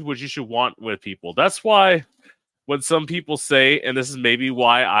that's what you should want with people. That's why when some people say, and this is maybe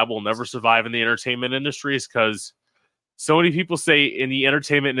why I will never survive in the entertainment industry, is because so many people say in the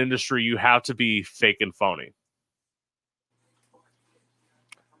entertainment industry, you have to be fake and phony.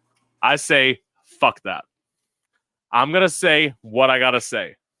 I say, fuck that. I'm going to say what I got to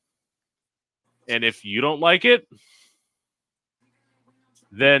say. And if you don't like it,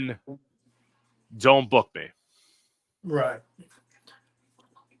 then don't book me. Right.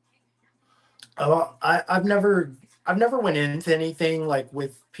 I've never went into anything like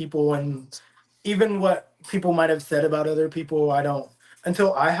with people, and even what people might have said about other people, I don't,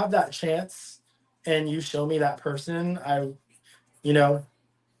 until I have that chance and you show me that person, you know,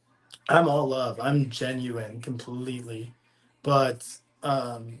 I'm all love. I'm genuine completely. But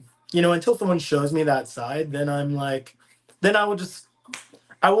until someone shows me that side, then I'm like, then I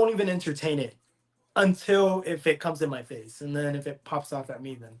won't even entertain it until if it comes in my face. And then if it pops off at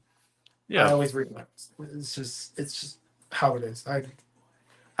me, then I Yeah. always relapse. It's just how it is. I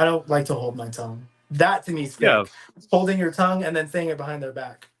don't like to hold my tongue. That to me is Yeah. fake. Holding your tongue and then saying it behind their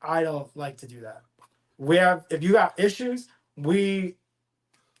back. I don't like to do that. If you got issues, we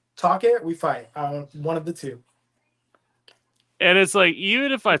talk it, we fight. One of the two. And it's like,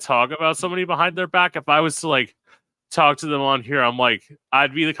 even if I talk about somebody behind their back, if I was to like talk to them on here, I'm like,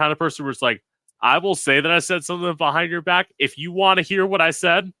 I'd be the kind of person where it's like, I will say that I said something behind your back. If you want to hear what I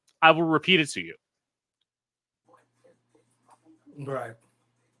said, I will repeat it to you. Right.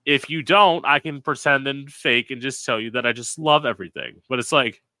 If you don't, I can pretend and fake and just tell you that I just love everything. But it's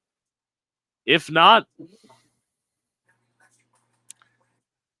like, if not,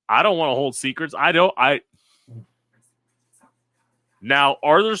 I don't want to hold secrets. Now,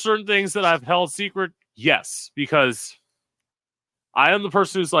 are there certain things that I've held secret? Yes, because I am the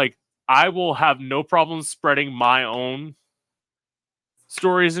person who's like, I will have no problem spreading my own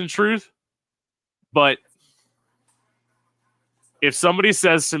stories and truth. But if somebody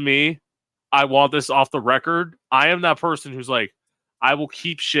says to me, I want this off the record, I am that person who's like, I will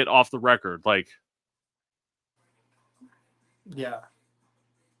keep shit off the record. Like, yeah.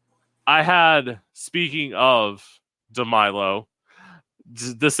 I had, speaking of DeMilo,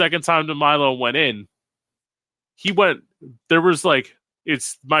 the second time DeMilo went in, there was like,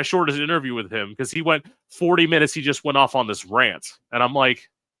 it's my shortest interview with him because he went 40 minutes. He just went off on this rant. And I'm like,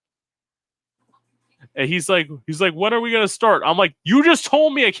 and he's like, when are we going to start? I'm like, you just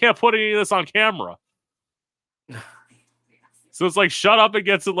told me I can't put any of this on camera. So it's like, shut up and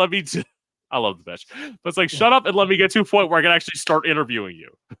get to let me. I love the bitch, but it's like, shut up and let me get to a point where I can actually start interviewing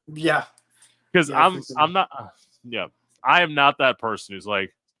you. Yeah. Because Yeah, I'm not. Yeah, I am not that person who's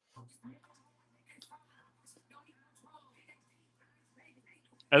like,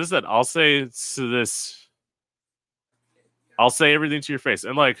 as I said, I'll say to this, I'll say everything to your face.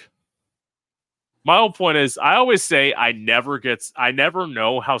 And like, my whole point is, I always say I never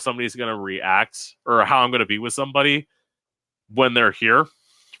know how somebody's going to react or how I'm going to be with somebody when they're here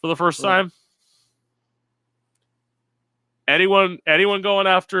for the first time. Anyone going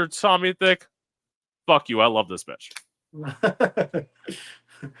after Tommie Thick? Fuck you. I love this bitch.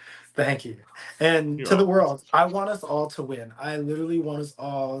 Thank you. And You're to the welcome. world, I want us all to win. I literally want us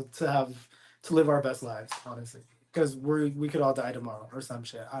all to live our best lives, honestly. Because we could all die tomorrow or some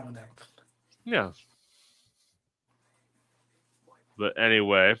shit. I don't know. Yeah. But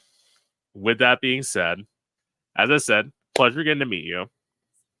anyway, with that being said, as I said, pleasure getting to meet you. Of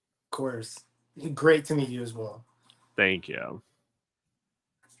course. Great to meet you as well. Thank you.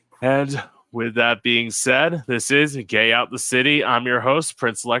 And with that being said, this is Gay Out the City. I'm your host,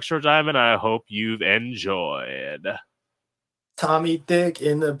 Prince Electro Diamond. I hope you've enjoyed. Tommie Thick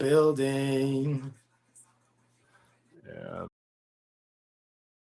in the building. Yeah.